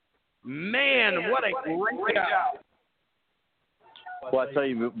 Man, what a great job. Well, I tell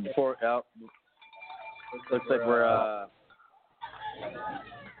you, before out, looks like we're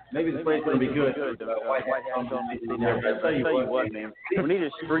maybe the play's going to be good. I tell you what, man, we need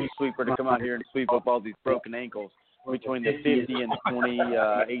a street sweeper to come out here and sweep up all these broken ankles between the 50 and the 20,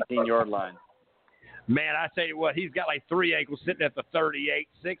 18-yard line. Man, I tell you what, he's got like 3 ankles sitting at the 38,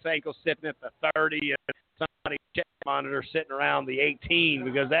 6 ankles sitting at the 30, and somebody check monitor sitting around the 18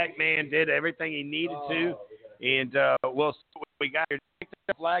 because that man did everything he needed to. And we'll see what we got here. Pick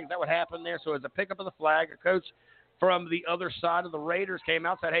the flag. That would happen there. So as a pickup of the flag, a coach from the other side of the Raiders came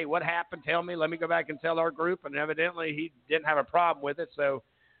out and said, hey, what happened? Tell me. Let me go back and tell our group. And evidently he didn't have a problem with it. So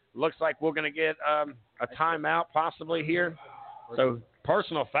looks like we're going to get a timeout possibly here. So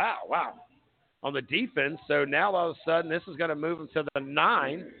personal foul. Wow. On the defense. So now all of a sudden this is going to move them to the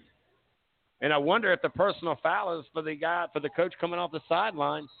 9. And I wonder if the personal foul is for the coach coming off the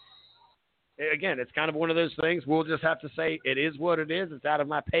sideline. Again, it's kind of one of those things. We'll just have to say it is what it is. It's out of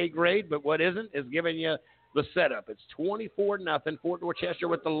my pay grade, but what isn't is giving you the setup. It's 24-0. Fort Dorchester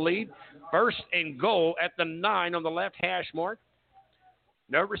with the lead. 1st and goal at the 9 on the left hash mark.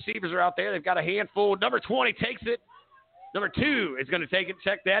 No receivers are out there. They've got a handful. Number 20 takes it. Number 2 is going to take it.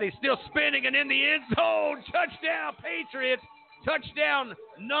 Check that. He's still spinning and in the end zone. Touchdown, Patriots. Touchdown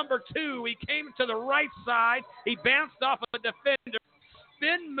number 2. He came to the right side. He bounced off of a defender.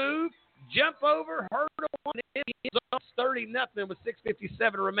 Spin move. Jump over, hurdle on it. It's 30-0 with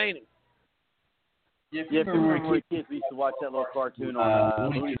 6:57 remaining. Yeah, if you remember when kids, we used to watch that little cartoon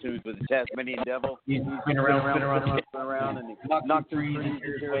on Looney Tunes with the Tasmanian Devil. He'd spin around, and he knocked trees and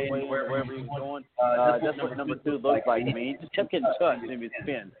his way wherever he was going. That's what number 2 looked like to me. He just kept getting touched and he would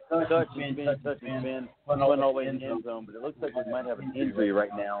spin. Touch and spin, touch and spin. Went all the way in the end zone, but it looks like we might have an injury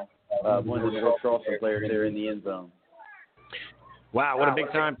right now. One of the North Charleston players there in the end zone. Wow, what a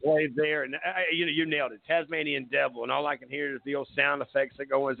big-time play there. And you nailed it, Tasmanian Devil. And all I can hear is the old sound effects that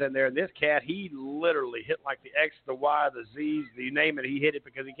go in there. And this cat, he literally hit like the X, the Y, the Z's, you name it. He hit it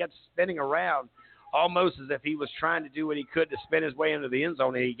because he kept spinning around almost as if he was trying to do what he could to spin his way into the end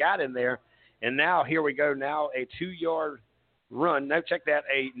zone. And he got in there. And now here we go. Now a 2-yard run. Now check that,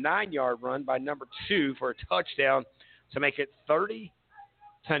 a 9-yard run by number 2 for a touchdown to make it 30-0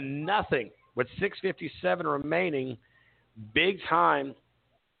 with 6:57 remaining. Big time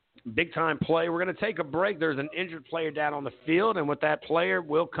play. We're going to take a break. There's an injured player down on the field, and with that player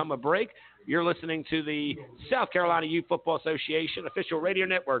will come a break. You're listening to the South Carolina Youth Football Association official radio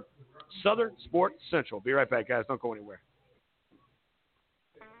network, Southern Sports Central. Be right back, guys. Don't go anywhere.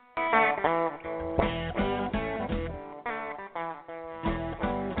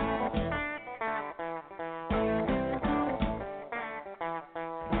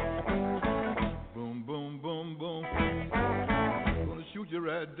 You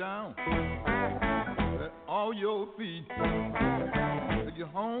right down at all your feet. Take you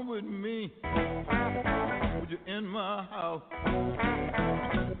home with me. Put you in my house.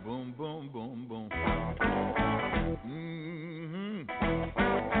 Boom, boom, boom, boom. Mm-hmm.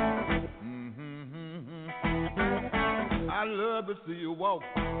 Mm-hmm. I love to see you walk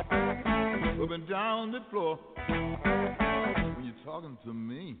up and down the floor when you're talking to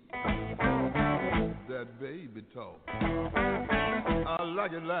me. That baby talk. I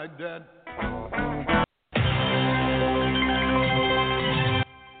like it like that.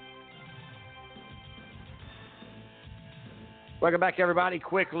 Welcome back, everybody.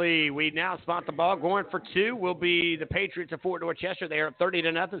 Quickly, we now spot the ball. Going for 2 will be the Patriots of Fort Dorchester. They are up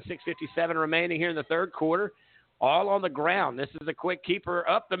 30-0, 6:57 remaining here in the third quarter. All on the ground. This is a quick keeper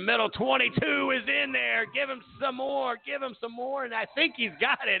up the middle. 22 is in there. Give him some more. And I think he's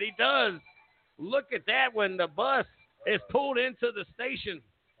got it. He does. Look at that when the bus is pulled into the station.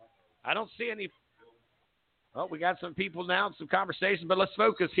 I don't see any. Oh, we got some people now, some conversation, but let's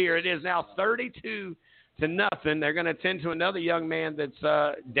focus here. It is now 32-0. They're going to attend to another young man that's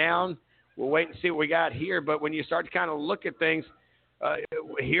down. We'll wait and see what we got here. But when you start to kind of look at things,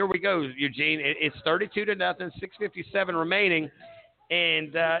 here we go, Eugene. It's 32-0, 6:57 remaining.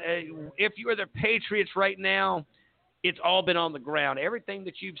 And if you are the Patriots right now, it's all been on the ground. Everything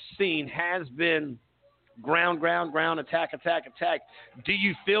that you've seen has been ground, attack. Do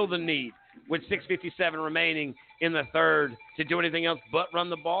you feel the need with 6:57 remaining in the third to do anything else but run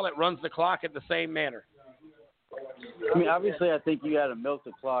the ball? It runs the clock at the same manner. I mean, obviously, I think you got to milk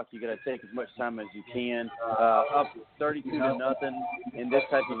the clock. You got to take as much time as you can. Up 32-0 in this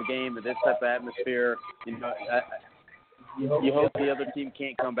type of a game, in this type of atmosphere. You know, you hope the other team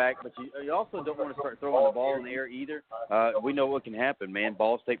can't come back, but you also don't want to start throwing the ball in the air either. We know what can happen, man.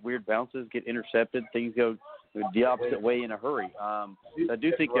 Balls take weird bounces, get intercepted, things go the opposite way in a hurry. I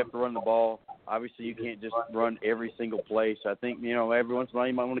do think you have to run the ball. Obviously, you can't just run every single play. So I think, every once in a while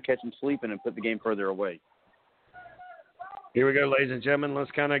you might want to catch them sleeping and put the game further away. Here we go, ladies and gentlemen.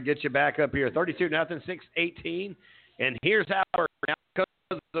 Let's kind of get you back up here. 32-0, 6:18. And here's how we're now.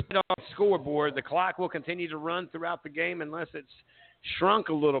 Because of the scoreboard, the clock will continue to run throughout the game unless it's shrunk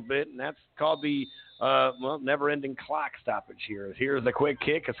a little bit, and that's called the never-ending clock stoppage here. Here's the quick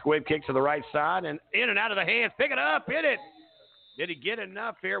kick, a squib kick to the right side, and in and out of the hands. Pick it up, hit it. Did he get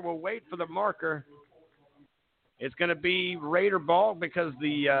enough here? We'll wait for the marker. It's going to be Raider ball because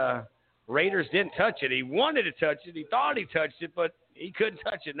the Raiders didn't touch it. He wanted to touch it. He thought he touched it, but he couldn't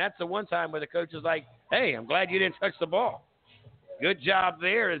touch it. And that's the one time where the coach is like, hey, I'm glad you didn't touch the ball. Good job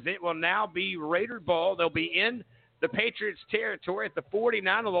there, as it will now be Raider ball. They'll be in the Patriots territory at the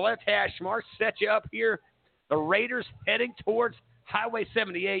 49 on the left hash mark. Set you up here. The Raiders heading towards Highway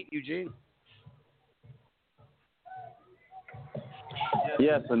 78, Eugene.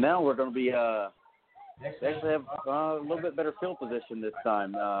 Yeah, so now we're going to be they actually have a little bit better field position this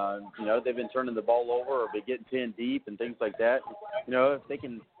time. They've been turning the ball over or be getting pinned deep and things like that. If they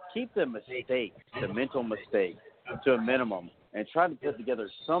can keep the mistakes, the mental mistakes, to a minimum and try to put together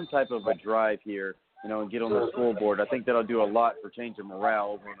some type of a drive here, and get on the scoreboard, I think that'll do a lot for changing morale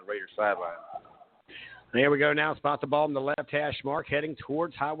over on the Raiders sideline. There we go now. Spot the ball in the left hash mark heading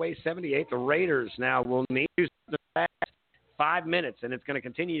towards Highway 78. The Raiders now will need to the last 5 minutes, and it's going to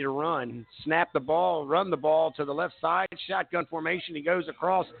continue to run. Snap the ball, run the ball to the left side. Shotgun formation. He goes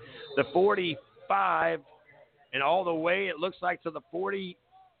across the 45 35 and all the way, it looks like, to the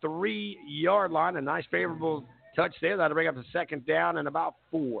 43-yard line. A nice favorable touch there. That'll bring up the second down and about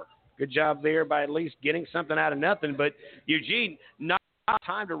 4. Good job there by at least getting something out of nothing. But, Eugene, not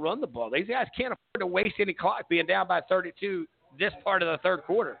time to run the ball. These guys can't afford to waste any clock being down by 32 this part of the third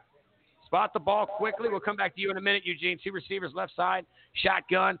quarter. Spot the ball quickly. We'll come back to you in a minute, Eugene. 2 receivers left side,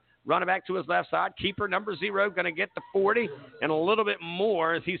 shotgun, running back to his left side. Keeper number 0 going to get the 40 and a little bit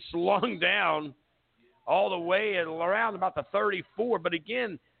more as he's slung down all the way at around about the 34. But,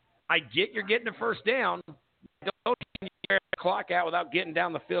 again, I get you're getting the first down. Don't wear the clock out without getting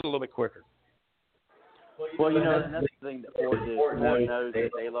down the field a little bit quicker. Well, another thing that Ford knows that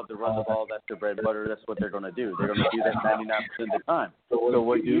they love to run the ball. That's their bread and butter. That's what they're going to do. They're going to do that 99% of the time. So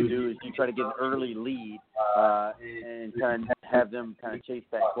what you do is you try to get an early lead and kind of have them kind of chase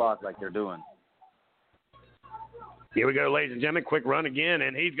that clock like they're doing. Here we go, ladies and gentlemen. Quick run again,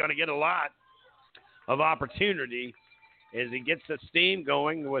 and he's going to get a lot of opportunity as he gets the steam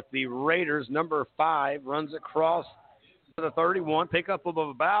going with the Raiders. Number 5 runs across to the 31, pickup of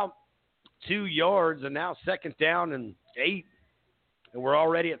about 2 yards, and now second down and 8. And we're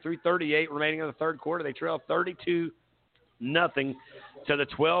already at 3:38 remaining in the third quarter. They trail 32-0 to the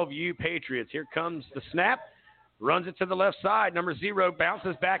 12U Patriots. Here comes the snap. Runs it to the left side. Number 0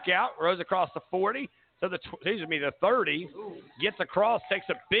 bounces back out, rows across the 40 to the 30. Gets across, takes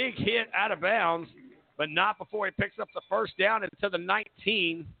a big hit out of bounds, but not before he picks up the first down into the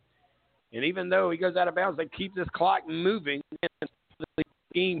 19. And even though he goes out of bounds, they keep this clock moving.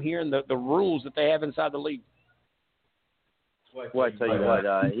 Scheme here and the rules that they have inside the league. Well, I tell you what,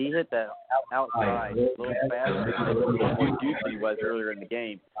 he hit that outside a little faster than he was earlier in the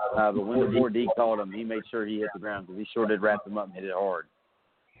game. But when the 4D called him, he made sure he hit the ground because he sure did wrap him up and hit it hard.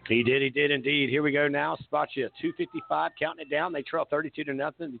 He did indeed. Here we go now. Spot you 2:55, counting it down. They trail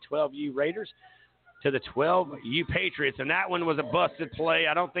 32-0, the 12U Raiders to the 12U Patriots. And that one was a busted play.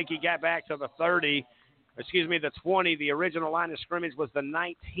 I don't think he got back to the 30. The 20. The original line of scrimmage was the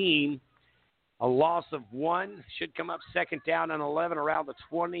 19. A loss of 1. Should come up second down and 11 around the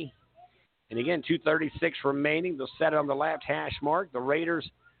 20. And again, 2:36 remaining. They'll set it on the left hash mark. The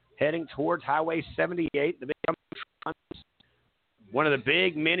Raiders heading towards Highway 78. The big one of the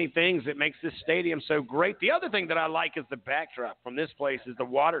big many things that makes this stadium so great. The other thing that I like is the backdrop from this place is the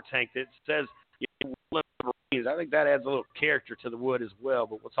water tank that says Woodland H. I think that adds a little character to the wood as well.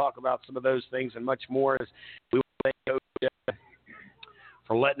 But we'll talk about some of those things and much more as we will thank Coach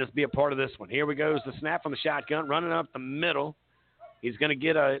for letting us be a part of this one. Here we go. The snap from the shotgun, running up the middle. He's going to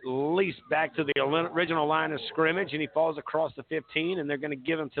get at least back to the original line of scrimmage, and he falls across the 15, and they're going to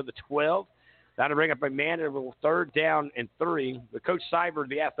give him to the 12. That'll bring up a manageable 3rd down and 3. But Coach Seibert,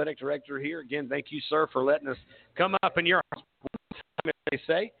 the athletic director here, again, thank you, sir, for letting us come up in your house, as they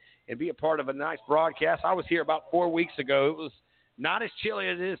say, and be a part of a nice broadcast. I was here about 4 weeks ago. It was not as chilly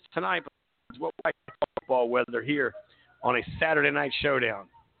as it is tonight, but it's what we like football weather here on a Saturday night showdown.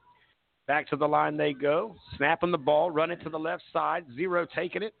 Back to the line they go. Snapping the ball, running to the left side. 0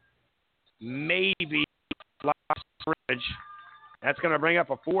 taking it. Maybe scrimmage. That's going to bring up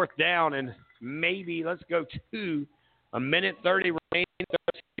a 4th down, and maybe let's go to 1:30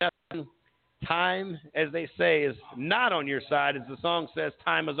 remaining. Time, as they say, is not on your side. As the song says,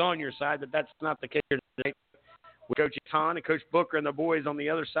 time is on your side, but that's not the case today. With Coach Etan and Coach Booker and the boys on the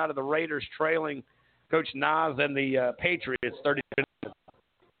other side of the Raiders trailing Coach Nas and the Patriots 30 minutes.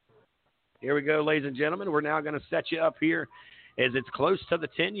 Here we go, ladies and gentlemen. We're now going to set you up here as it's close to the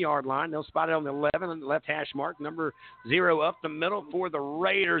 10-yard line. They'll spot it on the 11 on the left hash mark. Number 0 up the middle for the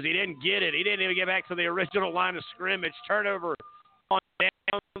Raiders. He didn't get it. He didn't even get back to the original line of scrimmage. Turnover on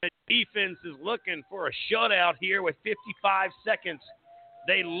down. The defense is looking for a shutout here with 55 seconds.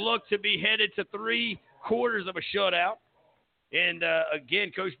 They look to be headed to 3/4 of a shutout. And,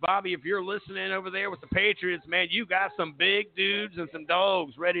 again, Coach Bobby, if you're listening over there with the Patriots, man, you got some big dudes and some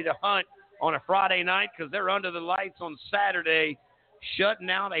dogs ready to hunt on a Friday night because they're under the lights on Saturday, shutting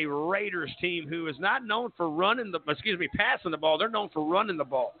out a Raiders team who is not known for passing the ball. They're known for running the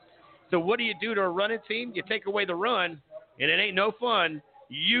ball. So what do you do to a running team? You take away the run, and it ain't no fun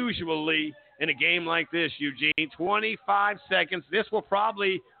usually in a game like this, Eugene. 25 seconds. This will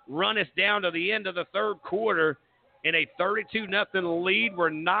probably run us down to the end of the third quarter in a 32-0 lead. We're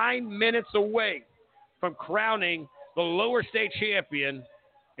 9 minutes away from crowning the lower state champion,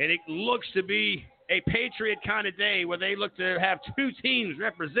 and it looks to be a Patriot kind of day where they look to have 2 teams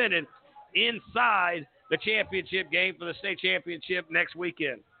represented inside the championship game for the state championship next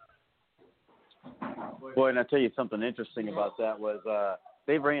weekend. Boy, and I tell you something interesting about that was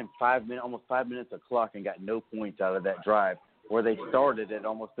they ran almost 5 minutes of clock and got no points out of that drive, where they started at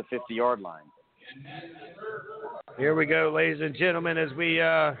almost the 50-yard line. Here we go, ladies and gentlemen, as we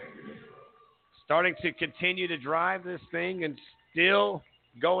starting to continue to drive this thing and still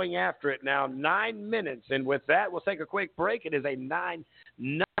going after it now. 9 minutes, and with that, we'll take a quick break. It is a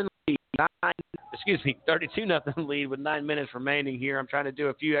 32-0 lead with 9 minutes remaining here. I'm trying to do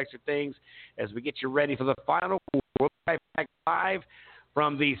a few extra things as we get you ready for the final. We'll be right back live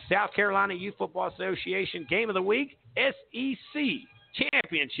from the South Carolina Youth Football Association Game of the Week, SEC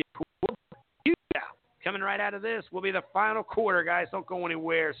Championship. Coming right out of this will be the final quarter, guys. Don't go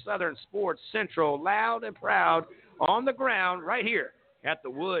anywhere. Southern Sports Central, loud and proud on the ground right here at the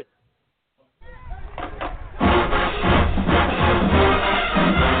Wood.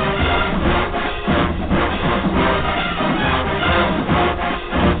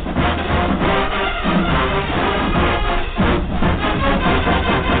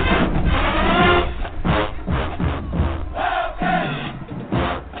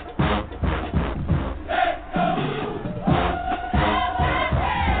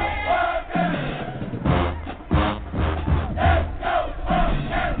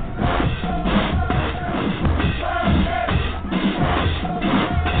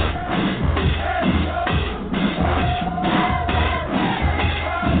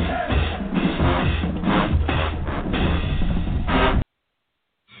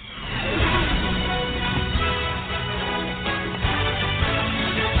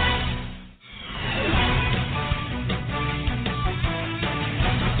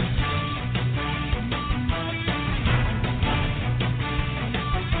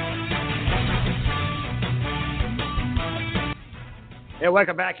 Yeah,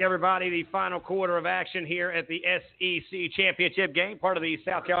 welcome back, everybody. The final quarter of action here at the SEC Championship game, part of the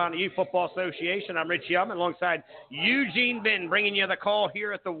South Carolina Youth Football Association. I'm Rich Yelman alongside Eugene Benton, bringing you the call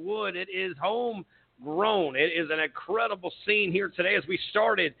here at the Wood. It is homegrown. It is an incredible scene here today as we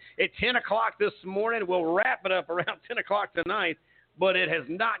started at 10 o'clock this morning. We'll wrap it up around 10 o'clock tonight, but it has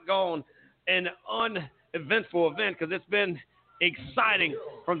not gone an uneventful event because it's been exciting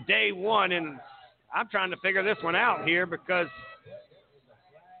from day one, and I'm trying to figure this one out here because –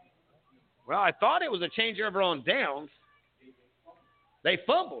 well, I thought it was a changeover on downs. They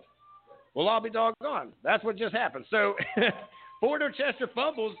fumbled. Well, I'll be doggone. That's what just happened. So, Fort Dorchester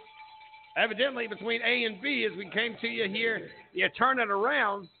fumbles, evidently between A and B as we came to you here. You turn it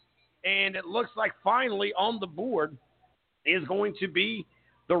around, and it looks like finally on the board is going to be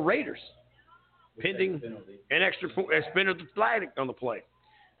the Raiders, pending an extra spin of the flag on the play.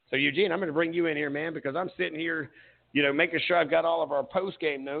 So, Eugene, I'm going to bring you in here, man, because I'm sitting here, making sure I've got all of our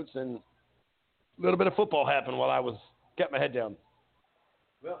post-game notes, and a little bit of football happened while I kept my head down.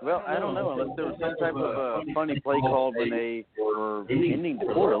 Well, I don't know, unless there was some type of funny play called when they were ending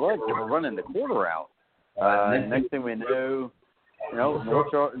the quarter. Look, they were running the quarter out. Next thing we know,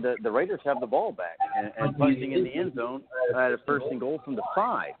 the Raiders have the ball back and punching in the end zone at a first and goal from the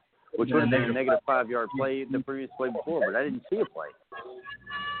 5, which would have been a negative 5-yard play the previous play before, but I didn't see a play.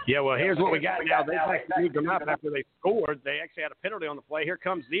 Yeah, well, here's what we got now. They actually moved them up after they scored. They actually had a penalty on the play. Here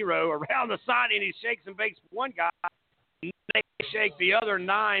comes Zero around the side, and he shakes and bakes one guy. They shake the other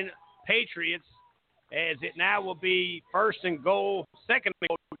 9 Patriots, as it now will be first and goal, second and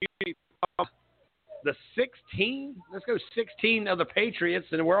goal. The 16, let's go 16 of the Patriots,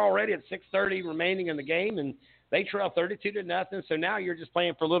 and we're already at 6:30 remaining in the game, and they trail 32-0. So now you're just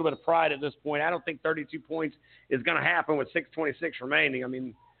playing for a little bit of pride at this point. I don't think 32 points is going to happen with 6:26 remaining. I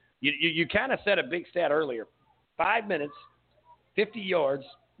mean, you kind of said a big stat earlier. 5 minutes, 50 yards,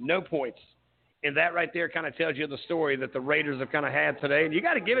 no points. And that right there kind of tells you the story that the Raiders have kind of had today. And you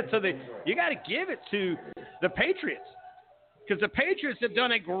got to give it to the Patriots, because the Patriots have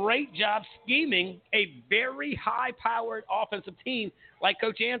done a great job scheming a very high-powered offensive team like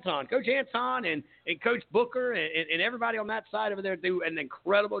Coach Anton. Coach Anton and Coach Booker and everybody on that side over there do an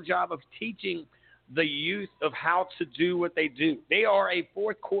incredible job of teaching the youth of how to do what they do. They are a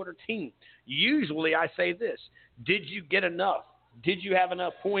fourth-quarter team. Usually I say this: did you get enough? Did you have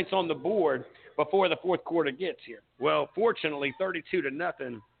enough points on the board before the fourth quarter gets here? Well, fortunately,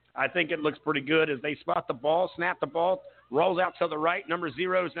 32-0. I think it looks pretty good as they spot the ball, snap the ball, rolls out to the right. Number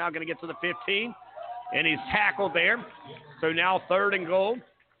 0 is now going to get to the 15, and he's tackled there. So now 3rd and goal.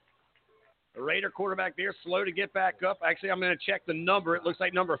 The Raider quarterback there, slow to get back up. Actually, I'm going to check the number. It looks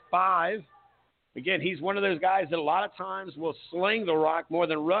like number 5. Again, he's one of those guys that a lot of times will sling the rock more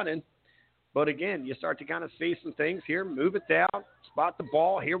than running. But, again, you start to kind of see some things here. Move it down, spot the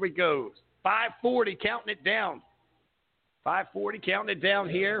ball. Here we go. 5:40, counting it down. 5:40, counting it down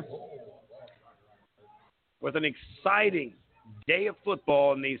here with an exciting day of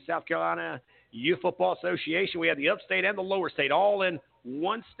football in the South Carolina Youth Football Association. We had the upstate and the lower state all in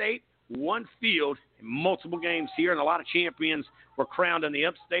one state, one field in multiple games here, and a lot of champions were crowned in the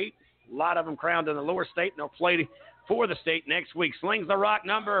upstate. A lot of them crowned in the lower state, and they'll play for the state next week. Slings the rock,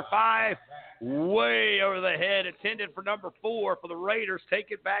 number 5, way over the head, intended for number 4 for the Raiders.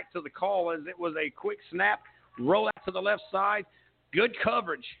 Take it back to the call as it was a quick snap, roll out to the left side. Good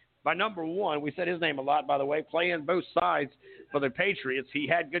coverage by number 1. We said his name a lot, by the way, playing both sides for the Patriots. He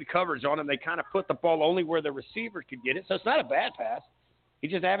had good coverage on him. They kind of put the ball only where the receiver could get it, so it's not a bad pass. He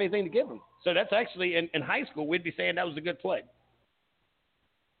just didn't have anything to give him. So that's actually, in high school, we'd be saying that was a good play.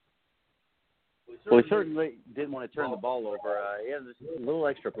 Well, he certainly didn't want to turn the ball over. He has a little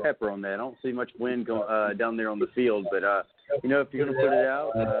extra pepper on that. I don't see much wind going down there on the field, but if you're going to put it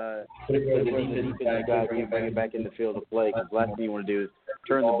out, the defensive guy can bring it back in the field to play. Because the last thing you want to do is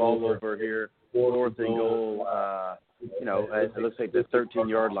turn the ball over here, 4th and goal. It looks like the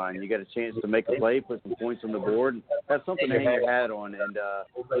 13-yard line. You got a chance to make a play, put some points on the board, and have something to hang your hat on. And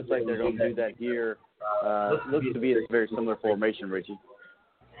looks like they're going to do that here. Looks to be a very similar formation, Richie.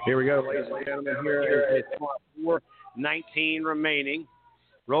 Here we go, ladies and gentlemen. Here is 4:19 remaining.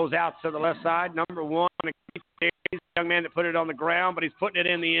 Rolls out to the left side. Number 1, he's the young man that put it on the ground, but he's putting it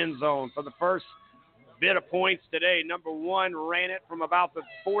in the end zone for the first bit of points today. Number 1 ran it from about the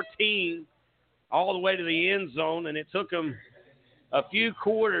 14 all the way to the end zone, and it took him a few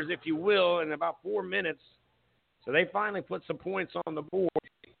quarters, if you will, in about 4 minutes. So they finally put some points on the board.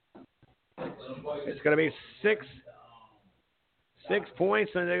 It's going to be 6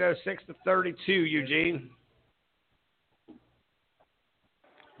 points, and they go 6-32, Eugene.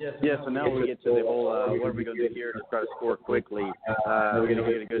 Yeah, so now we get to the whole, what are we going to do here to try to score quickly? We're going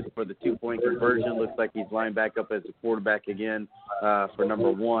to go for the 2-point conversion. Looks like he's lined back up as a quarterback again for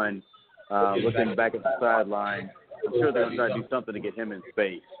number 1. Looking back at the sideline, I'm sure they're going to try to do something to get him in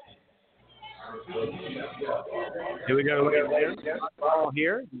space. Here we go. Ball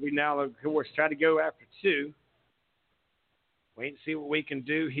here. We now, of course, try to go after 2. Wait and see what we can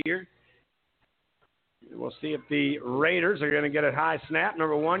do here. We'll see if the Raiders are going to get a high snap.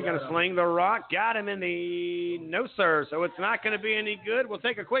 Number 1 going to sling the rock. Got him in the no, sir. So it's not going to be any good. We'll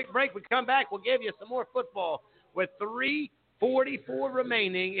take a quick break. We come back. We'll give you some more football with 3:44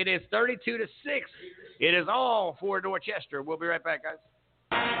 remaining. It is 32-6. It is all for Dorchester. We'll be right back, guys.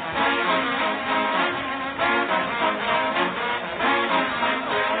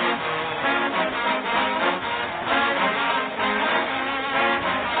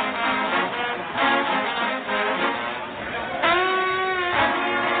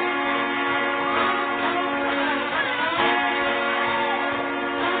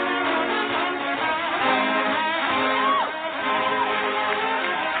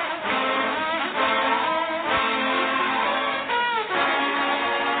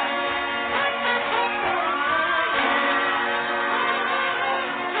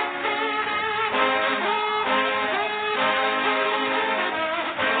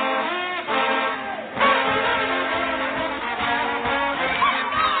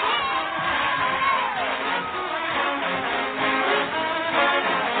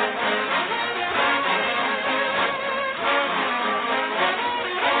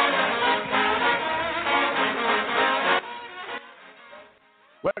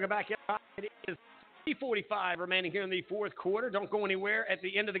 Welcome back. It is 3:45 remaining here in the fourth quarter. Don't go anywhere. At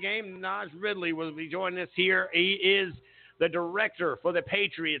the end of the game, Naj Ridley will be joining us here. He is the director for the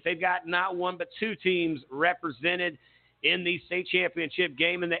Patriots. They've got not one but 2 teams represented in the state championship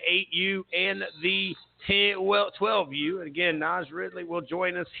game in the 8U and the 12U. And again, Naj Ridley will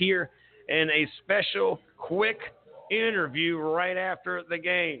join us here in a special quick interview right after the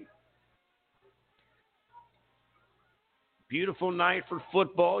game. Beautiful night for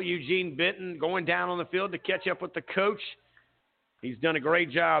football. Eugene Benton going down on the field to catch up with the coach. He's done a great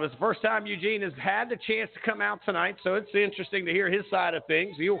job. It's the first time Eugene has had the chance to come out tonight, so it's interesting to hear his side of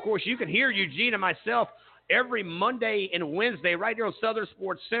things. Of course, you can hear Eugene and myself every Monday and Wednesday right here on Southern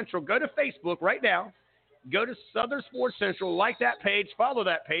Sports Central. Go to Facebook right now. Go to Southern Sports Central, like that page, follow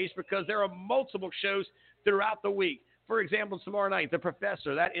that page, because there are multiple shows throughout the week. For example, tomorrow night, The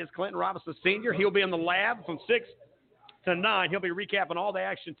Professor, that is Clinton Robinson Sr. He'll be in the lab from 6 to 9. He'll be recapping all the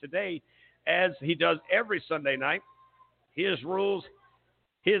action today as he does every Sunday night. His rules,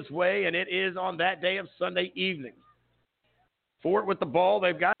 his way, and it is on that day of Sunday evening. Fort with the ball.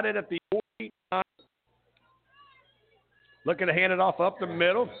 They've got it at the 49. Looking to hand it off up the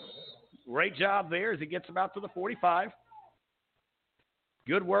middle. Great job there as he gets about to the 45.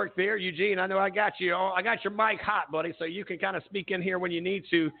 Good work there, Eugene. I know I got you. I got your mic hot, buddy, so you can kind of speak in here when you need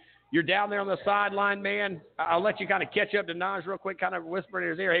to. You're down there on the sideline, man. I'll let you kind of catch up to Naj real quick, kind of whisper in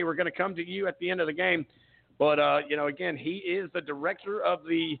his ear, hey, we're going to come to you at the end of the game. But, again, he is the director of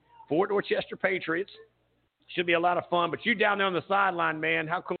the Fort Dorchester Patriots. Should be a lot of fun. But you down there on the sideline, man,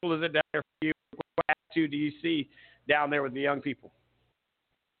 how cool is it down there for you? What attitude do you see down there with the young people?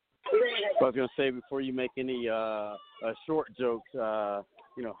 I was going to say, before you make any short jokes,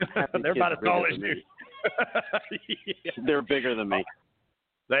 they're about as tall as you. Yeah. They're bigger than me.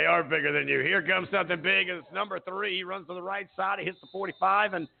 They are bigger than you. Here comes something big. It's number 3. He runs to the right side. He hits the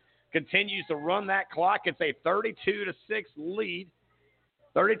 45 and continues to run that clock. It's a 32-6 lead.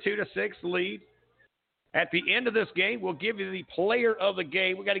 32-6 lead. At the end of this game, we'll give you the player of the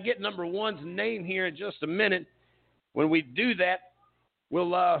game. We got to get number 1's name here in just a minute. When we do that, we'll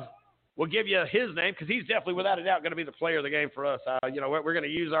give you his name because he's definitely, without a doubt, going to be the player of the game for us. We're going to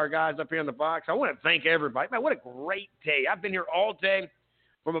use our guys up here in the box. I want to thank everybody. Man, what a great day. I've been here all day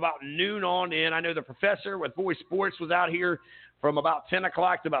from about noon on in. I know the professor with Boys Sports was out here from about 10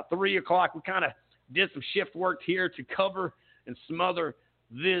 o'clock to about 3 o'clock. We kind of did some shift work here to cover and smother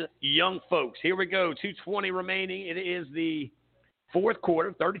the young folks. Here we go. 2:20 remaining. It is the fourth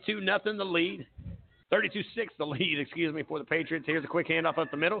quarter. 32-0 the lead. 32-6 the lead, for the Patriots. Here's a quick handoff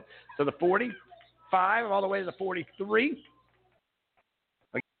up the middle to the 45 all the way to the 43.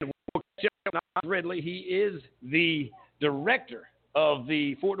 Again, Ridley, he is the director of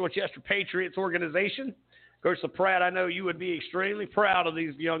the Fort Dorchester Patriots organization. Coach LaPratt, I know you would be extremely proud of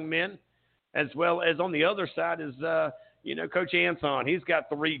these young men, as well as on the other side is Coach Anson. He's got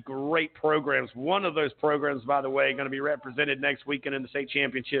 3 great programs. One of those programs, by the way, going to be represented next weekend in the state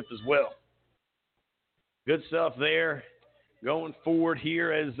championship as well. Good stuff there going forward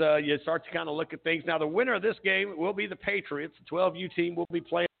here as you start to kind of look at things. Now, the winner of this game will be the Patriots. The 12U team will be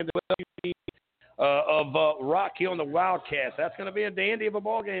playing the 12U team of Rock Hill and the Wildcats. That's going to be a dandy of a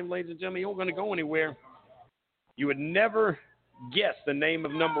ball game, ladies and gentlemen. You aren't going to go anywhere. You would never guess the name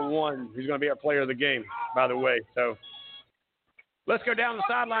of number 1 who's going to be our player of the game, by the way. So let's go down the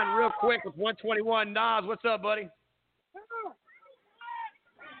sideline real quick with 121. Nas, what's up, buddy?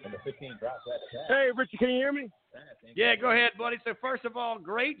 Number 15 drops that. Hey, Richard, can you hear me? Yeah, go ahead, buddy. So, first of all,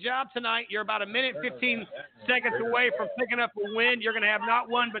 great job tonight. You're about a minute, 15 seconds away from picking up a win. You're going to have not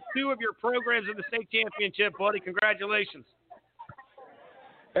 1 but 2 of your programs in the state championship, buddy. Congratulations.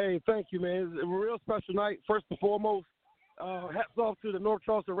 Hey, thank you, man. It's a real special night. First and foremost, hats off to the North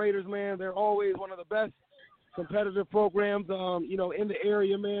Charleston Raiders, man. They're always one of the best competitive programs, in the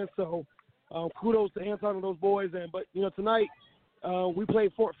area, man. So, kudos to Anton and those boys. But tonight, we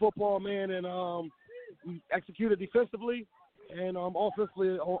played Fort football, man, and we executed defensively and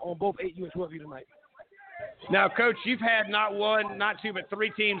offensively on both 8U and 12U tonight. Now, Coach, you've had not 1, not 2, but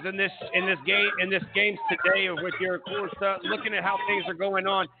 3 teams in this game today, of which you're, of course, looking at how things are going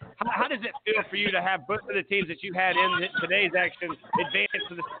on. How does it feel for you to have both of the teams that you had in today's action advance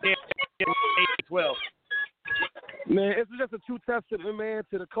to the championship 8-12? Man, it's just a true testament, man,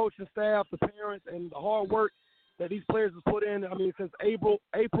 to the coaching staff, the parents, and the hard work that these players have put in. I mean, since April,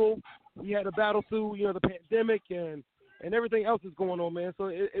 we had to battle through, the pandemic and everything else is going on, man.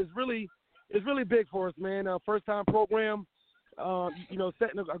 So it's really big for us, man. First-time program,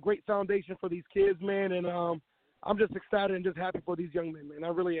 setting a great foundation for these kids, man. And I'm just excited and just happy for these young men, man. I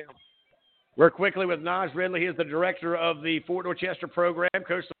really am. We're quickly with Naj Ridley. He is the director of the Fort Dorchester program.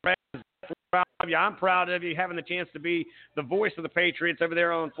 Coach, proud of you. I'm proud of you having the chance to be the voice of the Patriots over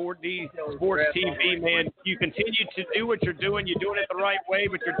there on 4D Sports TV, man. You continue to do what you're doing. You're doing it the right way,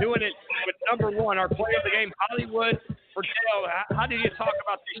 but you're doing it with number 1, our player of the game, Hollywood Fordell. How do you talk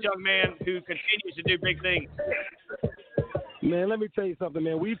about this young man who continues to do big things? Man, let me tell you something,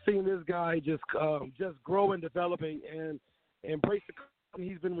 man. We've seen this guy just grow and developing and embrace the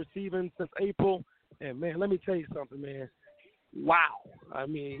he's been receiving since April. And, man, let me tell you something, man. Wow. I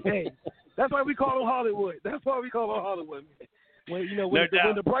mean, hey, that's why we call him Hollywood. That's why we call him Hollywood, man.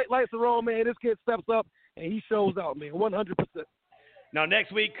 When the bright lights are on, man, this kid steps up and he shows out, man, 100%. Now,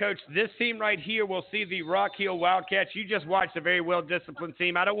 next week, Coach, this team right here will see the Rock Hill Wildcats. You just watched a very well-disciplined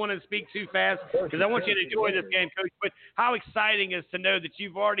team. I don't want to speak too fast because I want you to enjoy this game, Coach. But how exciting is to know that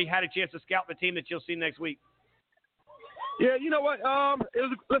you've already had a chance to scout the team that you'll see next week? Yeah, you know what?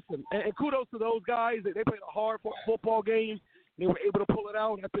 Listen, and kudos to those guys. They played a hard football game. They were able to pull it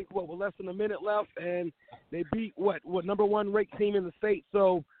out, I think, with less than a minute left, and they beat, what number 1 ranked team in the state.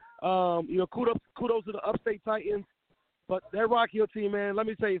 So, kudos to the Upstate Titans. But that Rock Hill team, man, let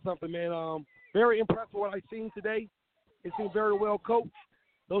me tell you something, man. Very impressed with what I've seen today. They seem very well coached.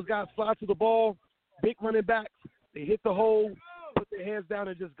 Those guys fly to the ball, big running backs. They hit the hole, put their hands down,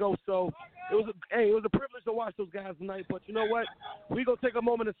 and just go. So, it was a privilege to watch those guys tonight. But you know what? We're going to take a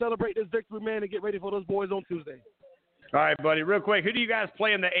moment to celebrate this victory, man, and get ready for those boys on Tuesday. All right, buddy. Real quick, who do you guys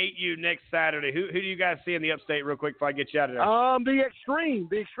play in the 8U next Saturday? Who do you guys see in the Upstate? Real quick, before I get you out of there. The Extreme.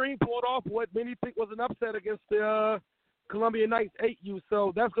 The Extreme pulled off what many think was an upset against the Columbia Knights 8U.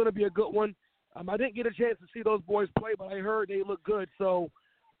 So that's going to be a good one. I didn't get a chance to see those boys play, but I heard they look good. So,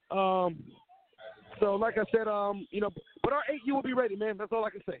 like I said, but our 8U will be ready, man. That's all I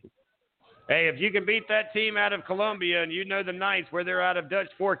can say. Hey, if you can beat that team out of Columbia and you know the Knights where they're out of Dutch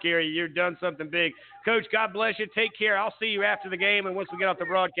Fork area, you've done something big. Coach, God bless you. Take care. I'll see you after the game and once we get off the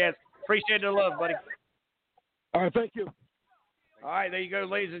broadcast. Appreciate the love, buddy. All right, thank you. All right, there you go,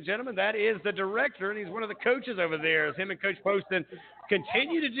 ladies and gentlemen. That is the director, and he's one of the coaches over there. As him and Coach Poston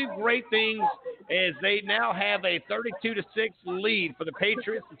continue to do great things as they now have a 32-6 lead for the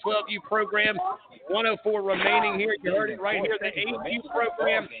Patriots, the 12U program. 104 remaining here. You heard it right here. The 8U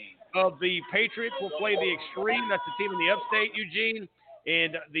program of the Patriots will play the Extreme. That's the team in the Upstate, Eugene.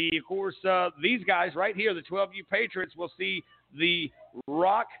 And, of course, these guys right here, the 12U Patriots, will see the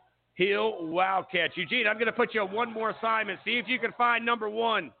Rock Hill Wildcats. Eugene, I'm going to put you on one more assignment. See if you can find number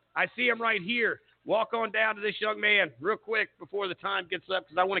 1. I see him right here. Walk on down to this young man real quick before the time gets up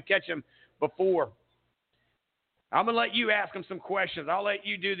because I want to catch him before. I'm going to let you ask him some questions. I'll let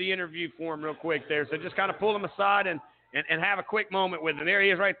you do the interview for him real quick there. So just kind of pull him aside and have a quick moment with him. There he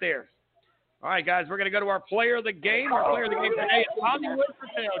is right there. All right, guys, we're going to go to our player of the game. Our player of the game today is Hollywood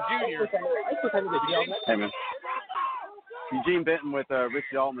Patel Jr. Hey, man. Eugene Benton with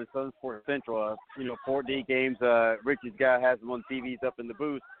Richie Altman, Southern Sports Central. 4D games. Richie's guy has them on TVs up in the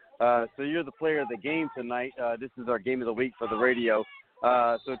booth. So you're the player of the game tonight. This is our game of the week for the radio.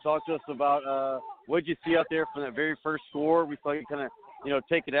 So talk to us about what did you see out there from that very first score? We saw you kind of,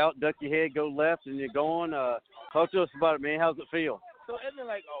 take it out, duck your head, go left, and you're going. Talk to us about it, man. How's it feel? So it's been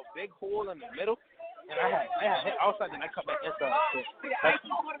like a big hole in the middle, and I had hit outside, and I cut back inside.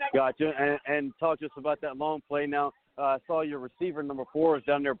 Gotcha. And talk to us about that long play. Now, I saw your receiver, number 4, is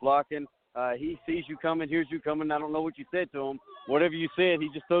down there blocking. He sees you coming, hears you coming. I don't know what you said to him. Whatever you said, he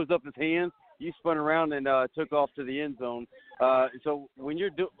just throws up his hands. You spun around and took off to the end zone. So when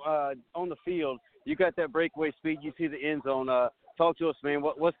you're on the field, you got that breakaway speed. You see the end zone. Talk to us, man.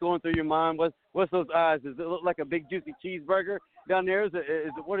 What's going through your mind? What's those eyes? Does it look like a big juicy cheeseburger down there? Is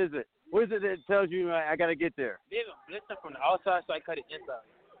it what is it? What is it that tells you I got to get there? They have a blitzer from the outside, so I cut it inside.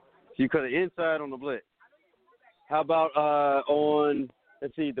 So you cut it inside on the blitz. How about on,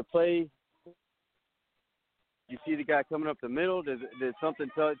 let's see, the play? You see the guy coming up the middle. Did something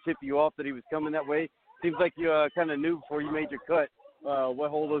tip you off that he was coming that way? Seems like you kind of knew before you made your cut what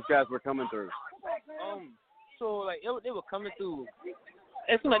hole those guys were coming through. So like they were coming through.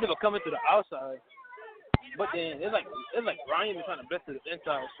 It seemed like they were coming through the outside, but then it's like Ryan was trying to blitz to the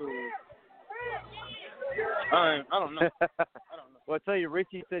inside. So I don't know. Well, I tell you,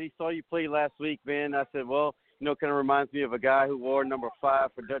 Richie said he saw you play last week, man. I said, well, kind of reminds me of a guy who wore number 5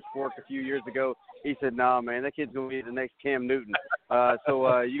 for Dutch Fork a few years ago. He said, "Nah, man, that kid's gonna be the next Cam Newton."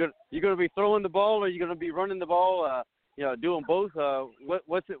 So you gonna be throwing the ball, or you gonna be running the ball? Doing both.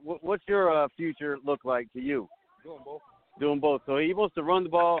 What's your future look like to you? Doing both. Doing both. So he wants to run the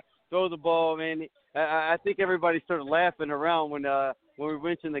ball, throw the ball, man. I think everybody started laughing around when we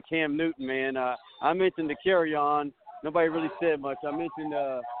mentioned the Cam Newton, man. I mentioned the carry on. Nobody really said much. I mentioned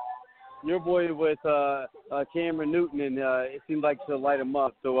your boy with Cameron Newton, and it seemed like to light him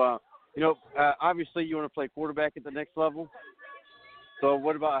up. So, obviously you want to play quarterback at the next level. So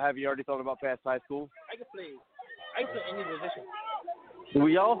what about, have you already thought about past high school? I can play any position.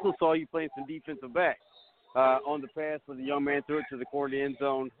 We also saw you playing some defensive back on the pass where the young man threw it to the corner of the end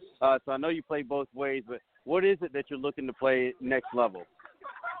zone. So I know you play both ways, but what is it that you're looking to play next level?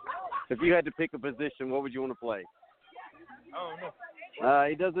 If you had to pick a position, what would you want to play? I don't know.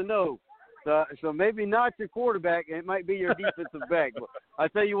 He doesn't know. So maybe not your quarterback. It might be your defensive back. But I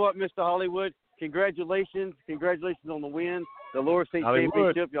tell you what, Mr. Hollywood, congratulations. Congratulations on the win. The Lower State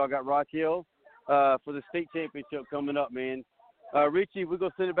Championship. Y'all got Rock Hill for the state championship coming up, man. Richie, we're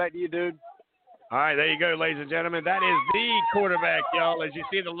going to send it back to you, dude. All right, there you go, ladies and gentlemen. That is the quarterback, y'all. As you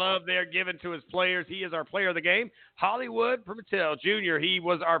see the love there given to his players, he is our player of the game. Hollywood Patel Jr., he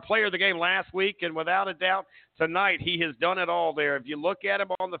was our player of the game last week, and without a doubt, tonight he has done it all there. If you look at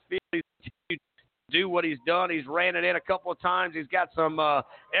him on the field, he's continued to do what he's done. He's ran it in a couple of times. He's got some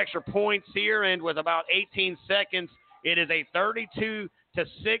extra points here, and with about 18 seconds, it is a 32-6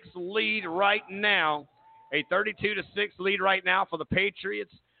 lead right now. A 32-6 lead right now for the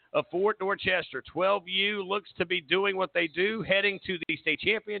Patriots of Fort Dorchester. 12U looks to be doing what they do, heading to the state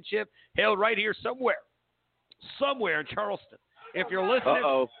championship, held right here somewhere in Charleston. If you're listening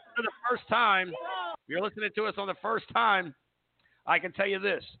for the first time, I can tell you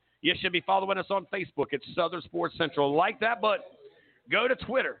this. You should be following us on Facebook at Southern Sports Central. Like that button. Go to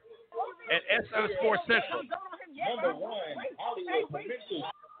Twitter at SO Sports Central.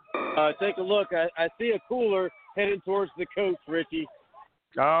 Take a look. I see a cooler heading towards the coach, Richie.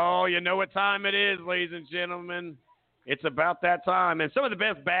 Oh, you know what time it is, ladies and gentlemen. It's about that time. And some of the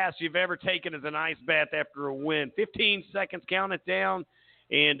best baths you've ever taken is an ice bath after a win. 15 seconds, count it down.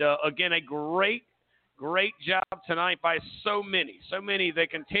 And, again, a great job tonight by so many that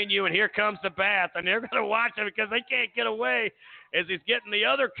continue. And here comes the bath, and they're going to watch it because they can't get away as he's getting the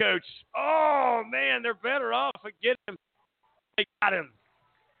other coach. Oh, man, they're better off at getting him. They got him.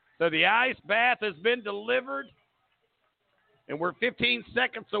 So the ice bath has been delivered, and we're 15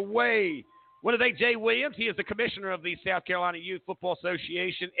 seconds away. What is A.J. Williams? He is the commissioner of the South Carolina Youth Football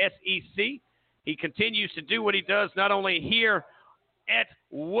Association, SEC. He continues to do what he does not only here at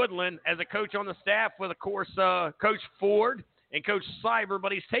Woodland as a coach on the staff with, of course, Coach Ford and Coach Cyber,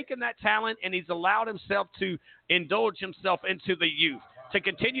 but he's taken that talent and he's allowed himself to indulge himself into the youth, to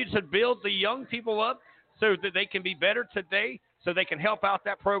continue to build the young people up so that they can be better today, so they can help out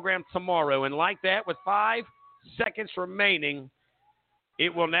that program tomorrow. And like that, with 5 seconds remaining,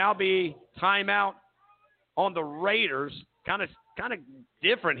 it will now be timeout on the Raiders. Kind of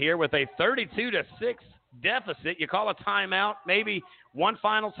different here with a 32-6 deficit. You call a timeout, maybe one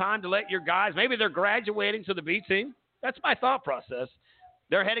final time to let your guys, maybe they're graduating to the B team. That's my thought process.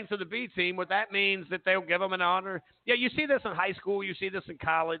 They're heading to the B team. What that means that they'll give them an honor. Yeah, you see this in high school. You see this in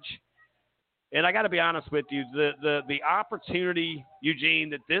college. And I got to be honest with you, the opportunity, Eugene,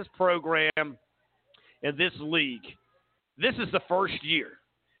 that this program and this league, this is the first year.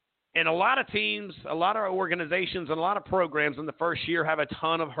 And a lot of teams, a lot of organizations, and a lot of programs in the first year have a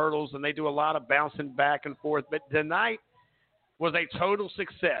ton of hurdles, and they do a lot of bouncing back and forth. But tonight was a total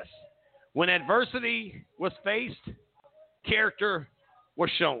success. When adversity was faced, character was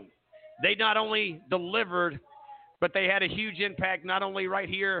shown. They not only delivered, but they had a huge impact not only right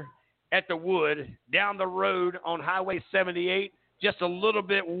here at the Wood, down the road on Highway 78, just a little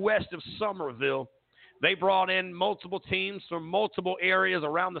bit west of Summerville. They brought in multiple teams from multiple areas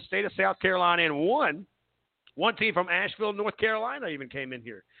around the state of South Carolina, and one team from Asheville, North Carolina even came in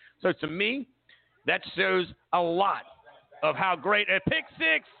here. So to me, that shows a lot of how great. A pick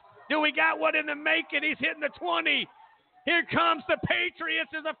six. Do we got one in the making? He's hitting the 20. Here comes the Patriots.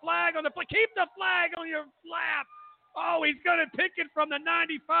 There's a flag on the – keep the flag on your lap. Oh, he's going to pick it from the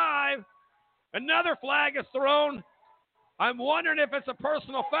 95. Another flag is thrown. I'm wondering if it's a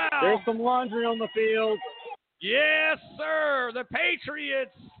personal foul. There's some laundry on the field. Yes, sir. The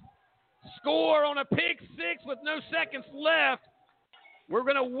Patriots score on a pick six with no seconds left. We're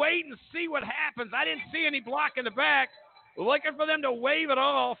going to wait and see what happens. I didn't see any block in the back. We're looking for them to wave it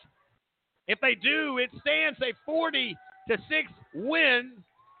off. If they do, it stands a 40-6 win.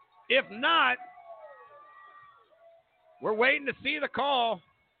 If not, we're waiting to see the call.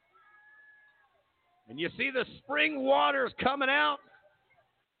 And you see the spring waters coming out.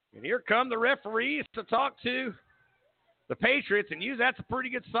 And here come the referees to talk to the Patriots. And that's a pretty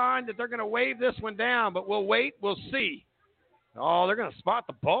good sign that they're going to wave this one down. But we'll wait. We'll see. Oh, they're going to spot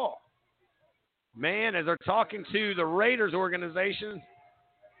the ball. Man, as they're talking to the Raiders organization.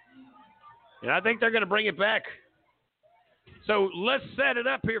 And I think they're going to bring it back. So let's set it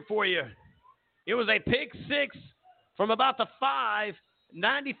up here for you. It was a pick six from about the 5,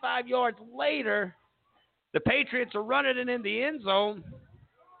 95 yards later. The Patriots are running it in the end zone.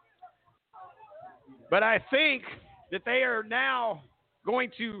 But I think that they are now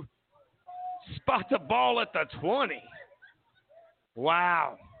going to spot the ball at the 20.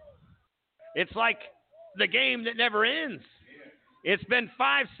 Wow. It's like the game that never ends. It's been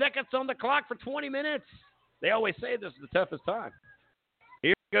 5 seconds on the clock for 20 minutes. They always say this is the toughest time.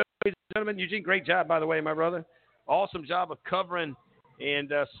 Here we go, ladies and gentlemen. Eugene, great job, by the way, my brother. Awesome job of covering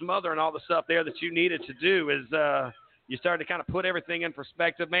and smothering all the stuff there that you needed to do as you started to kind of put everything in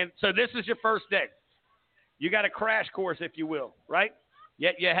perspective, man. So this is your first day. You got a crash course, if you will, right? You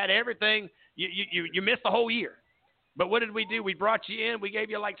had everything. You missed the whole year. But what did we do? We brought you in. We gave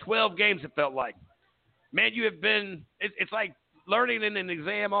you like 12 games, it felt like. Man, you have been it's like learning in an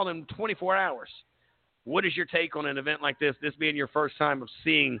exam all in 24 hours. What is your take on an event like this being your first time of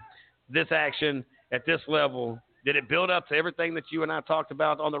seeing this action at this level? Did it build up to everything that you and I talked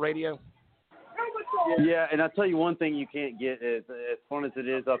about on the radio? Yeah, and I'll tell you one thing you can't get is as fun as it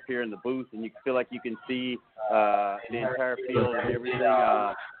is up here in the booth, and you feel like you can see the entire field and everything.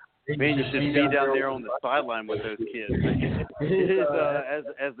 Man, you should be down there on the sideline with those kids. It is,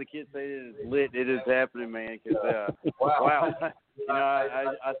 as the kids say, it is lit. It is happening, man. Cause, wow. You know,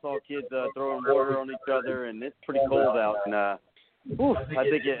 I saw kids throwing water on each other, and it's pretty cold out. And Ooh, I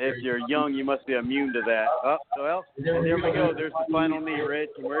think if you're young, you must be immune to that. Oh, well, there we go. There's the final meet, Rich.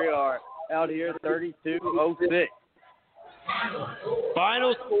 And we are out here 32-06.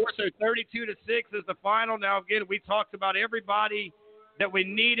 Final score, so 32-6 is the final. Now, again, we talked about everybody that we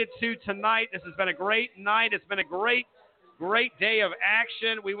needed to tonight. This has been a great night. It's been a great day of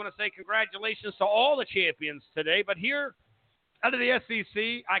action. We want to say congratulations to all the champions today. But here, out of the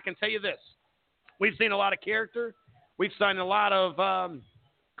SEC, I can tell you this. We've seen a lot of character. We've seen a lot of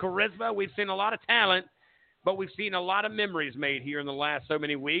charisma. We've seen a lot of talent. But we've seen a lot of memories made here in the last so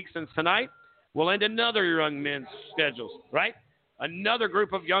many weeks. And tonight, we'll end another young men's schedules, right? Another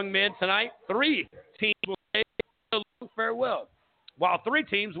group of young men tonight. 3 teams will say a long farewell, while 3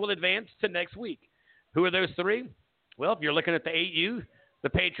 teams will advance to next week. Who are those 3? Well, if you're looking at the 8U, the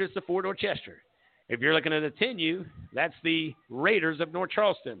Patriots of Fort Dorchester. If you're looking at the 10U, that's the Raiders of North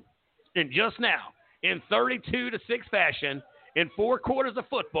Charleston. And just now, in 32-6 fashion, in 4 quarters of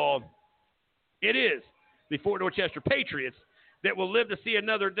football, it is the Fort Dorchester Patriots that will live to see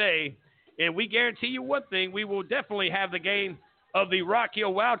another day. And we guarantee you one thing, we will definitely have the game of the Rock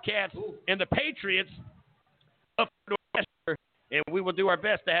Hill Wildcats and the Patriots of Fort Dorchester. And we will do our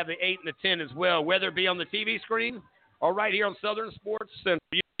best to have the 8 and the 10 as well, whether it be on the TV screen or right here on Southern Sports. And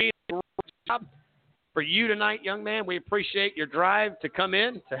for you tonight, young man, we appreciate your drive to come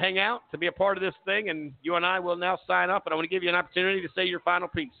in, to hang out, to be a part of this thing. And you and I will now sign up. And I want to give you an opportunity to say your final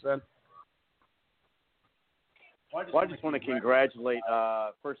piece, son. Well, I just want to congratulate,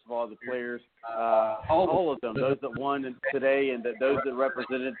 first of all, the players, all of them, those that won today and those that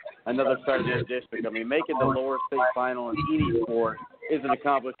represented another side of their district. I mean, making the lower state final in any sport is an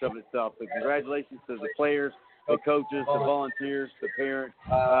accomplishment of itself. So congratulations to the players, the coaches, the volunteers, the parents.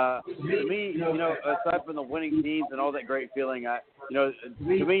 To me, aside from the winning teams and all that great feeling, to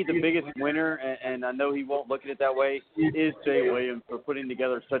me, the biggest winner, and I know he won't look at it that way, is Jay Williams for putting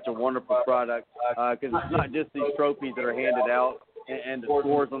together such a wonderful product. Because it's not just these trophies that are handed out and the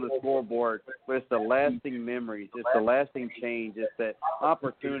scores on the scoreboard, but it's the lasting memories. It's the lasting change. It's that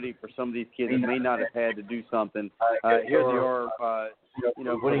opportunity for some of these kids that may not have had to do something. Here they are,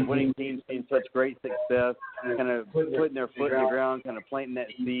 winning teams seeing such great success, kind of putting their foot in the ground, kind of planting that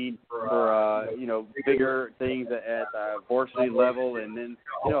seed for, bigger things at varsity level. And then,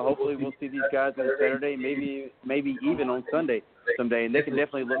 hopefully we'll see these guys on Saturday, maybe even on Sunday someday. And they can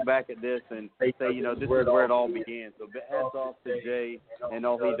definitely look back at this and say, this is where it all began. So hats off to Jay and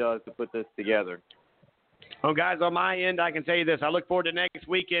all he does to put this together. Well, guys, on my end, I can tell you this. I look forward to next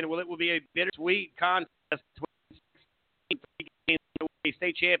weekend. Well, it will be a bittersweet contest between the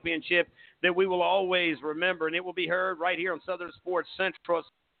state championship that we will always remember, and it will be heard right here on Southern Sports Central.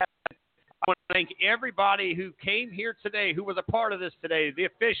 I want to thank everybody who came here today, who was a part of this today, the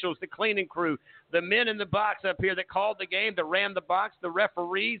officials, the cleaning crew, the men in the box up here that called the game, that ran the box, the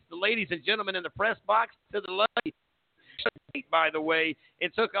referees, the ladies and gentlemen in the press box, to the ladies, by the way.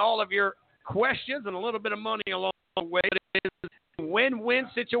 It took all of your questions and a little bit of money along the way. It is a win-win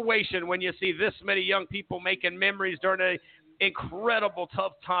situation when you see this many young people making memories during an incredible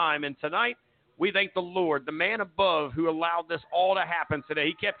tough time. And tonight, we thank the Lord, the man above, who allowed this all to happen today.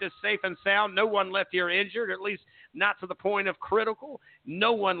 He kept us safe and sound. No one left here injured, at least not to the point of critical.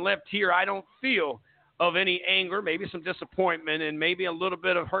 No one left here, I don't feel, of any anger, maybe some disappointment, and maybe a little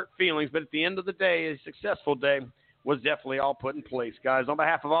bit of hurt feelings. But at the end of the day, a successful day was definitely all put in place. Guys, on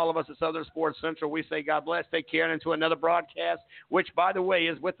behalf of all of us at Southern Sports Central, we say God bless, take care, and into another broadcast, which, by the way,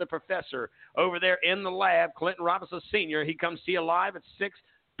 is with the professor over there in the lab, Clinton Robinson Sr. He comes to you live at 6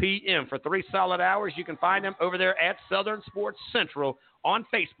 p.m. for 3 solid hours. You can find him over there at Southern Sports Central on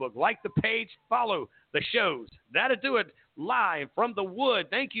Facebook. Like the page, follow the shows. That'll do it live from the Wood.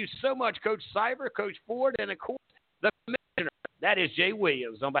 Thank you so much, Coach Cyber, Coach Ford, and, of course, the commissioner. That is Jay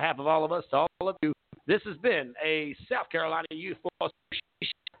Williams. On behalf of all of us, to all of you, this has been a South Carolina Youth Football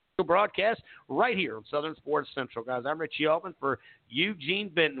Association broadcast right here on Southern Sports Central. Guys, I'm Richie Altman for Eugene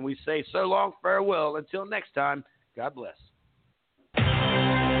Benton. We say so long, farewell. Until next time, God bless.